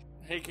Person?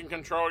 He can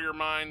control your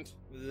mind.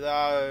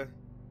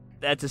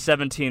 That's a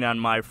 17 on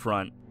my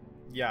front,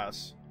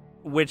 Yes.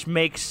 which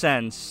makes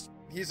sense.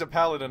 He's a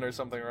paladin or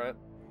something, right?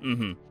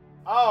 Mm-hmm.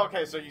 Oh,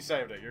 okay, so you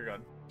saved it. You're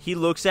good. He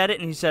looks at it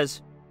and he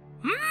says,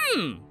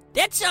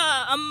 That's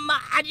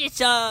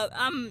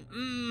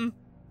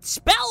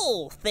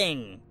spell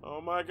thing. Oh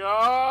my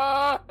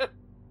god!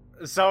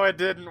 So it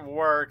didn't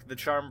work. The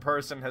Charm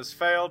Person has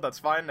failed. That's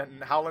fine.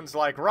 And Howland's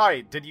like,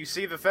 right, did you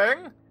see the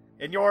thing?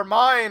 In your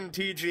mind,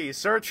 TG,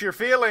 search your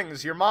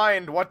feelings, your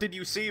mind. What did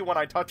you see when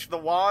I touched the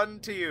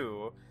wand to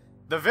you?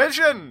 The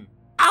vision!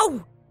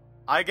 Ow!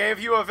 I gave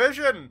you a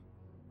vision!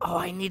 Oh,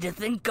 I need to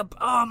think of.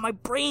 Oh, my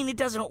brain, it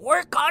doesn't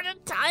work all the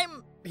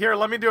time. Here,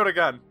 let me do it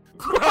again.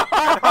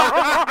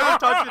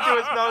 Touch it to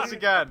his nose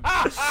again.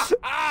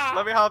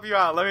 Let me help you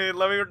out. Let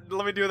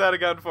me do that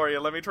again for you.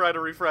 Let me try to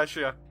refresh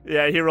you.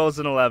 yeah, he rolls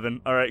an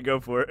 11. All right, go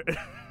for it.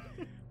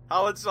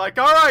 Howland's like,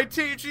 alright,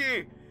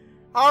 TG!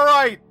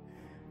 Alright!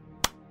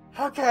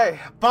 Okay,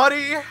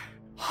 buddy,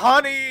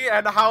 honey,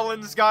 and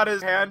Howland's got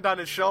his hand on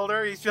his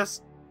shoulder. He's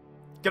just...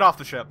 Get off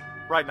the ship.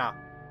 Right now.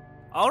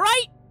 All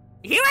right,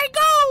 here I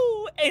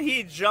go. And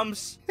he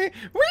jumps.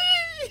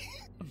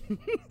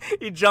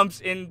 He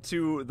jumps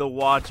into the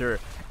water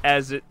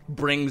as it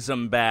brings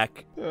him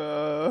back.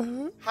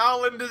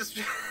 Howland is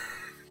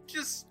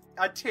just...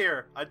 A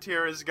tear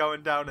is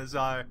going down his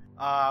eye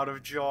out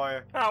of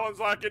joy. Howland's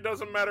like, it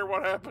doesn't matter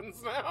what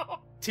happens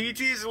now.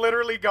 TG's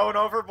literally going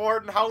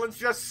overboard, and Howland's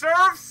just,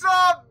 surf's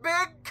up,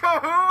 big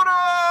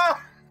kahuna!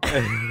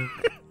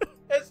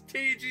 As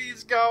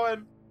TG's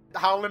going.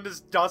 Howland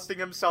is dusting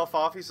himself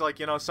off. He's like,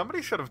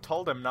 somebody should have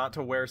told him not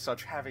to wear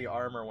such heavy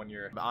armor when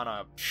you're on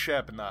a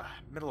ship in the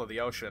middle of the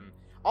ocean.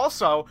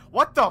 Also,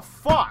 what the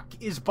fuck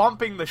is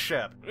bumping the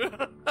ship?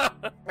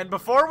 And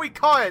before we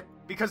cut,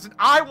 because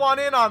I want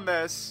in on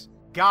this,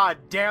 god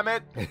damn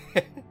it,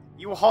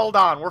 you hold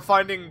on. We're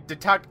finding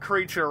detect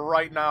creature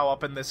right now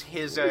up in this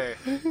hizzy.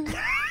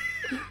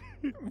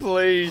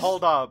 Please.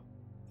 Hold up.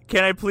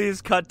 Can I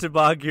please cut to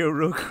Baguio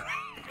real quick?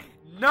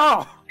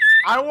 No!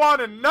 I want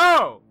to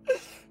know!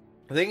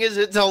 The thing is,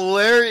 it's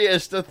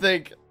hilarious to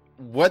think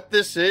what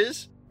this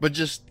is, but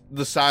just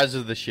the size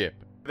of the ship.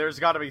 There's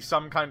got to be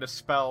some kind of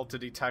spell to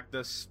detect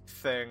this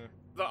thing.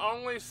 The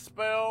only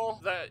spell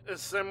that is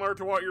similar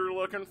to what you're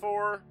looking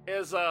for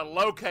is a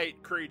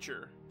locate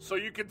creature. So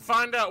you can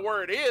find out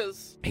where it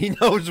is. He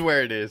knows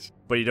where it is.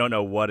 But you don't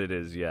know what it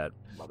is yet.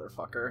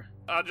 Motherfucker.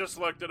 I just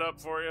looked it up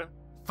for you.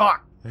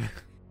 Fuck!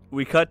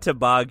 We cut to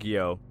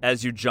Baguio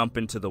as you jump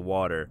into the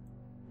water.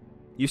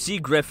 You see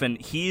Griffin,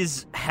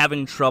 he's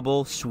having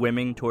trouble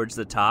swimming towards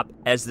the top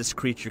as this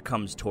creature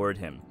comes toward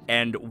him.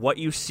 And what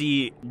you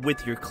see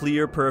with your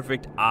clear,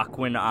 perfect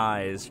Aquan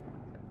eyes,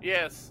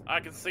 Yes, I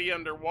can see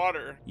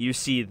underwater. you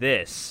see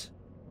this.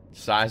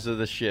 Size of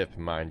the ship,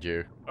 mind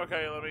you.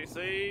 Okay, let me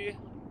see.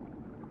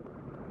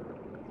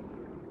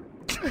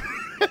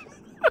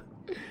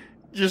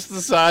 Just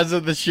the size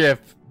of the ship.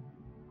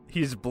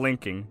 He's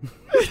blinking.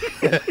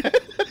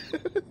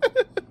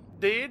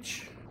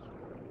 Deej,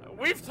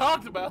 we've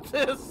talked about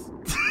this.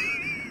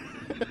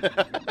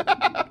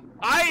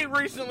 I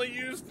recently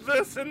used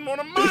this in one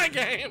of my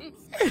games.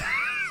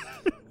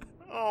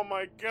 Oh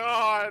my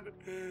god.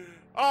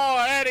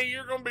 Oh, Eddie,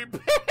 you're gonna be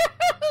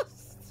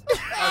pissed.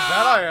 I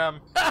bet I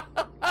am.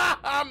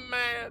 I'm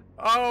mad.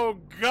 Oh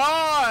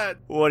god.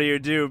 What do you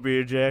do,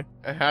 BJ?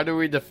 How do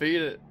we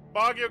defeat it?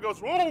 Baguio goes,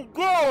 oh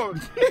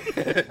god.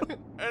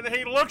 And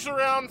he looks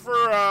around for,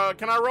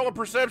 can I roll a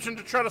perception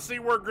to try to see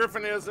where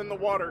Griffin is in the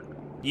water?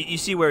 You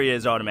see where he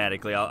is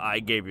automatically. I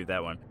gave you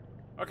that one.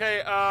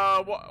 Okay,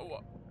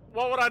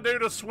 what would I do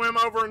to swim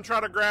over and try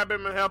to grab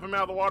him and help him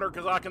out of the water?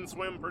 Because I can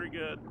swim pretty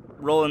good.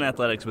 Roll in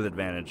athletics with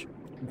advantage.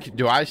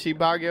 Do I see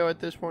Baguio at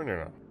this point or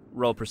not?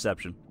 Roll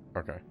perception.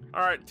 Okay.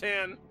 All right,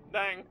 10.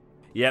 Dang.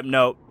 Yep,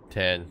 no.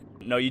 10.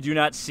 No, you do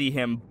not see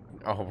him.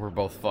 Oh, we're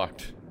both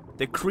fucked.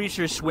 The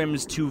creature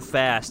swims too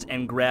fast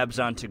and grabs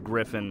onto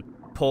Griffin,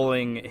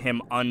 pulling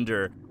him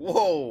under.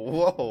 Whoa,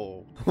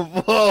 whoa,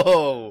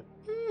 whoa.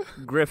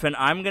 Griffin,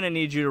 I'm going to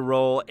need you to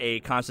roll a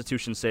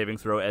Constitution saving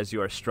throw as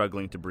you are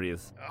struggling to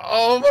breathe.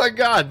 Oh my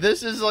god,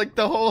 this is like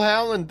the whole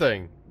Howland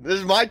thing. This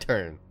is my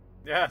turn.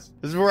 Yes.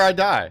 This is where I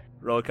die.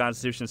 Roll a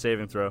Constitution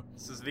saving throw.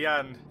 This is the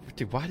end.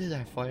 Dude, why did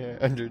I fly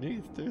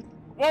underneath, dude?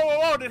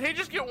 Whoa, did he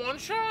just get one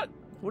shot?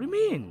 What do you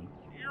mean?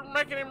 You're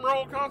making him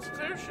roll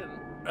Constitution.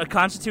 A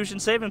Constitution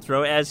saving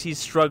throw as he's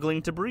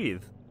struggling to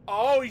breathe.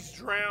 Oh, he's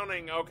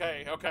drowning.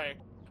 Okay.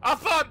 I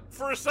thought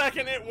for a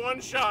second it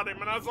one-shot him,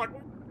 and I was like,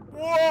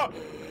 whoa!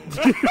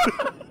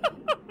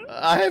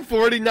 I have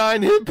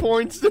 49 hit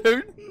points,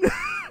 dude.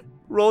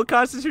 Roll a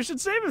Constitution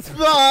saving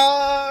throw.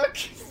 Fuck!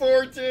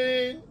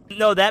 14.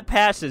 No, that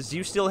passes.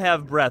 You still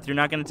have breath. You're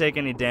not going to take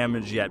any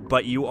damage yet,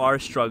 but you are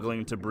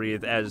struggling to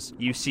breathe as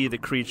you see the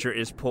creature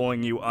is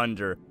pulling you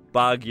under.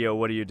 Baguio,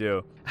 what do you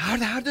do?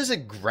 How does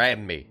it grab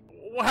me?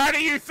 How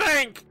do you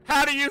think?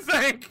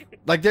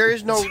 Like, there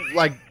is no,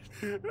 like...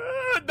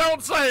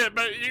 Don't say it,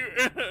 but you...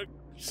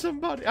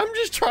 Somebody... I'm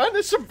just trying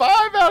to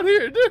survive out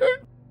here, dude.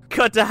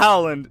 Cut to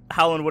Howland.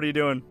 Howland, what are you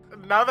doing?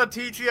 Now that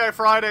TGI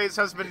Fridays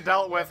has been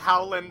dealt with,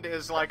 Howland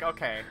is like,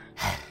 okay,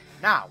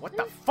 now, what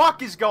the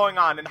fuck is going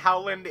on? And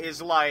Howland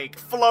is, like,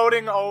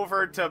 floating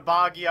over to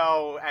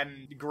Baguio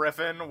and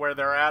Griffin, where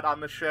they're at on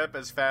the ship,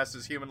 as fast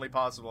as humanly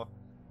possible.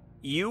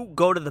 You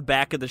go to the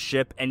back of the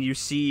ship and you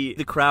see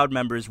the crowd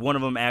members. One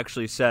of them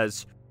actually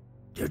says,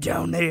 They're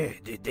down there.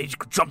 They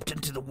jumped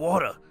into the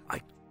water.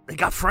 They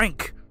got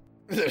Frank.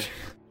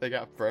 They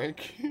got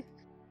Frank?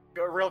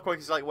 Real quick,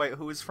 he's like, wait,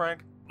 who is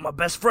Frank? My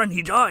best friend,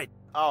 he died.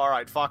 Oh,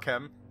 alright, fuck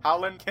him.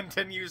 Howland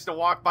continues to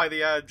walk by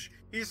the edge.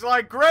 He's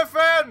like,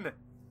 Griffin!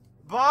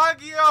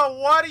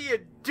 Baguio, what are you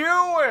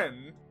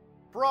doing?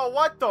 Bro,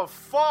 what the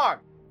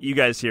fuck? you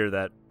guys hear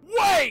that.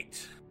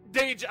 Wait!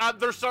 Deej,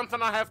 there's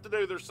something I have to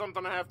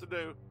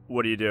do.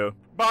 What do you do?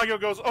 Baguio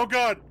goes, oh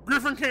god,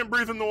 Griffin can't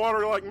breathe in the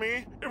water like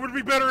me. It would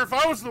be better if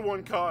I was the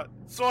one caught.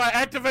 So I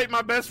activate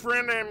my best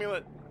friend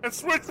amulet and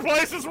switch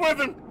places with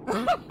him.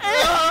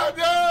 Oh,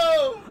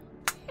 no!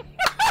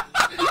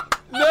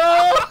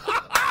 No!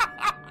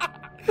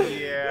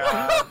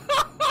 Yeah.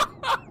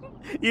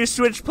 You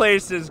switch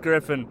places,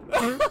 Griffin.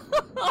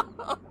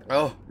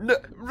 Oh,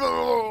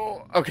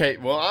 no. Okay,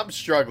 well, I'm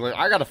struggling.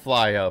 I gotta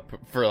fly up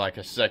for like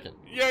a second.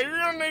 Yeah, you're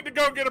gonna need to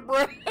go get a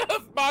breath.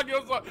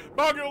 Baguio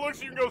looks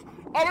at you and goes,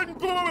 I'm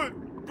good.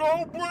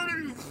 Go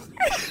breathe.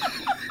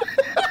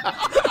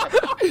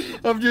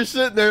 I'm just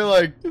sitting there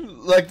like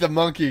the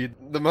monkey.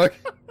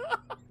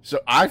 So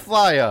I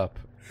fly up.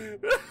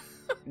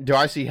 Do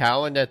I see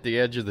Howland at the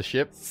edge of the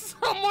ship?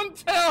 Someone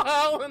tell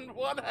Howland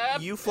what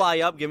happened. You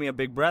fly up, give me a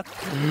big breath.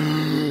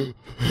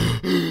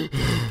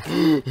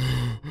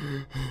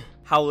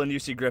 Howland, you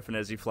see Griffin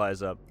as he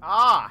flies up.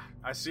 Ah,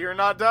 I see you're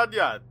not dead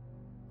yet.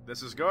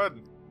 This is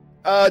good.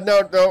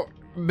 No.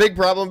 Big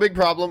problem.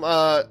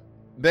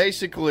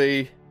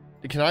 Basically,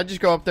 can I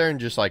just go up there and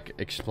just, like,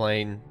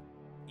 explain?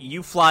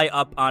 You fly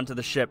up onto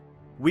the ship.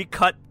 We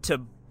cut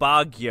to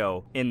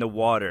Baguio in the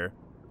water.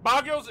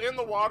 Baguio's in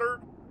the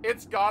water.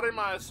 It's got him,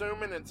 I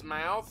assume, in its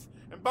mouth.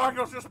 And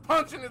Baguio's just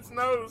punching its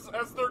nose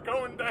as they're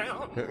going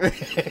down.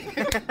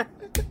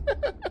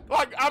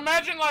 Like,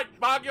 imagine, like,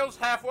 Baguio's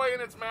halfway in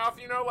its mouth,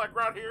 you know, like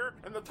right here,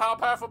 and the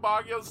top half of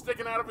Baguio's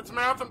sticking out of its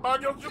mouth, and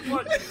Baguio's just,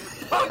 like,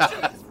 punching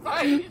its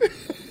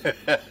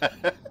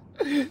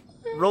face.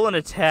 Roll an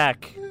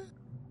attack.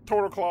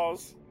 Turtle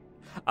claws.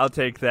 I'll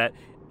take that.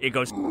 It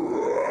goes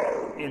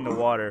in the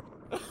water.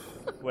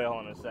 Wait,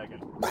 hold on a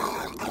second.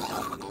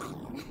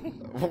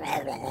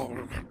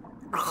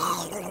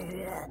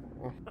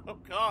 Oh,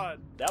 God.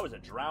 That was a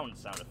drowned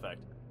sound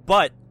effect.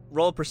 But,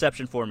 roll a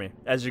perception for me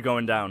as you're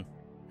going down.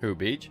 Who,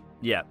 Beach?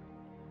 Yeah.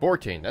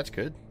 14, that's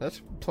good.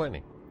 That's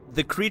plenty.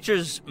 The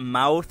creature's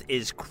mouth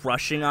is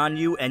crushing on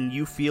you, and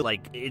you feel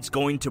like it's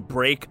going to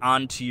break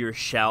onto your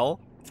shell.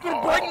 It's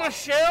gonna break my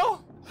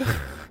shell?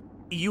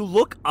 You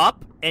look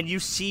up, and you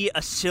see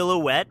a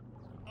silhouette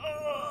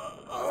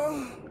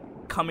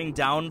coming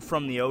down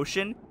from the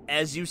ocean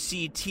as you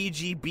see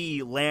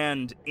TGB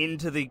land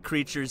into the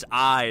creature's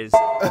eyes,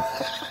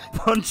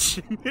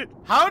 punching it.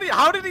 How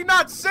did he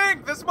not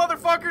sink? This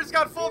motherfucker's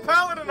got full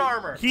paladin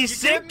armor.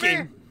 He's You kidding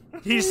sinking. me?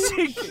 He's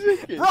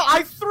sinking. Bro,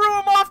 I threw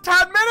him off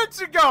 10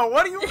 minutes ago!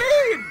 What do you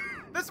mean?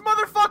 This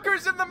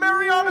motherfucker's in the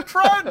Mariana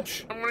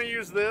Trench! I'm gonna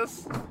use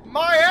this.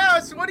 My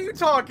ass, what are you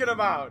talking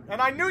about?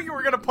 And I knew you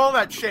were gonna pull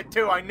that shit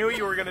too. I knew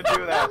you were gonna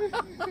do that.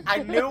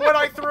 I knew when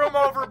I threw him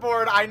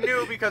overboard, I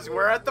knew because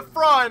we're at the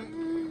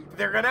front.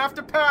 They're gonna have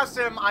to pass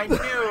him, I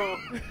knew.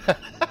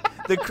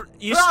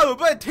 Oh,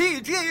 but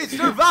TG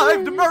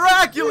survived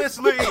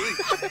miraculously!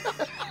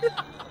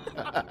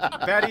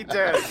 Bet he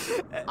did.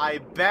 I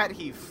bet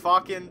he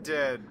fucking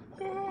did.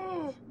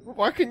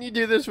 Why couldn't you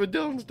do this with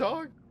Dylan's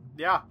dog?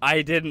 Yeah,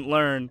 I didn't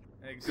learn.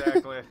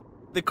 exactly.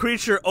 The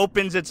creature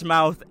opens its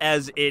mouth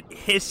as it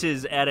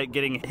hisses at it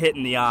getting hit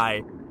in the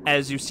eye,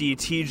 as you see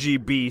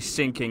TGB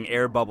sinking,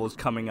 air bubbles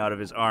coming out of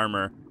his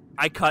armor.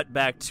 I cut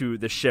back to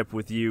the ship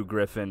with you,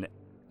 Griffin.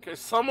 Okay,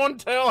 someone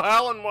tell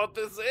Alan what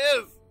this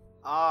is.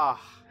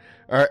 Ah,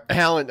 Alright,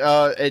 Alan,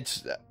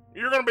 it's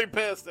You're gonna be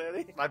pissed,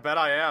 Eddie. I bet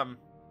I am.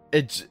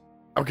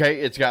 okay,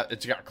 it's got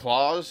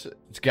claws,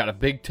 it's got a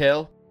big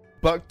tail,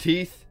 buck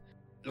teeth,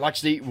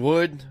 likes to eat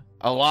wood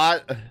a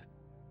lot.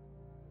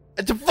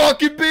 It's a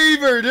fucking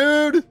beaver,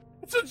 dude!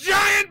 It's a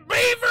giant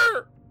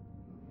beaver!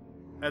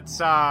 It's,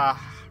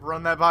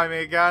 run that by me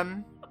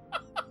again.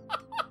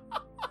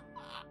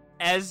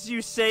 As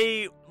you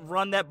say,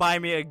 run that by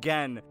me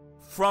again,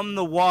 from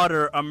the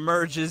water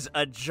emerges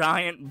a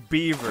giant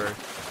beaver.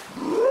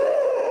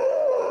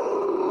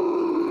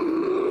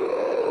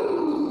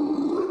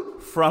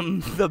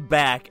 From the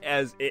back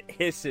as it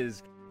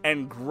hisses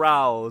and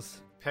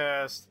growls,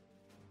 Pissed.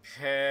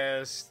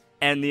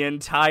 and the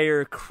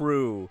entire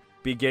crew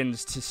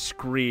begins to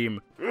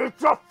scream,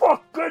 "It's a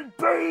fucking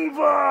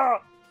beaver!"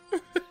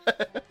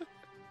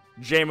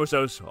 Jamo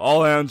says,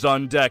 "All hands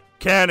on deck,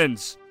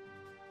 cannons!"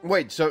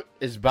 Wait, so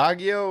is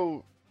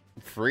Baggio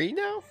free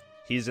now?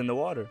 He's in the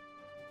water.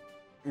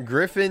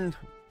 Griffin,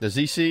 does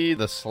he see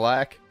the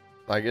slack?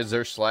 Like, is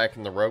there slack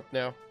in the rope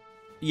now?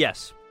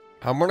 Yes.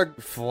 I'm gonna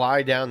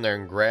fly down there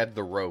and grab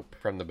the rope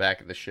from the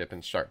back of the ship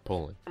and start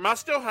pulling. Am I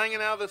still hanging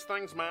out of this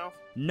thing's mouth?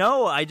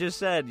 No, I just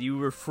said you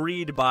were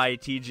freed by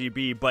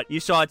TGB, but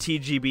you saw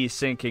TGB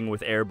sinking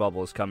with air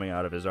bubbles coming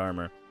out of his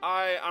armor.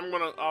 I'm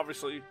gonna,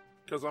 obviously,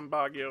 because I'm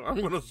Baggio,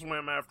 I'm gonna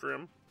swim after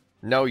him.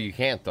 No, you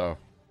can't, though.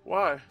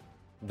 Why?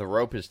 The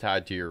rope is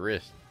tied to your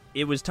wrist.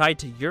 It was tied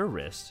to your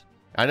wrist.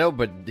 I know,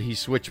 but he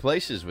switched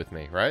places with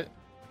me, right?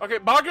 Okay,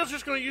 Baggio's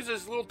just gonna use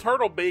his little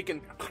turtle beak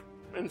and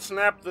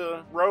snap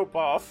the rope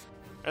off,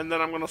 and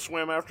then I'm gonna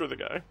swim after the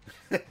guy.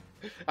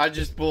 I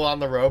just pull on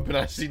the rope and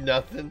I see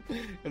nothing,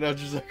 and I'm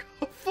just like,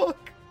 oh,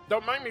 fuck.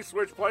 Don't make me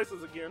switch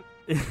places again.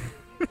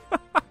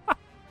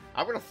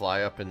 I'm gonna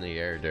fly up in the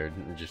air, dude,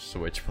 and just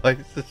switch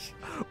places.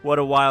 What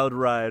a wild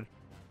ride.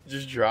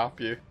 Just drop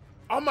you.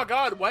 Oh my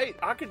god, wait,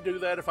 I could do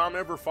that if I'm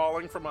ever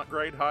falling from a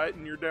great height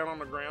and you're down on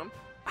the ground.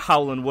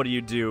 Howland, what do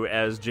you do,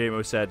 as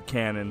Jamo said,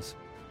 cannons?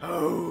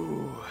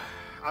 Oh,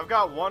 I've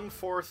got 1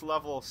 4th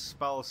level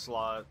spell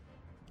slot,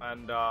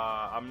 and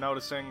I'm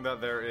noticing that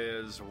there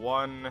is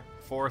 1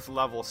 4th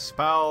level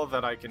spell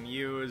that I can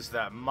use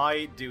that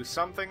might do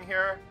something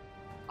here.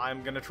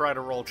 I'm gonna try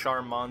to roll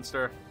Charm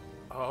Monster.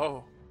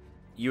 Oh.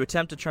 You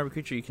attempt to charm a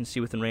creature you can see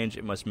within range.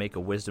 It must make a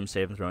wisdom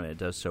saving throw, and it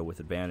does so with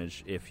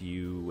advantage if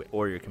you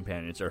or your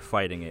companions are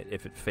fighting it.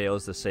 If it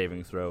fails the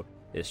saving throw,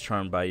 it is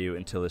charmed by you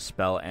until the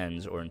spell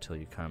ends or until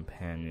your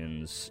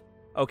companions...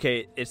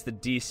 Okay, it's the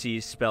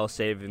DC spell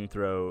saving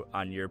throw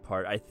on your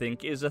part, I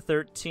think is a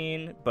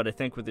 13, but I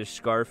think with your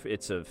scarf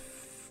it's a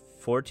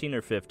 14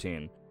 or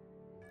 15.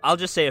 I'll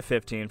just say a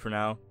 15 for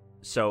now.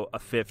 So a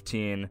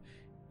 15,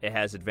 it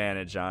has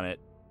advantage on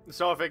it.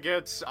 So if it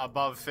gets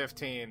above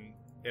 15,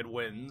 it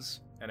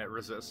wins, and it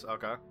resists.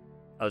 Okay.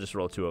 I'll just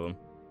roll 2 of them.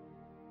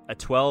 A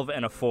 12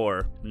 and a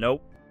 4.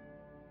 Nope.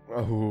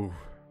 Oh.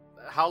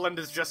 Howland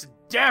is just,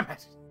 damn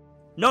it!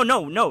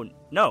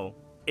 No.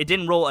 It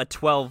didn't roll a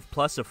 12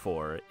 plus a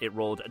 4. It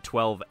rolled a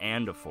 12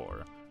 and a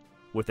 4.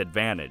 With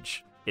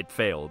advantage. It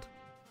failed.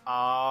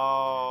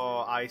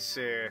 Oh, I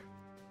see.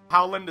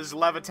 Howland is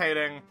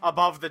levitating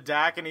above the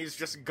deck, and he's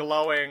just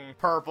glowing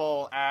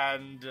purple,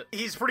 and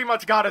he's pretty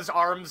much got his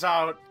arms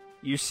out.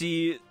 You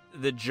see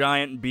the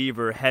giant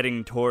beaver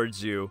heading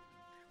towards you.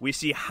 We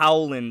see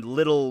Howland,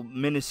 little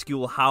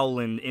minuscule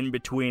Howland, in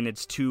between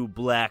its 2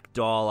 black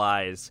doll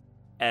eyes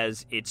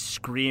as it's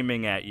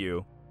screaming at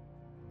you.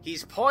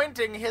 He's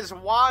pointing his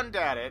wand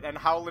at it, and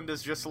Howland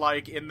is just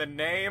like, in the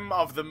name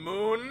of the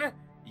moon,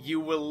 you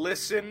will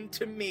listen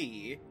to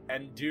me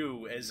and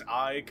do as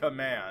I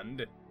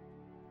command.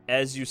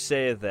 As you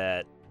say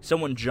that,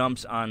 someone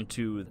jumps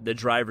onto the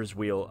driver's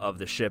wheel of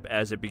the ship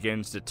as it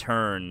begins to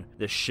turn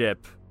the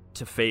ship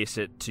to face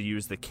it to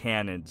use the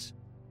cannons.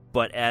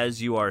 But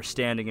as you are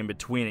standing in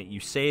between it, you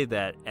say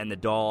that, and the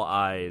doll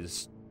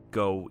eyes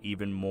go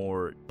even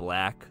more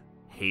black,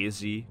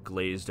 hazy,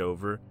 glazed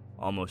over,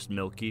 almost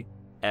milky,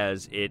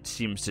 as it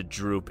seems to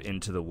droop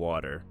into the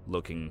water,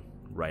 looking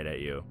right at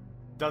you.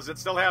 Does it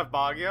still have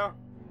Baggio?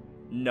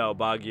 No,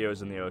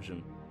 Baggio's in the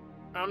ocean.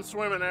 I'm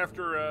swimming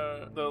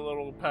after the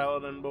little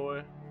paladin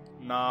boy.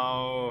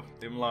 No,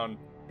 leave him alone.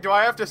 Do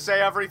I have to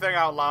say everything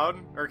out loud,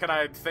 or can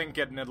I think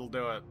it and it'll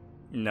do it?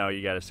 No,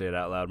 you gotta say it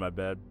out loud, my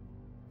bad.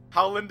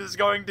 Howland is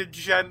going to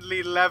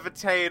gently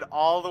levitate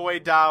all the way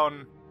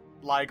down,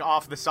 like,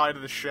 off the side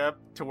of the ship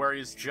to where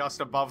he's just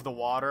above the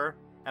water.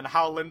 And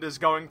Howland is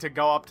going to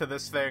go up to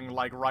this thing,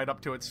 like, right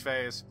up to its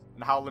face.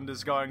 And Howland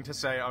is going to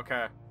say,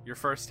 okay, your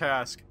first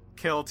task,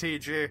 kill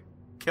TG.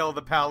 Kill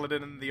the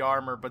paladin in the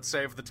armor, but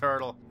save the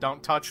turtle.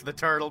 Don't touch the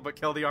turtle, but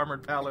kill the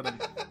armored paladin.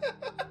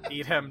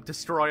 Eat him,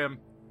 destroy him.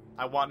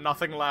 I want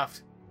nothing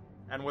left.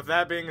 And with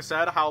that being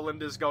said,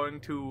 Howland is going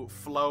to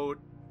float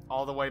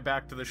all the way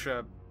back to the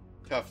ship.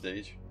 Tough,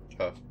 Deej.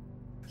 Tough.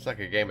 It's like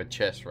a game of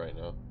chess right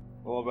now.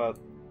 What about...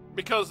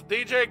 Because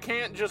DJ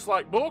can't just,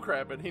 like,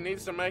 bullcrap it. He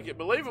needs to make it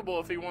believable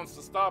if he wants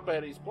to stop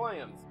Eddie's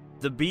plans.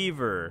 The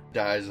beaver.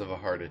 Dies of a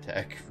heart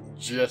attack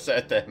just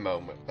at that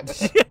moment.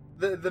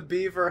 The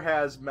beaver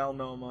has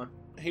melanoma.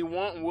 He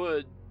want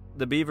wood.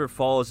 The beaver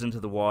falls into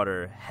the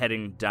water,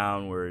 heading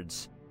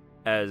downwards,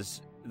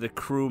 as the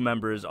crew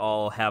members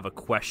all have a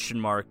question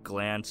mark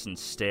glance and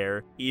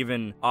stare.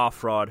 Even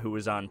Offrod, who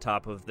was on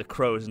top of the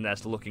crow's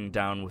nest looking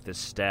down with his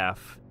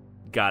staff,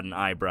 got an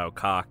eyebrow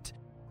cocked.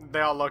 They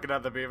all looking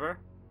at the beaver?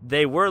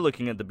 They were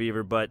looking at the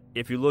beaver, but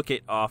if you look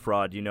at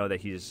Offrod, you know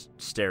that he's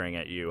staring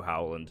at you,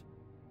 Howland.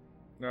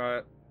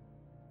 Alright.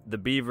 The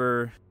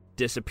beaver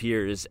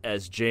disappears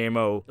as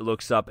JMO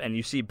looks up, and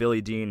you see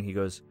Billy Dean. He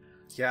goes,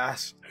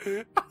 Yes.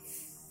 I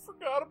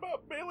forgot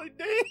about Billy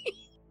D.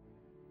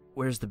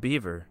 "Where's the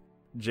beaver?"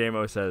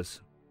 JMO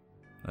says,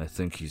 "I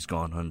think he's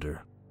gone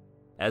under."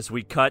 As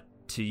we cut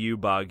to you,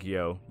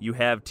 Baguio, you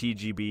have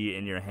TGB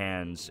in your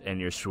hands, and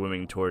you're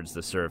swimming towards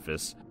the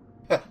surface.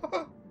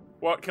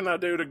 What can I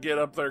do to get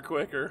up there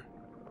quicker?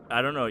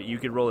 I don't know, you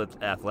could roll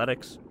it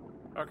athletics.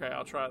 Okay,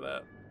 I'll try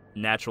that.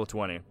 Natural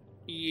 20.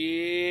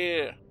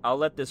 Yeah. I'll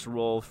let this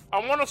roll.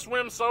 I want to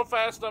swim so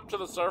fast up to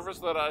the surface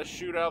that I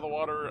shoot out of the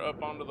water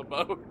up onto the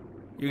boat.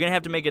 You're going to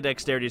have to make a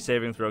dexterity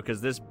saving throw, because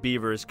this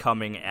beaver is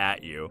coming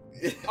at you.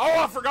 Oh,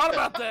 I forgot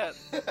about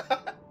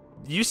that.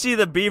 You see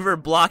the beaver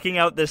blocking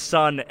out the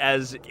sun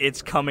as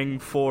it's coming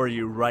for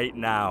you right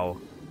now.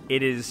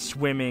 It is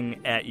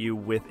swimming at you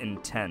with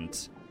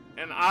intent.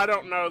 And I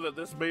don't know that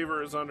this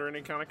beaver is under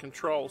any kind of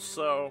control,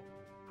 so...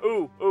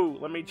 Ooh,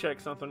 let me check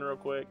something real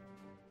quick.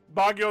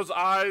 Baguio's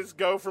eyes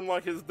go from,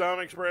 like, his dumb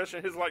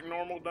expression, his, like,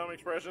 normal dumb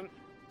expression.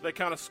 They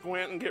kind of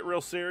squint and get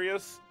real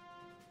serious.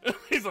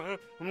 He's like,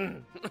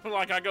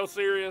 like, I go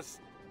serious.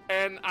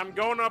 And I'm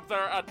going up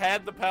there. I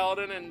had the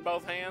paladin in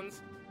both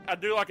hands. I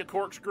do, like, a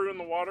corkscrew in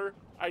the water.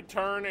 I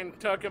turn and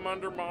tuck him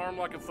under my arm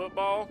like a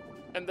football.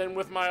 And then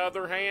with my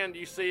other hand,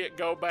 you see it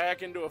go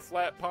back into a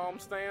flat palm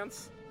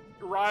stance.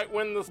 Right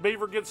when this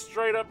beaver gets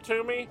straight up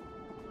to me,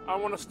 I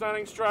want to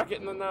stunning strike it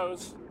in the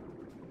nose.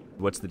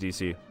 What's the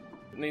DC?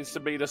 It needs to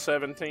be to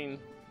 17.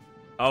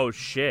 Oh,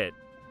 shit.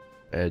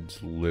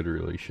 Ed's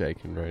literally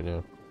shaking right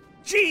now.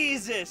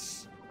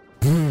 Jesus!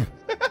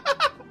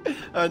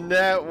 A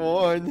nat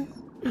 1.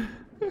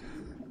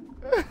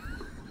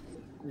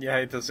 You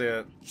hate to see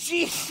it.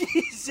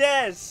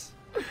 Jesus!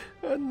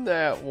 A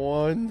nat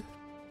 1.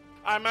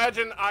 I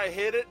imagine I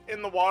hit it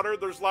in the water.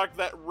 There's like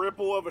that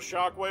ripple of a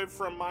shockwave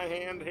from my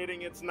hand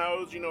hitting its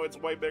nose. You know, it's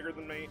way bigger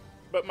than me.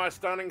 But my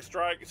stunning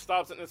strike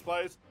stops it in its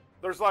place.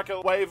 There's like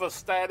a wave of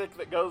static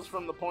that goes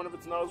from the point of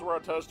its nose where I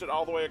touched it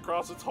all the way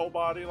across its whole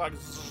body. Like,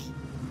 zzz.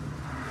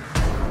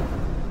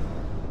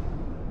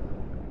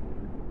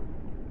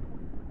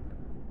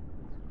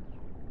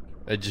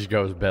 It just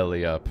goes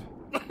belly up.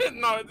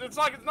 No, it's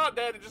like it's not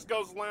dead. It just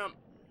goes limp.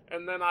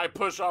 And then I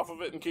push off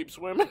of it and keep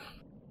swimming.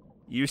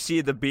 You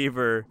see the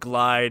beaver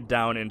glide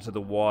down into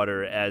the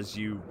water as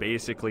you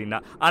basically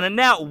knock... On a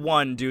nat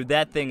 1, dude,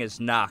 that thing is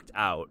knocked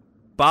out.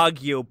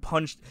 Baguio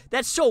punched...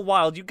 That's so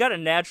wild. You got a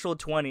natural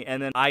 20,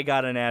 and then I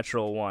got a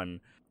natural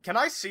 1. Can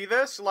I see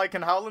this? Like,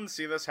 can Howland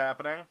see this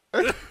happening?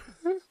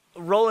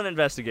 Roll an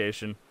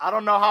investigation. I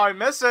don't know how I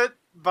miss it,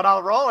 but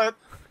I'll roll it.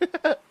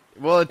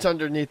 Well, it's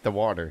underneath the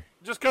water.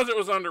 Just because it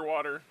was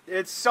underwater.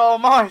 It's so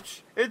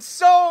much! It's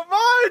so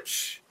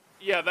much!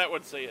 Yeah, that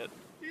would see it.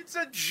 It's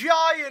a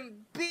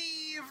giant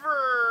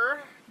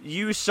beaver!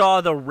 You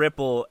saw the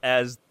ripple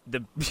as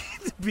the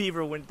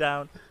beaver went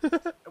down.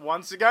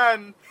 Once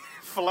again,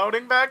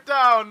 floating back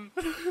down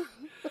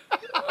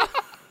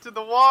to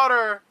the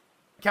water.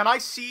 Can I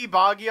see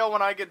Baguio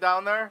when I get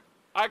down there?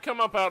 I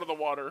come up out of the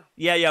water.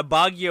 Yeah,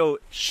 Baguio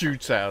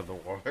Shoots out of the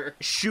water.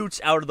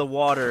 shoots out of the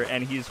water,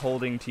 and he's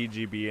holding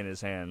TGB in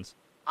his hands.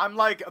 I'm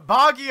like,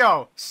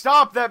 Baguio,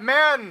 stop that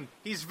man!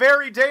 He's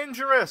very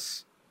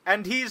dangerous!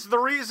 And he's the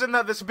reason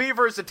that this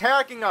beaver is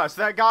attacking us.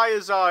 That guy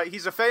is,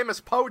 he's a famous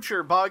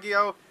poacher,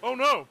 Baguio. Oh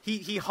no!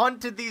 He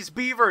hunted these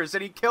beavers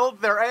and he killed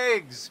their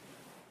eggs.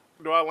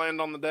 Do I land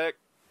on the deck?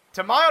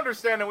 To my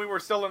understanding, we were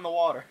still in the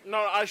water.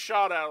 No, I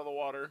shot out of the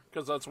water,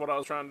 because that's what I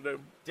was trying to do.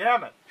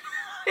 Damn it.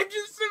 It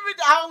just,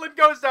 Howland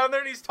goes down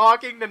there and he's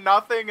talking to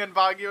nothing, and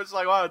Baguio's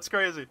like, wow, it's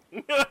crazy.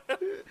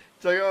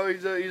 It's like, oh,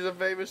 he's a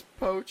famous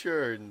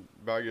poacher. And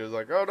Baguio's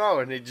like, oh no,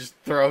 and he just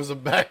throws him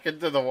back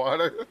into the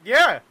water.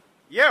 Yeah,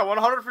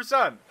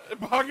 100%.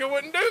 Baguio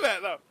wouldn't do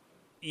that, though.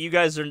 You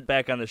guys are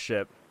back on the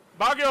ship.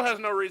 Baguio has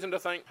no reason to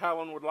think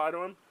Howland would lie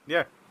to him.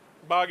 Yeah.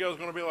 Baguio's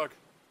gonna be like,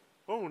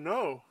 oh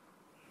no.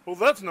 Well,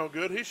 that's no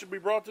good. He should be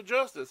brought to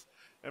justice.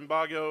 And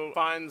Baguio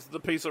finds the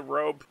piece of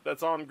rope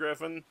that's on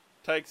Griffin,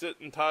 takes it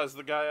and ties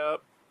the guy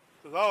up.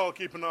 Says, oh, I'll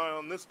keep an eye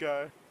on this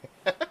guy.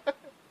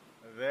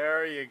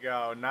 There you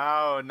go.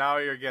 Now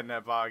you're getting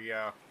it,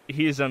 Baguio.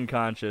 He's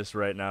unconscious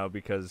right now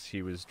because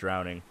he was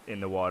drowning in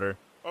the water.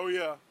 Oh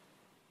yeah,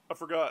 I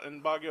forgot.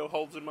 And Baguio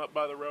holds him up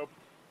by the rope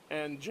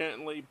and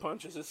gently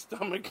punches his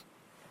stomach.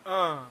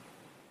 As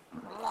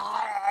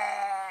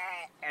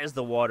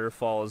the water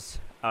falls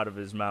out of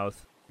his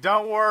mouth.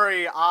 Don't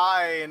worry,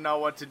 I know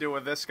what to do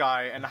with this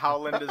guy, and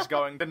Howland is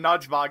going to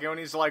nudge Baguio, and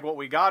he's like, what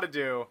we gotta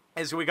do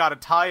is we gotta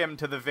tie him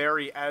to the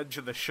very edge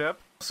of the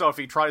ship, so if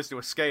he tries to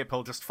escape,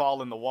 he'll just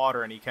fall in the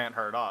water and he can't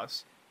hurt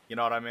us. You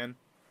know what I mean?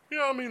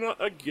 Yeah, I mean,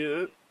 I get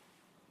it.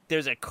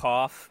 There's a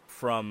cough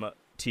from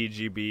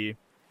TGB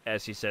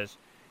as he says,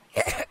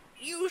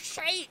 You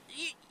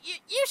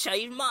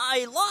saved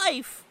my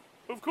life.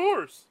 Of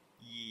course.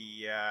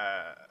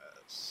 Yes.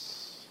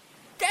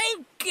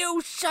 Thank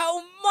you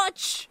so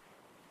much.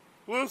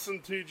 Listen,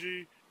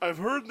 TG, I've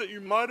heard that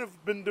you might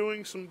have been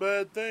doing some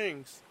bad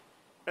things.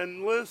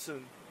 And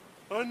listen,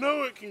 I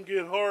know it can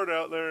get hard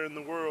out there in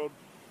the world,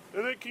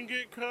 and it can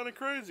get kind of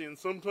crazy, and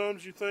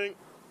sometimes you think,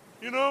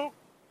 you know,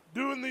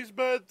 doing these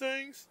bad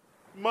things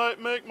might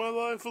make my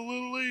life a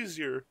little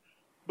easier.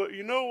 But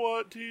you know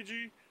what,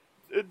 TG?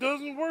 It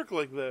doesn't work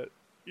like that.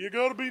 You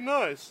gotta be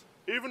nice,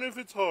 even if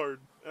it's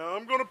hard. Now,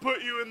 I'm gonna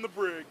put you in the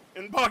brig.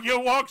 And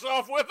Baguio walks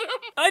off with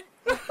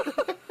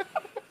him.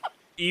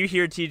 You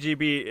hear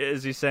TGB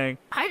as he's saying,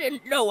 I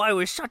didn't know I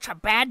was such a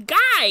bad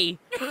guy.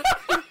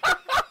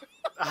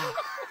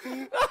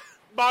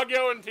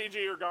 Baguio and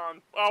TG are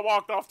gone. I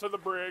walked off to the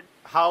brig.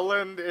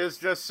 Howland is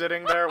just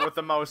sitting there with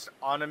the most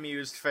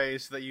unamused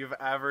face that you've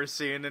ever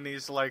seen, and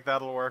he's like,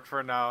 that'll work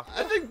for now.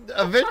 I think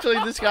eventually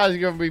this guy's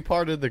going to be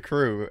part of the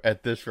crew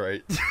at this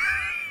rate.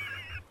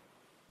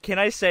 can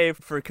I say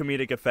for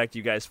comedic effect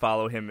you guys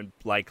follow him and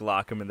like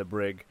lock him in the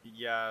brig?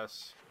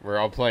 Yes. We're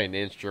all playing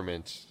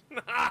instruments.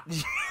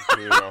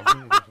 You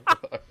know.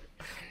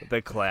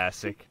 The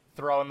classic.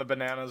 Throwing the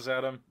bananas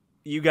at him.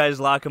 You guys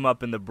lock him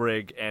up in the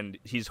brig, and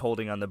he's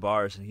holding on the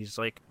bars, and he's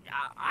like,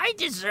 I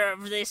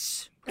deserve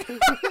this.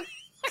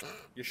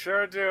 You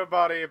sure do,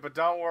 buddy, but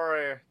don't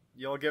worry.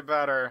 You'll get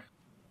better.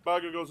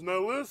 Baguio goes,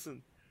 now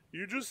listen,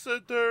 you just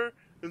sit there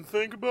and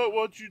think about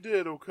what you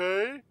did,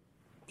 okay?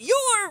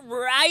 You're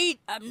right.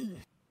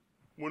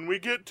 When we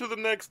get to the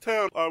next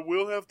town, I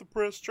will have to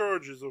press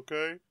charges,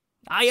 okay?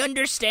 I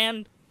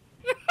understand.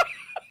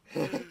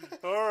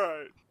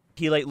 Alright.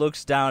 he like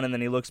looks down, and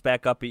then he looks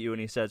back up at you,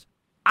 and he says,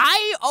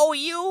 I owe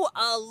you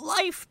a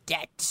life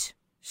debt,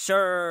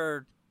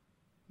 sir.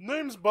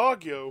 Name's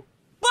Baguio.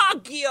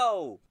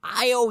 Baguio!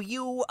 I owe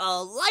you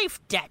a life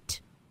debt.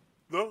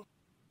 No?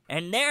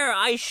 And there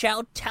I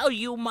shall tell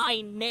you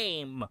my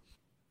name.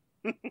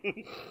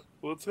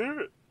 Let's hear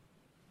it.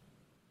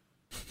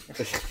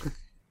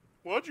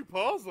 Why'd you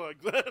pause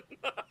like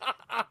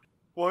that?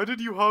 Why did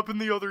you hop in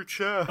the other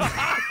chair?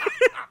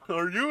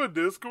 Are you a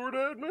Discord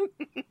admin?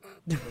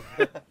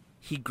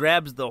 he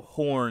grabs the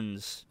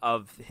horns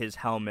of his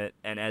helmet,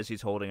 and as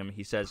he's holding him,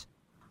 he says,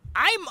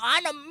 I'm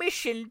on a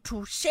mission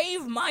to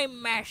save my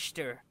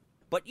master,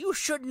 but you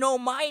should know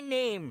my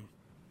name.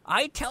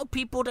 I tell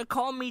people to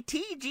call me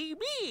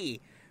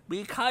TGB,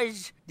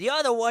 because the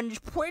other one's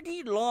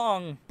pretty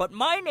long, but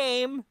my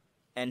name...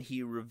 And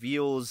he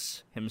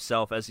reveals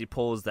himself as he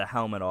pulls the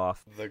helmet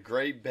off. The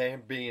Great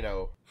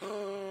Bambino.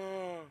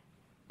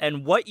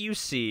 And what you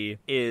see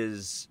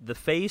is the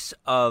face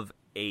of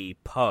a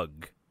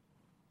pug.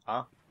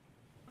 Huh?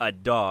 A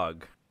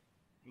dog.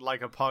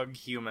 Like a pug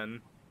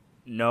human.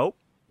 Nope.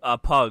 A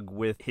pug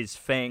with his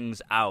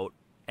fangs out,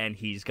 and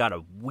he's got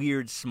a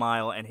weird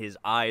smile, and his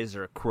eyes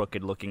are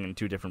crooked, looking in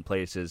two different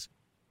places.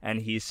 And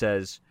he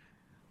says,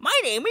 my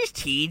name is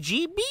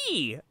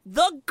TGB,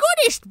 the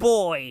goodest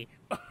boy.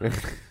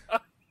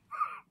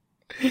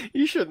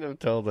 You shouldn't have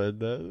told Ed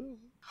that.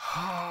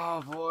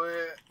 Oh, boy.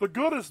 The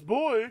goodest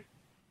boy?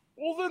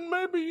 Well, then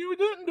maybe you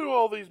didn't do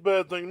all these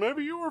bad things.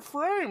 Maybe you were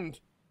framed.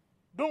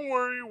 Don't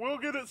worry, we'll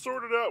get it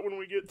sorted out when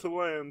we get to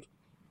land.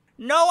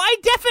 No, I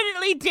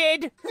definitely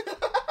did.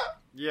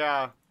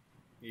 Yeah,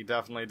 he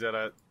definitely did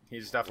it.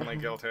 He's definitely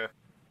guilty.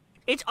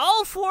 It's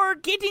all for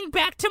getting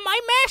back to my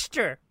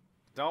master.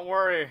 Don't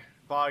worry,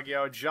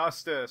 Baguio.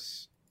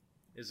 Justice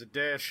is a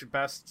dish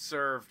best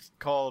served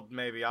cold,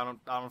 maybe. I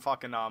don't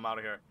fucking know. I'm out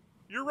of here.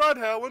 You're right,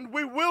 Howland.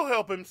 We will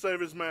help him save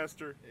his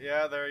master.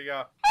 Yeah, there you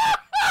go.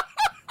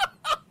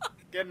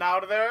 Getting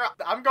out of there.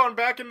 I'm going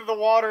back into the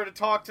water to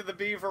talk to the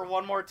beaver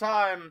one more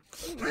time.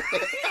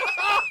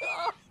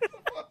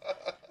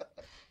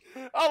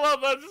 I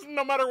love that. Just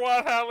no matter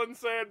what Howland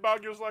said,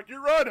 Baguio's like,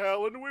 you're right,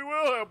 Howland. We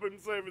will help him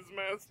save his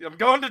master. I'm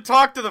going to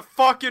talk to the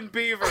fucking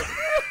beaver.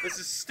 This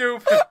is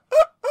stupid.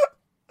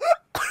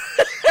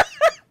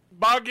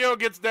 Baguio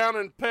gets down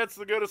and pets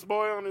the goodest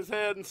boy on his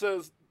head and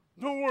says,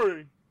 don't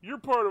worry, you're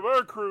part of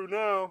our crew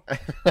now.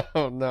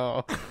 Oh,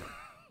 no.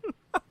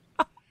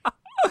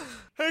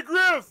 Hey,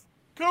 Griff,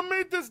 come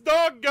meet this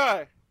dog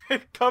guy.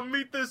 Come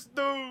meet this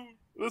dude.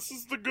 This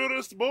is the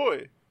goodest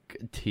boy.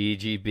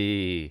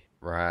 TGB.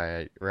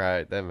 Right.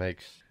 That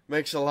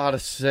makes a lot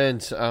of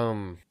sense.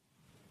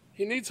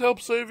 He needs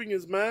help saving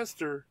his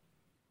master.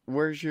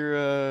 Where's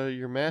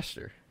your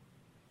master?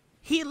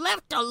 He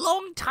left a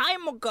long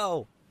time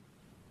ago.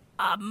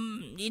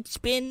 It's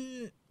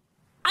been...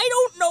 I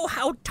don't know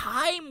how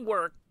time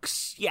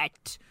works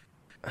yet.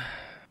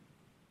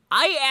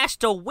 I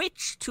asked a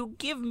witch to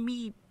give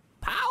me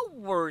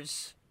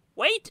powers.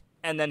 Wait!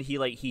 And then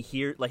he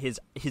hears, like,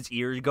 his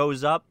ear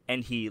goes up,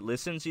 and he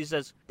listens, he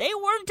says, They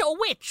weren't a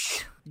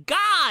witch.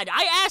 God!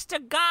 I asked a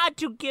god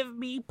to give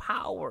me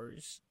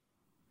powers.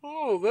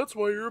 Oh, that's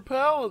why you're a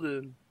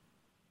paladin.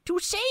 To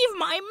save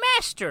my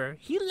master.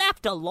 He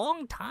left a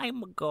long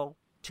time ago.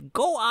 To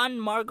go on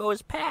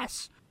Margot's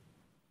Pass.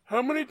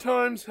 How many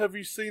times have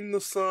you seen the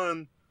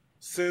sun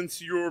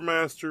since your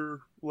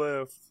master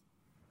left?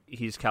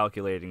 he's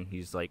calculating,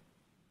 he's like,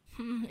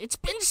 It's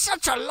been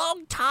such a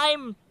long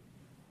time.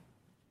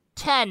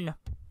 10.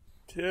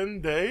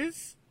 10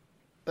 days?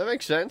 That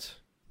makes sense.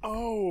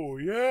 Oh,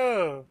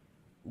 yeah.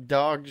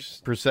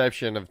 Dog's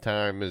perception of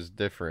time is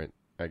different,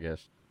 I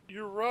guess.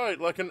 You're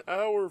right. Like an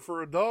hour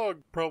for a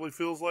dog probably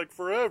feels like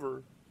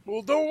forever.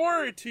 Well, don't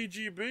worry,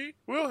 TGB.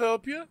 We'll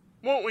help you.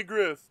 Won't we,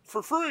 Griff?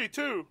 For free,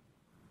 too.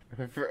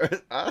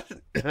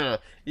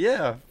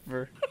 Yeah,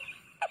 for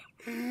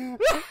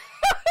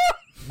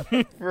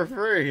for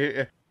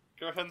free.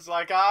 Griffin's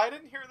like, I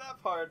didn't hear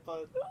that part,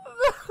 but...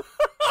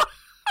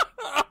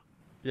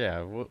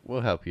 Yeah,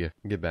 we'll help you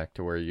get back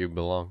to where you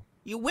belong.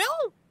 You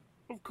will?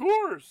 Of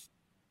course.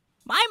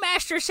 My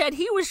master said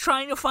he was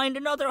trying to find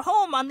another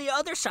home on the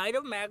other side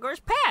of Magor's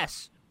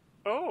Pass.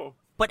 Oh.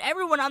 But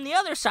everyone on the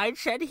other side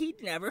said he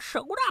never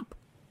showed up.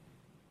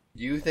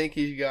 You think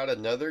he's got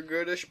another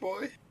goodish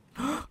boy?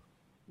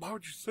 Why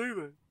would you say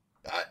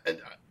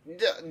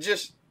that?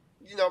 Just,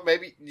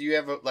 maybe do you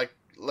have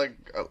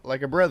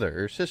like a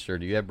brother or sister?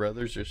 Do you have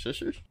brothers or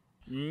sisters?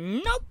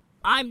 Nope.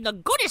 I'm the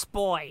goodest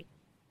boy.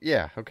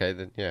 Yeah. Okay.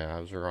 Then yeah, I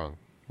was wrong.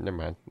 Never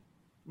mind.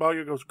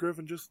 Bagyo goes,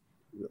 Griffin,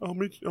 I'll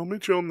meet you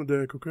on the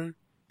deck, okay?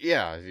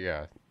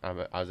 Yeah. I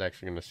was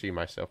actually going to see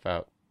myself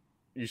out.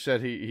 You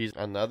said he's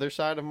on the other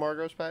side of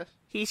Margot's Pass?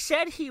 He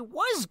said he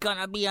was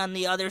gonna be on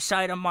the other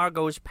side of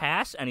Margot's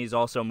Pass. and he's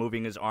also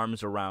moving his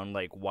arms around,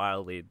 like,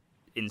 wildly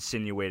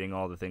insinuating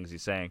all the things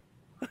he's saying.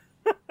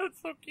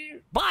 That's so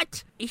cute.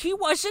 But he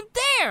wasn't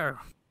there.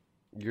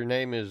 Your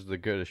name is the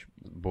goodish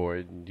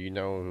boy. Do you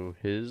know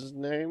his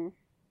name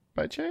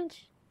by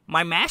chance?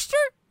 My master?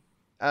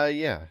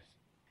 Yeah.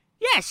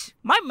 Yes,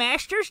 my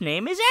master's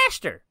name is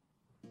Aster.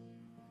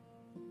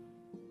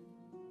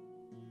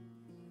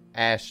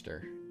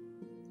 Aster.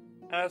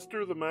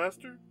 Aster the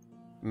Master?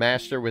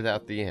 Master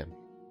without the M.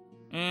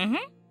 Mm-hmm.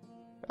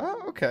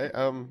 Oh, okay.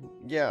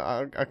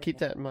 Yeah, I'll keep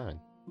that in mind.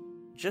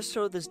 Just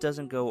so this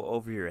doesn't go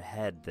over your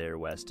head there,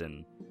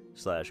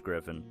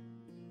 Weston/Griffin.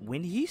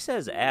 When he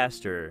says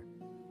Aster,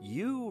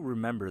 you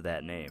remember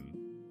that name.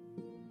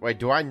 Wait,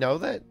 do I know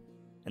that?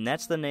 And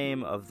that's the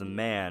name of the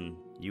man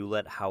you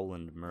let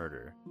Howland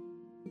murder.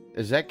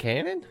 Is that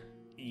canon?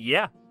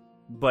 Yeah,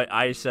 but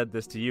I said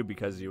this to you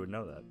because you would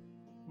know that.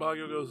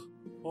 Bagyo goes,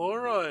 all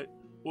right,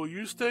 well,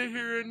 you stay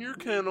here in your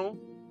kennel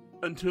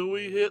until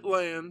we hit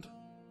land,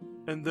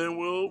 and then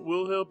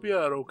we'll help you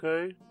out,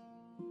 okay?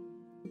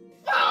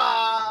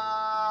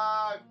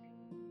 Fuck!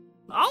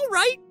 All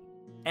right.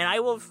 And I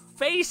will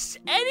face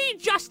any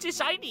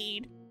justice I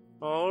need.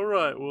 All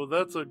right, well,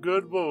 that's a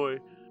good boy.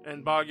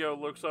 And Bagyo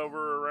looks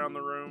over around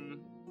the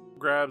room,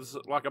 grabs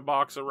like a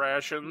box of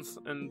rations,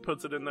 and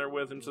puts it in there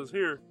with him, says,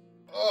 here,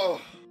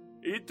 Oh.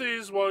 eat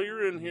these while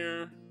you're in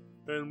here,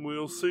 and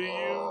we'll see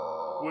you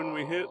when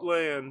we hit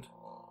land.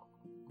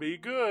 Be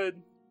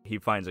good. He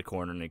finds a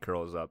corner and he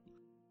curls up.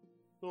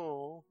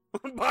 Oh,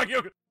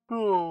 Bagyo.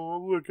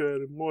 Oh, look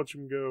at him. Watch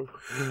him go.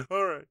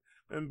 All right.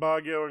 And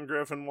Bagyo and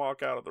Griffin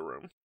walk out of the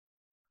room.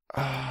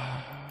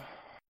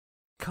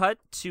 Cut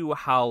to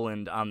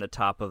Howland on the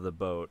top of the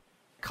boat.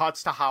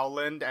 Cuts to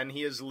Howland, and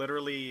he is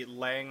literally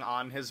laying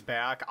on his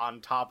back on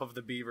top of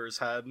the beaver's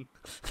head,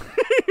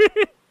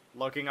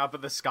 looking up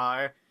at the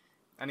sky,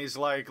 and he's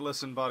like,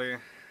 listen, buddy,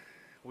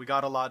 we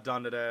got a lot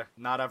done today.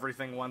 Not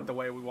everything went the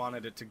way we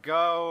wanted it to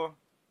go,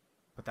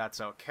 but that's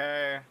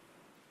okay,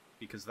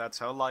 because that's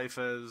how life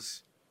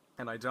is,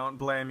 and I don't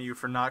blame you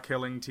for not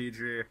killing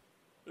TG.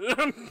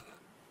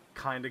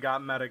 Kinda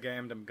got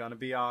metagamed, I'm gonna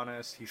be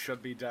honest. He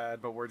should be dead,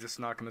 but we're just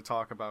not gonna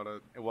talk about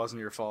it. It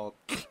wasn't your fault.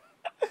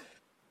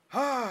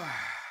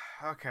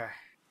 Okay.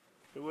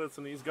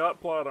 Listen, he's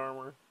got plot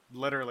armor.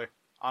 Literally.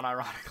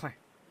 Unironically.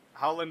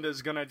 Howland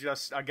is gonna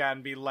just,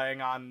 again, be laying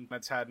on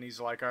its head, and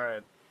he's like,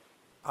 alright,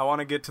 I want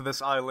to get to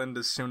this island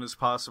as soon as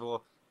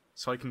possible,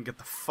 so I can get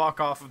the fuck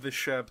off of this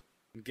ship,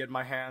 and get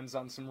my hands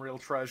on some real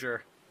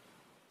treasure.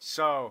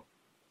 So,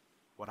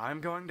 what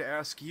I'm going to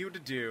ask you to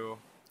do,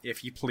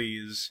 if you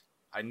please,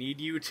 I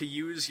need you to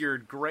use your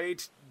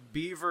great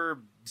beaver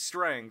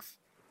strength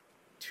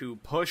to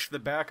push the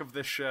back of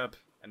this ship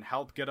and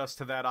help get us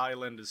to that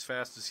island as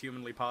fast as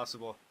humanly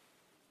possible.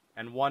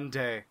 And one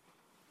day,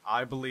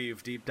 I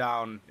believe deep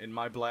down in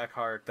my black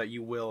heart that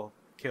you will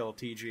kill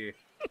TG.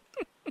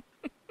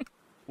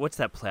 What's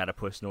that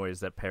platypus noise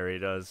that Perry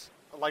does?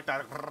 Like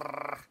that.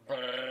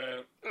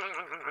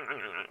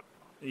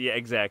 Yeah,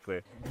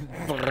 exactly.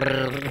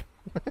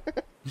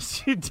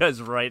 She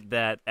does right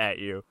that at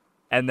you.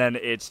 And then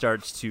it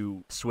starts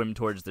to swim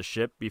towards the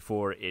ship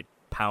before it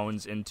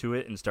pounds into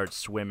it and starts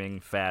swimming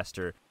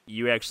faster.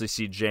 You actually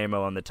see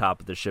J-Mo on the top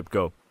of the ship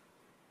go,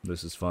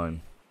 "This is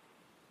fine."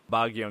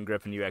 Baguio and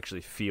Griffin, you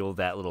actually feel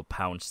that little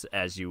pounce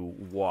as you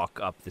walk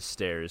up the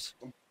stairs.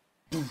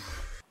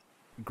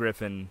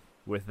 Griffin,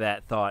 with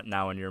that thought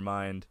now in your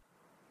mind,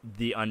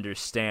 the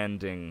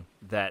understanding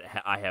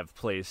that I have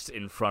placed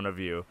in front of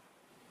you.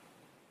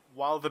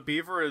 While the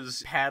beaver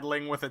is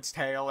paddling with its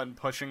tail and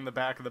pushing the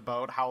back of the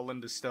boat,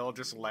 Howland is still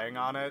just laying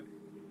on it.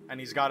 And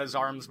he's got his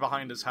arms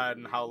behind his head,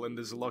 and Howland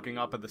is looking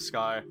up at the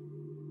sky.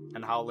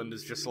 And Howland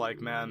is just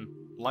like, man,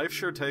 life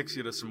sure takes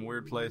you to some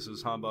weird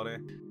places, huh, buddy?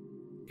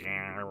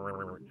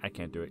 I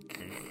can't do it.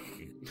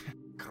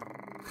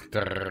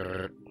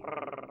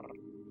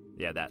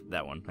 Yeah,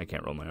 that one. I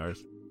can't roll my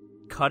R's.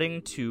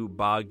 Cutting to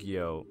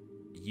Baguio,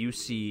 you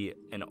see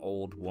an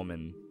old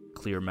woman,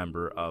 clear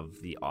member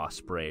of the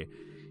Osprey.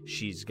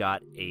 She's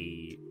got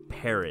a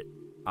parrot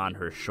on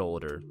her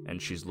shoulder,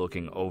 and she's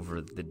looking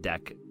over the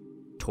deck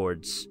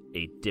towards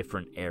a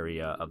different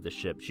area of the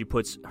ship. She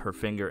puts her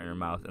finger in her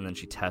mouth, and then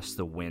she tests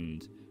the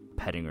wind,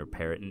 petting her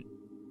parrot. And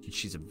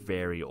she's a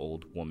very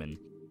old woman.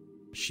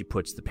 She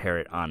puts the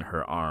parrot on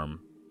her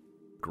arm.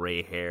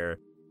 Gray hair,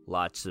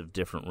 lots of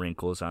different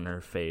wrinkles on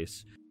her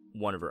face.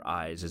 One of her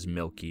eyes is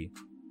milky.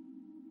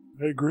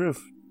 Hey,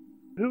 Griff,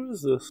 who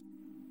is this?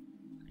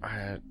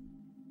 I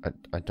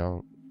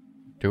don't.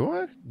 Do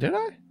I? Did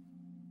I?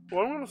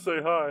 Well, I'm gonna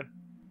say hi.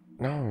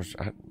 No,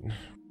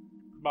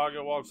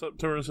 Baguio walks up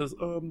to her and says,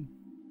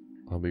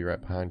 I'll be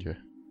right behind you.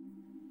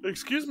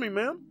 Excuse me,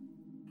 ma'am?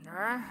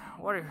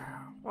 What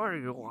do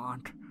you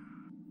want?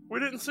 We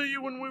didn't see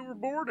you when we were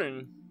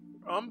boarding.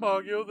 I'm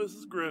Baguio, this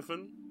is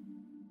Griffin.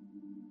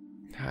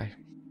 Hi.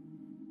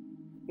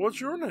 What's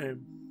your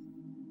name?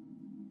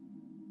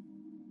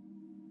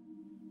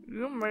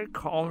 You may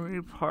call me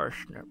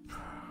Parsnip.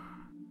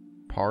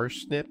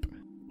 Parsnip?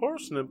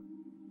 Parsnip.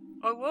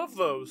 I love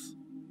those.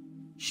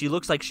 She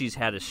looks like she's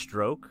had a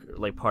stroke.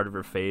 Like part of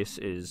her face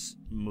is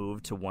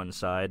moved to one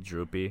side,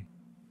 droopy.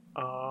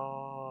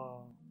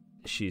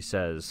 She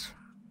says,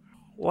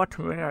 What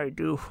may I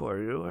do for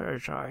you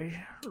as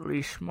I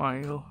release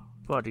my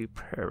buddy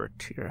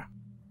parrot here?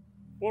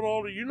 What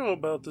all do you know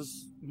about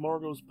this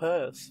Margot's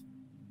Pass?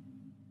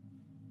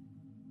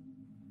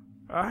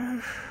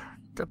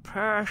 The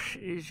pass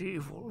is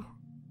evil.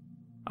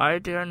 I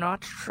dare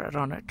not tread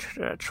on it.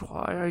 That's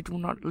why I do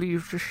not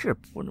leave the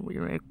ship when we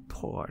make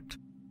port.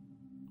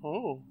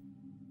 Oh.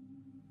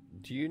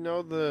 Do you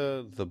know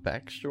the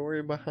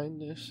backstory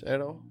behind this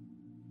at all?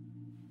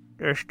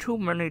 There's too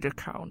many to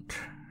count,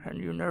 and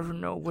you never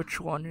know which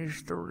one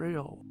is the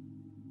real.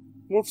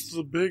 What's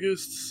the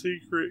biggest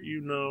secret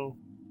you know?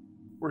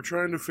 We're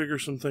trying to figure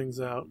some things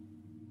out.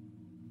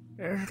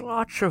 There's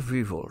lots of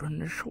evil in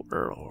this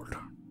world.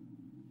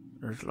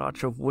 There's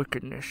lots of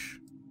wickedness.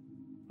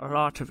 A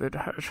lot of it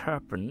has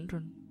happened,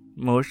 and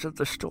most of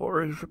the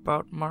stories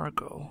about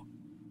Margot.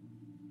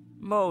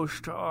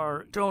 Most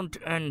don't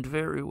end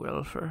very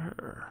well for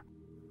her.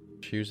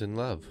 She was in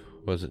love,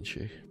 wasn't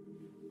she?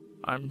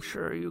 I'm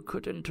sure you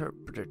could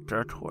interpret it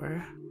that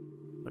way.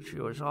 But she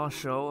was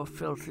also a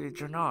filthy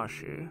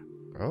Genasi.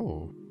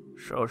 Oh.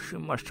 So she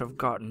must have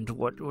gotten to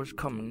what was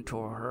coming to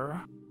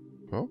her.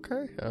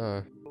 Okay,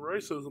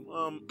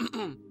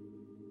 Racism,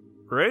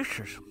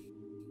 Racism?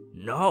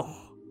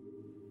 No.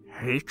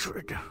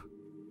 Hatred.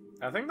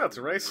 I think that's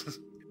racist.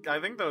 I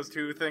think those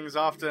two things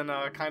often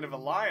kind of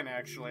align,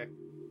 actually.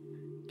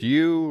 Do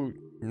you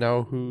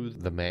know who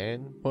the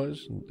man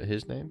was,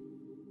 his name?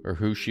 Or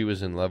who she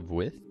was in love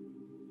with?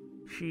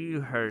 She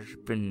has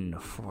been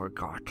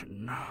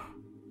forgotten.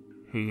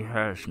 He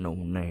has no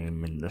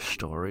name in the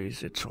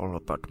stories. It's all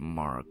about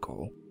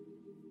Margot.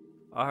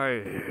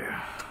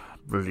 I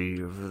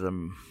believe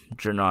the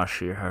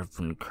Genasi have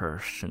been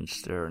cursed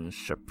since their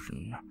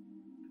inception,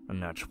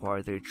 and that's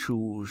why they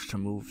choose to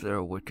move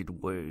their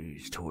wicked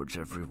ways towards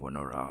everyone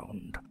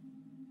around.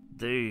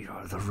 They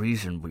are the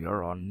reason we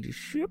are on this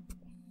ship.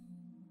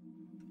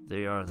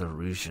 They are the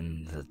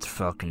reason that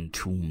Falcon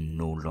Tomb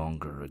no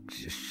longer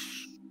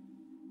exists.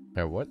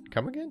 What?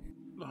 Come again?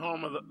 the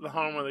home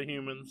of the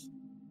humans.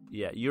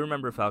 Yeah, you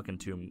remember Falcon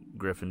Tomb,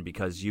 Griffin,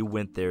 because you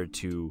went there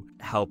to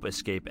help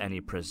escape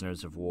any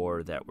prisoners of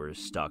war that were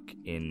stuck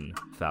in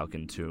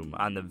Falcon Tomb,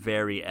 on the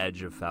very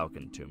edge of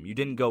Falcon Tomb. You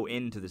didn't go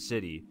into the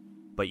city,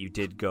 but you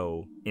did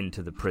go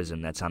into the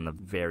prison that's on the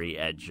very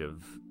edge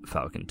of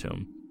Falcon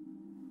Tomb.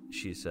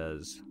 She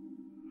says,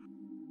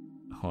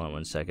 hold on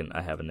one second,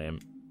 I have a name,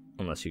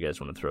 unless you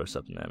guys want to throw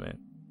something at me.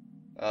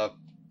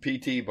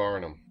 P.T.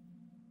 Barnum.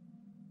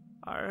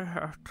 I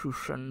have to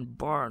send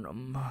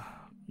Barnum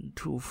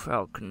to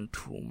Falcon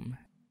Tomb.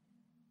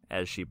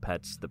 As she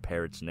pets the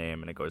parrot's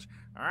name, and it goes,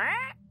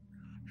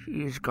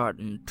 He's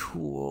gotten too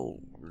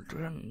old,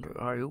 and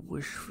I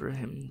wish for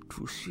him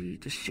to see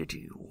the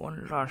city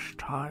one last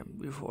time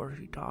before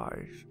he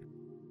dies.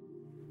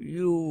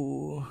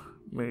 You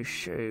may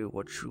say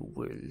what you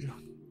will.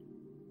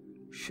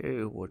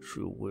 Say what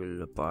you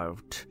will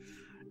about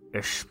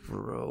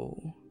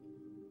Espero.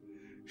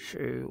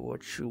 Say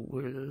what you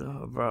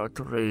will about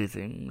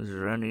Ravings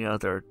or any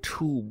other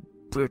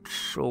two-bit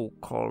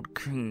so-called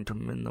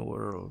kingdom in the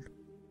world.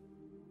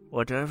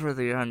 Whatever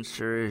the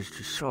answer is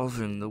to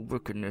solving the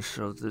wickedness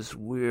of this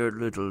weird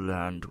little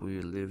land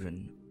we live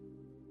in,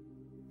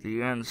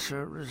 the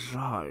answer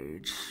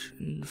resides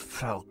in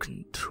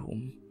Falcon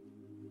Tomb.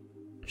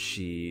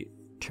 She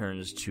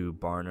turns to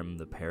Barnum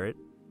the parrot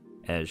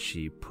as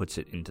she puts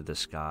it into the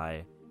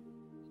sky,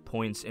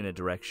 points in a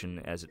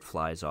direction as it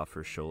flies off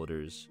her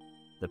shoulders.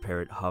 The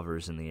parrot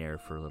hovers in the air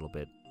for a little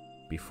bit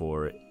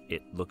before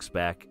it looks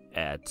back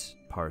at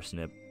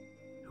Parsnip,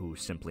 who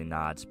simply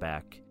nods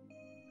back,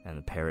 and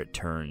the parrot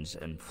turns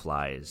and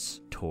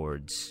flies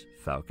towards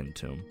Falcon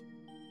Tomb.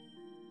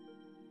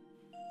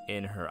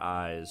 In her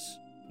eyes,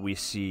 we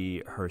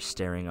see her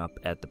staring up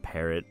at the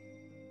parrot.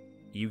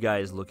 You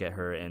guys look at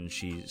her and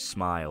she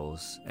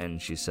smiles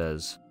and she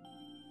says,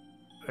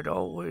 I'd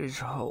always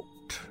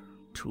hoped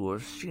to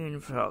have seen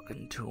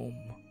Falcon Tomb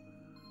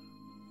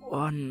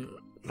one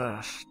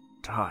last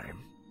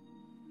time,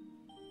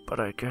 but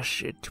I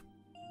guess it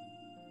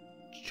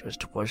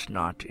just was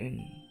not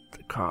in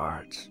the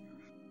cards.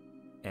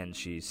 And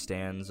she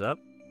stands up,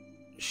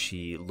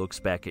 she looks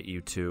back at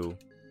you two,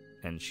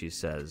 and she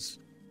says,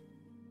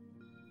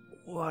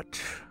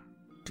 What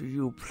do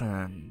you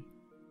plan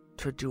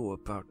to do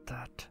about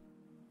that?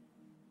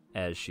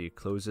 As she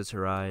closes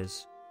her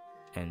eyes,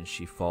 and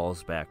she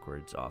falls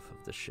backwards off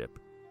of the ship.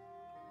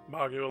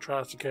 Bagio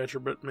tries to catch her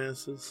but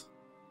misses.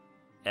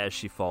 As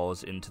she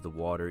falls into the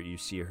water, you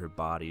see her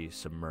body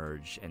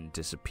submerge and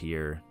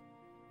disappear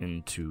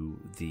into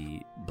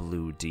the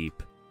blue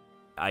deep.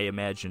 I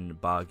imagine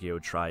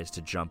Bagio tries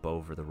to jump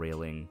over the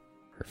railing.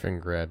 Griffin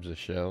grabs a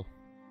shell.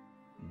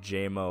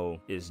 Jamo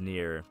is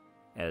near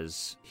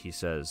as he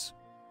says,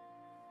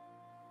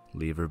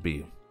 Leave her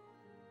be.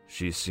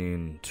 She's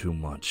seen too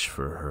much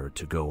for her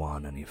to go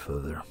on any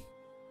further.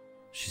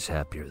 She's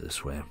happier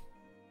this way.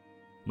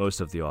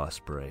 Most of the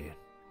Osprey,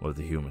 or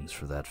the humans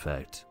for that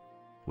fact,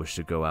 wish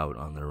to go out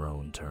on their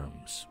own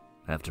terms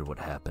after what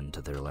happened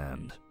to their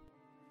land.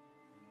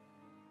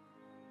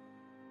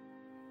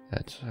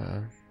 That's,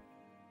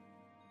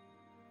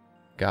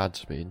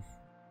 Godspeed.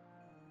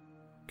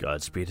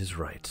 Godspeed is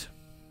right.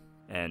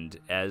 And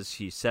as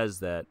he says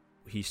that,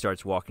 he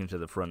starts walking to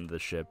the front of the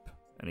ship,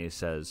 and he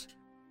says,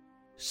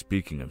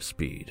 Speaking of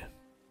speed,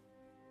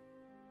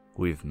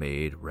 we've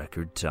made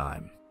record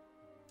time.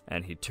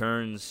 And he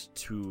turns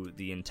to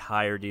the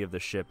entirety of the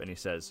ship and he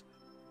says,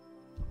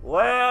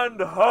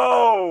 Land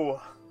ho!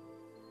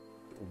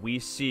 We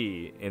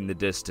see in the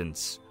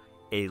distance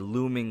a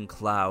looming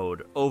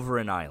cloud over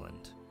an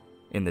island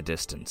in the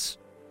distance.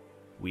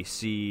 We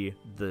see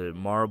the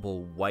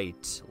marble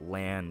white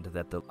land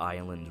that the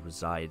island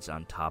resides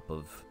on top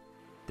of.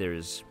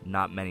 There's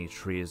not many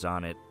trees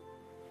on it,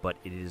 but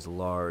it is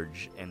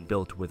large and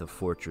built with a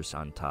fortress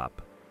on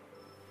top.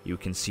 You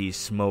can see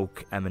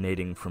smoke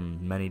emanating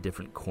from many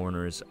different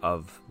corners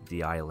of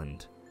the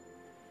island.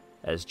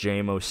 As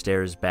Jamo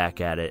stares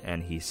back at it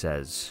and he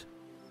says,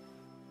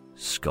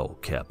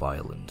 Skullcap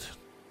Island.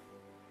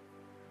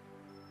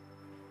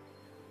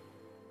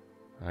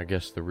 I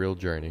guess the real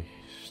journey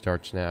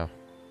starts now.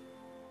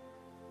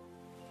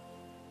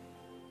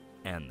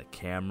 And the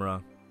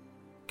camera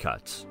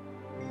cuts.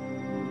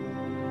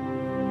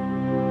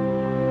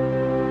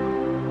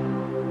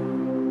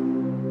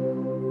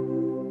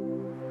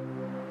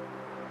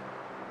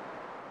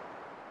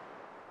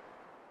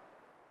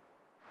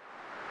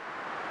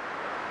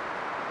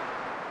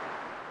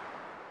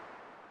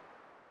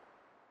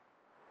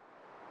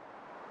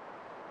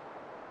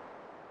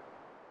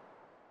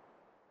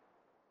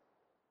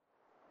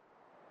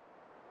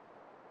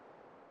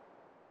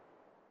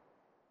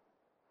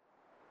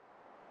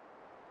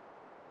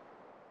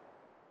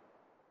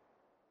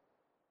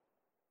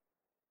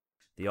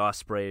 The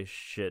Osprey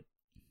shit.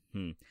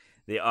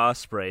 The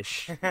Osprey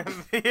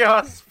The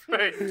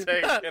Osprey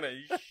taking a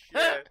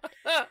shit.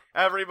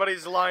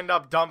 Everybody's lined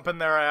up dumping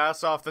their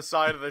ass off the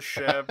side of the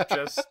ship,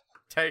 just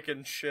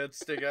taking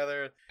shits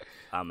together.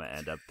 I'm gonna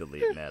end up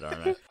deleting that,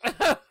 aren't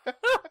I?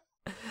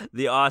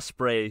 The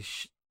Osprey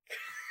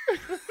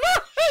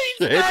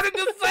He started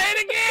to say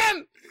it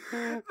again!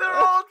 They're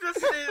all just,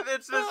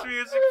 it's this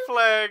music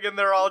playing, and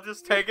they're all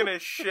just taking a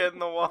shit in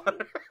the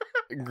water.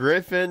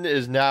 Griffin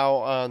is now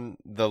on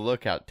the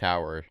lookout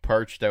tower,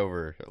 perched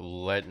over,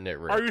 letting it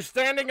rip. Are you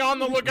standing on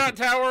the lookout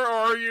tower, or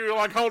are you,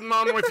 like, holding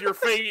on with your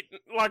feet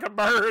like a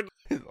bird?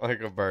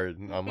 Like a bird.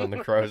 I'm on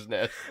the crow's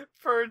nest.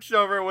 Perched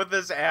over with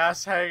his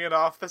ass hanging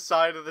off the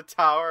side of the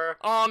tower.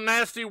 Oh,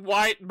 nasty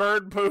white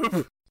bird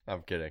poop.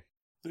 I'm kidding.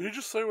 Did he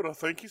just say what I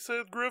think he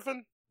said,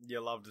 Griffin?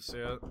 You love to see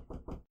it.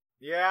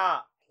 Yeah.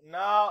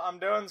 No, I'm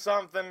doing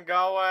something.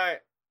 Go away.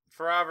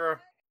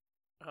 Forever.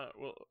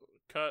 Well,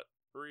 cut.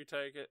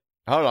 retake it.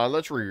 Hold on,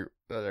 let's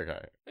okay.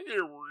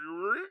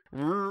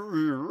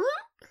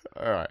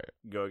 Alright.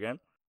 Go again.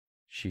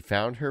 She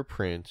found her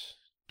prince,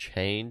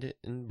 chained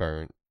and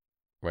burnt.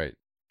 Wait.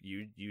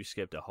 You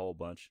skipped a whole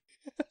bunch.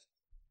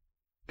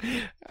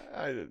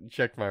 I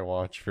checked my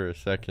watch for a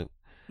second.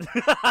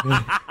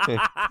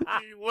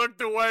 He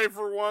looked away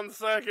for 1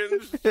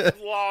 second, just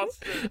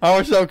lost it. I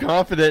was so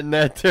confident in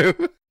that too.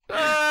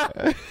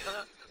 Yeah,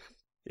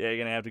 you're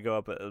gonna have to go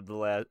up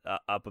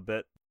up a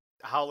bit.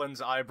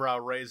 Howland's eyebrow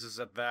raises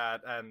at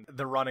that, and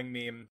the running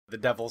meme, the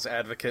devil's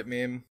advocate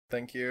meme.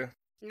 Thank you.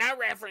 No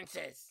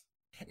references.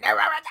 No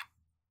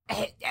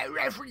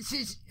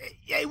references.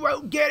 They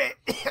won't get it.